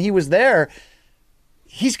Byrds when he was there,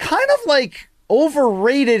 he's kind of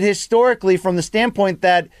overrated historically from the standpoint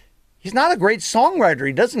that he's not a great songwriter.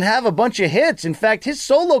 He doesn't have a bunch of hits. In fact, his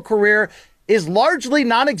solo career is largely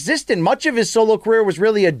non-existent. Much of his solo career was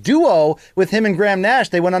really a duo with him and Graham Nash.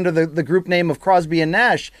 They went under the group name of Crosby and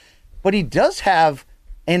Nash. But he does have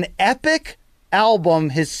an epic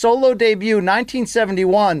album, his solo debut,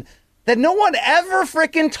 1971, that no one ever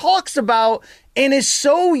freaking talks about and is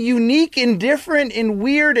so unique and different and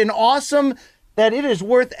weird and awesome that it is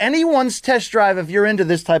worth anyone's test drive if you're into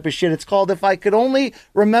this type of shit. It's called If I Could Only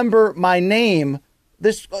Remember My Name.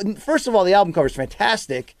 This, first of all, the album cover is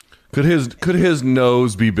fantastic. Could his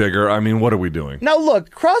nose be bigger? I mean, what are we doing? Now, look,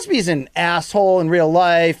 Crosby's an asshole in real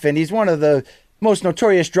life, and he's one of the most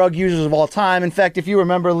notorious drug users of all time. In fact, if you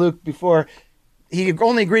remember, Luke, before he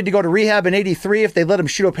only agreed to go to rehab in 83 if they let him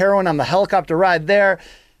shoot up heroin on the helicopter ride there.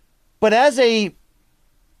 But as a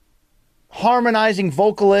harmonizing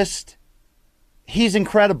vocalist, he's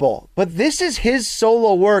incredible. But this is his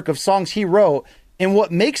solo work of songs he wrote. And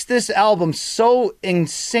what makes this album so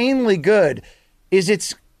insanely good is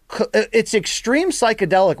it's extreme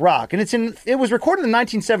psychedelic rock. And it was recorded in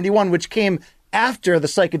 1971, which came after the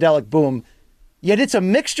psychedelic boom. Yet it's a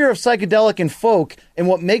mixture of psychedelic and folk, and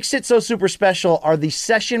what makes it so super special are the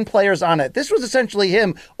session players on it. This was essentially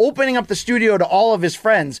him opening up the studio to all of his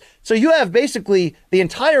friends. So you have basically the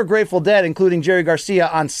entire Grateful Dead, including Jerry Garcia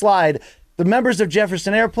on slide, the members of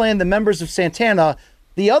Jefferson Airplane, the members of Santana,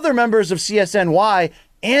 the other members of CSNY,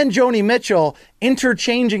 and Joni Mitchell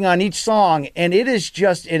interchanging on each song, and it is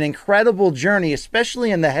just an incredible journey, especially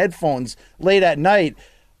in the headphones late at night,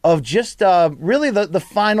 of just really the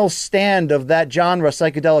final stand of that genre,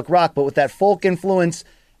 psychedelic rock, but with that folk influence.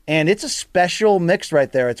 And it's a special mix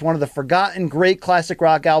right there. It's one of the forgotten great classic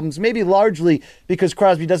rock albums, maybe largely because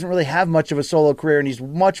Crosby doesn't really have much of a solo career and he's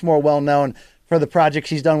much more well-known for the projects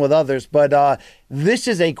he's done with others. But this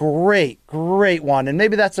is a great one. And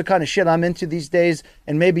maybe that's the kind of shit I'm into these days,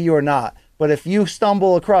 and maybe you're not. But if you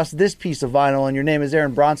stumble across this piece of vinyl and your name is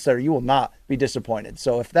Aaron Bronstetter, you will not be disappointed.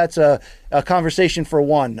 So if that's a conversation for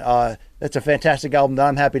one, that's a fantastic album that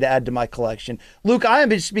I'm happy to add to my collection. Luke, I am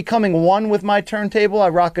just becoming one with my turntable. I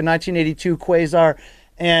rock a 1982 Quasar.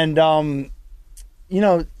 And,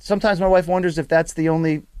 sometimes my wife wonders if that's the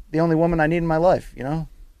only woman I need in my life,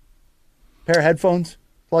 Pair of headphones,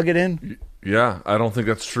 plug it in. Yeah, I don't think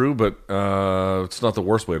that's true, but it's not the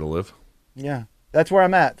worst way to live. Yeah. That's where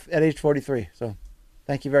I'm at age 43. So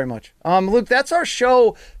thank you very much. Luke, that's our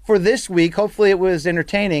show for this week. Hopefully it was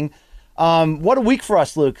entertaining. What a week for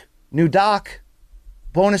us, Luke. New doc,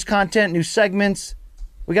 bonus content, new segments.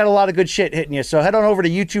 We got a lot of good shit hitting you. So head on over to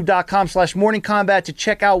youtube.com/morningcombat to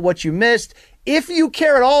check out what you missed. If you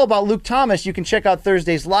care at all about Luke Thomas, you can check out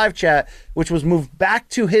Thursday's live chat, which was moved back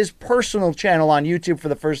to his personal channel on YouTube for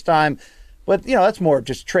the first time. But, that's more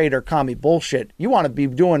just trade or commie bullshit. You want to be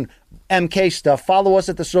doing MK stuff. Follow us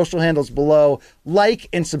at the social handles below. Like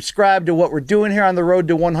and subscribe to what we're doing here on the road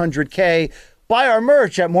to 100K. Buy our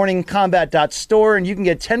merch at morningcombat.store, and you can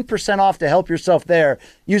get 10% off to help yourself there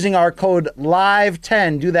using our code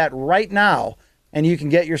LIVE10. Do that right now, and you can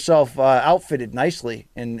get yourself outfitted nicely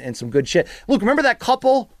and some good shit. Luke, remember that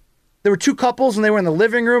couple? There were two couples, and they were in the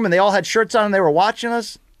living room, and they all had shirts on, and they were watching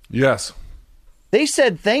us? Yes. They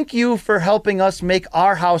said, thank you for helping us make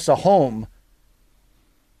our house a home.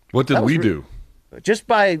 What did we do? Just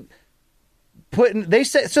by putting, they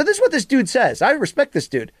said, so this is what this dude says. I respect this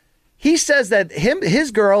dude. He says that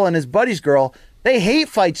his girl and his buddy's girl, they hate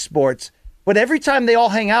fight sports, but every time they all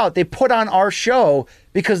hang out, they put on our show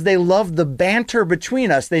because they love the banter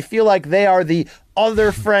between us. They feel like they are the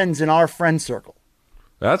other friends in our friend circle.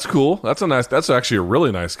 That's cool. That's actually a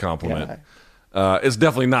really nice compliment. Yeah. It's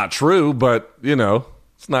definitely not true, but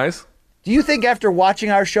it's nice. Do you think after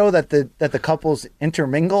watching our show that the couples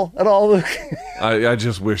intermingle at all, Luke? I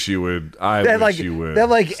just wish you would. You would. That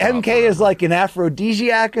MK is like an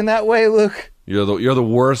aphrodisiac in that way, Luke. You're the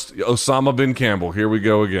worst. Osama bin Campbell. Here we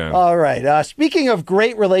go again. All right. Speaking of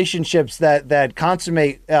great relationships that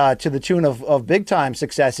consummate to the tune of big time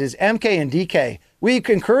successes, MK and DK. We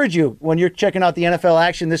encourage you when you're checking out the NFL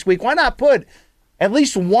action this week. Why not put at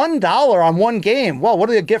least $1 on one game? Well, what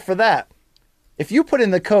do you get for that? If you put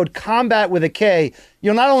in the code COMBAT with a K,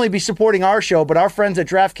 you'll not only be supporting our show, but our friends at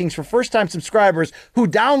DraftKings for first-time subscribers who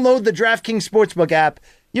download the DraftKings Sportsbook app.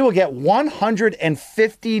 You will get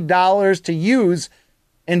 $150 to use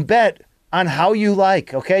and bet on how you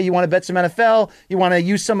like, okay? You want to bet some NFL? You want to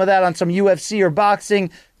use some of that on some UFC or boxing?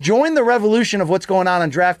 Join the revolution of what's going on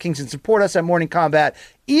DraftKings and support us at Morning Combat.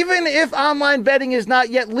 Even if online betting is not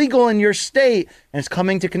yet legal in your state, and it's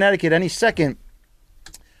coming to Connecticut any second,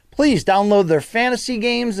 Please download their fantasy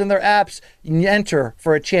games and their apps and enter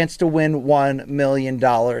for a chance to win $1 million.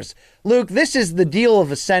 Luke, this is the deal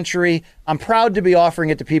of a century. I'm proud to be offering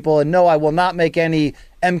it to people, and no, I will not make any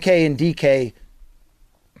MK and DK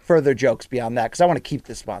further jokes beyond that because I want to keep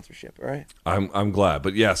this sponsorship, all right? I'm glad.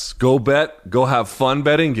 But yes, go bet. Go have fun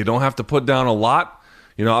betting. You don't have to put down a lot.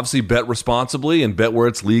 Obviously bet responsibly and bet where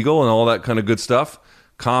it's legal and all that kind of good stuff.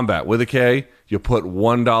 Combat with a K. You put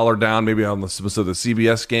 $1 down maybe on the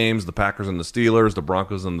CBS games, the Packers and the Steelers, the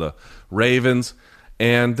Broncos and the Ravens.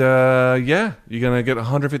 And, you're going to get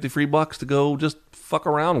 150 free bucks to go just fuck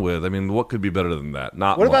around with. I mean, what could be better than that?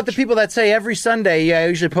 Not What much. about the people that say every Sunday, I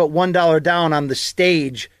usually put $1 down on the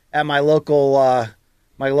stage at my local,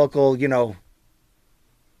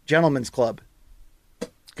 gentleman's club?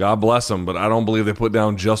 God bless them, but I don't believe they put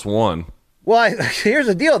down just one. Well, here's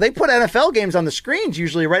the deal. They put NFL games on the screens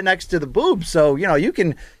usually right next to the boobs. So, you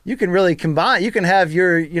can really combine. You can have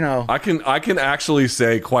your, I can actually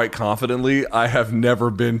say quite confidently I have never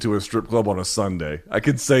been to a strip club on a Sunday. I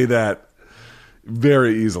can say that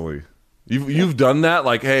very easily. You've done that?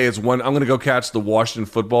 Like, hey, I'm going to go catch the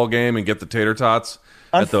Washington football game and get the tater tots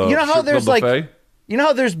at the strip club buffet. You know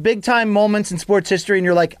how there's big time moments in sports history and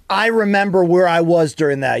you're like, I remember where I was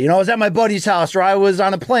during that. I was at my buddy's house or I was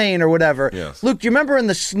on a plane or whatever. Yes. Luke, do you remember in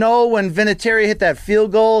the snow when Vinatieri hit that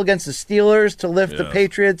field goal against the Steelers to lift the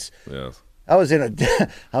Patriots? Yes. I was in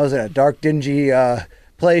a dark, dingy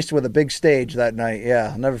place with a big stage that night.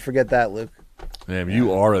 Yeah, I'll never forget that, Luke. Damn,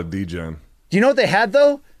 you are a degen. Do you know what they had,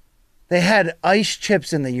 though? They had ice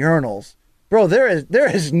chips in the urinals. Bro, there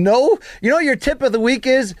is no... your tip of the week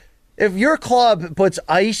is... If your club puts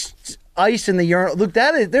ice in the urinal, look,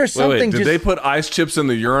 there's something. Wait, did they put ice chips in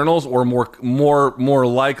the urinals, or more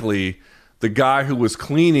likely, the guy who was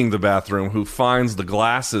cleaning the bathroom, who finds the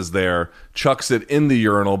glasses there, chucks it in the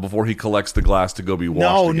urinal before he collects the glass to go be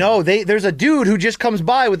washed? No. There's a dude who just comes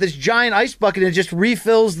by with this giant ice bucket and just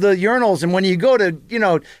refills the urinals. And when you go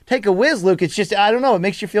to take a whiz, Luke, it's just, I don't know, it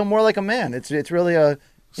makes you feel more like a man. It's really a.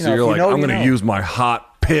 So you're like, I'm going to use my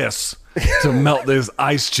hot piss to melt these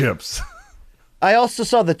ice chips. I also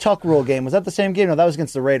saw the Tuck Rule game. Was that the same game? No, that was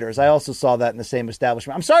against the Raiders. I also saw that in the same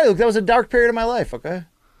establishment. I'm sorry, Luke, that was a dark period of my life, okay?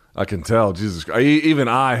 I can tell. Jesus, even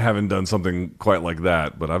I haven't done something quite like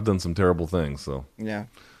that, but I've done some terrible things. So yeah,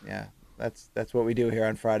 that's what we do here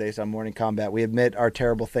on Fridays on Morning Combat. We admit our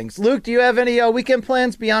terrible things. Luke, do you have any weekend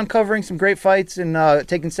plans beyond covering some great fights and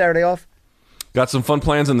taking Saturday off? Got some fun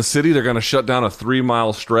plans in the city. They're going to shut down a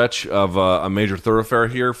 3-mile stretch of a major thoroughfare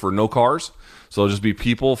here for no cars. So it'll just be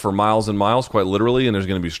people for miles and miles, quite literally, and there's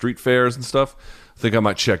going to be street fairs and stuff. I think I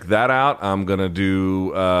might check that out. I'm going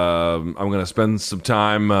to spend some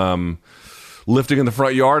time lifting in the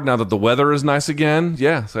front yard now that the weather is nice again.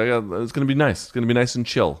 Yeah, so it's going to be nice. It's going to be nice and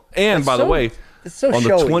chill. And by the way, on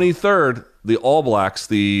the 23rd, the All Blacks,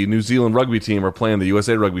 the New Zealand rugby team, are playing the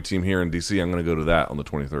USA rugby team here in D.C. I'm going to go to that on the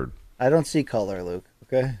 23rd. I don't see color, Luke,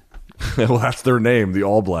 okay? Well, that's their name, the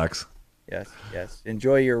All Blacks. Yes.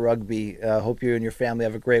 Enjoy your rugby. Hope you and your family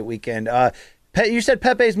have a great weekend. You said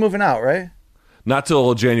Pepe's moving out, right? Not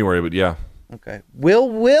till January, but yeah. Okay.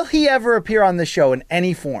 Will he ever appear on this show in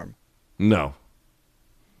any form? No.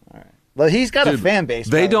 All right. Well, he's got a fan base.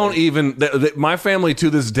 They don't even... my family to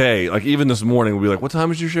this day, like even this morning, will be like, what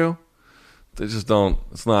time is your show? They just don't...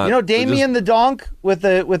 It's not... Damien the Donk with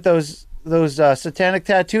those satanic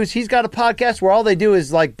tattoos, he's got a podcast where all they do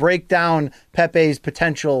is like break down Pepe's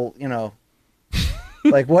potential,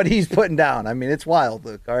 like what he's putting down. I mean, it's wild,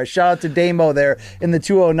 Luke. All right, shout out to Damo there in the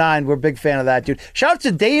 209. We're a big fan of that dude. Shout out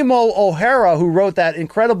to Damo O'Hara, who wrote that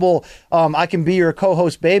incredible I Can Be Your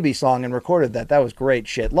Co-Host Baby song and recorded that. That was great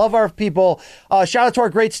shit. Love our people. Shout out to our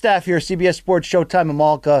great staff here, CBS Sports, Showtime,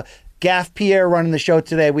 Amalka. Gaff Pierre running the show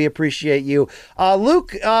today. We appreciate you.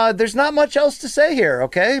 Luke, there's not much else to say here,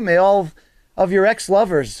 okay? May all of your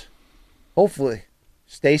ex-lovers, hopefully,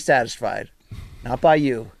 stay satisfied. Not by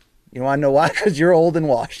you. You want to know why? Because you're old and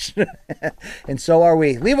washed. And so are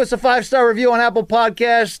we. Leave us a 5-star review on Apple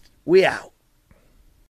Podcast. We out.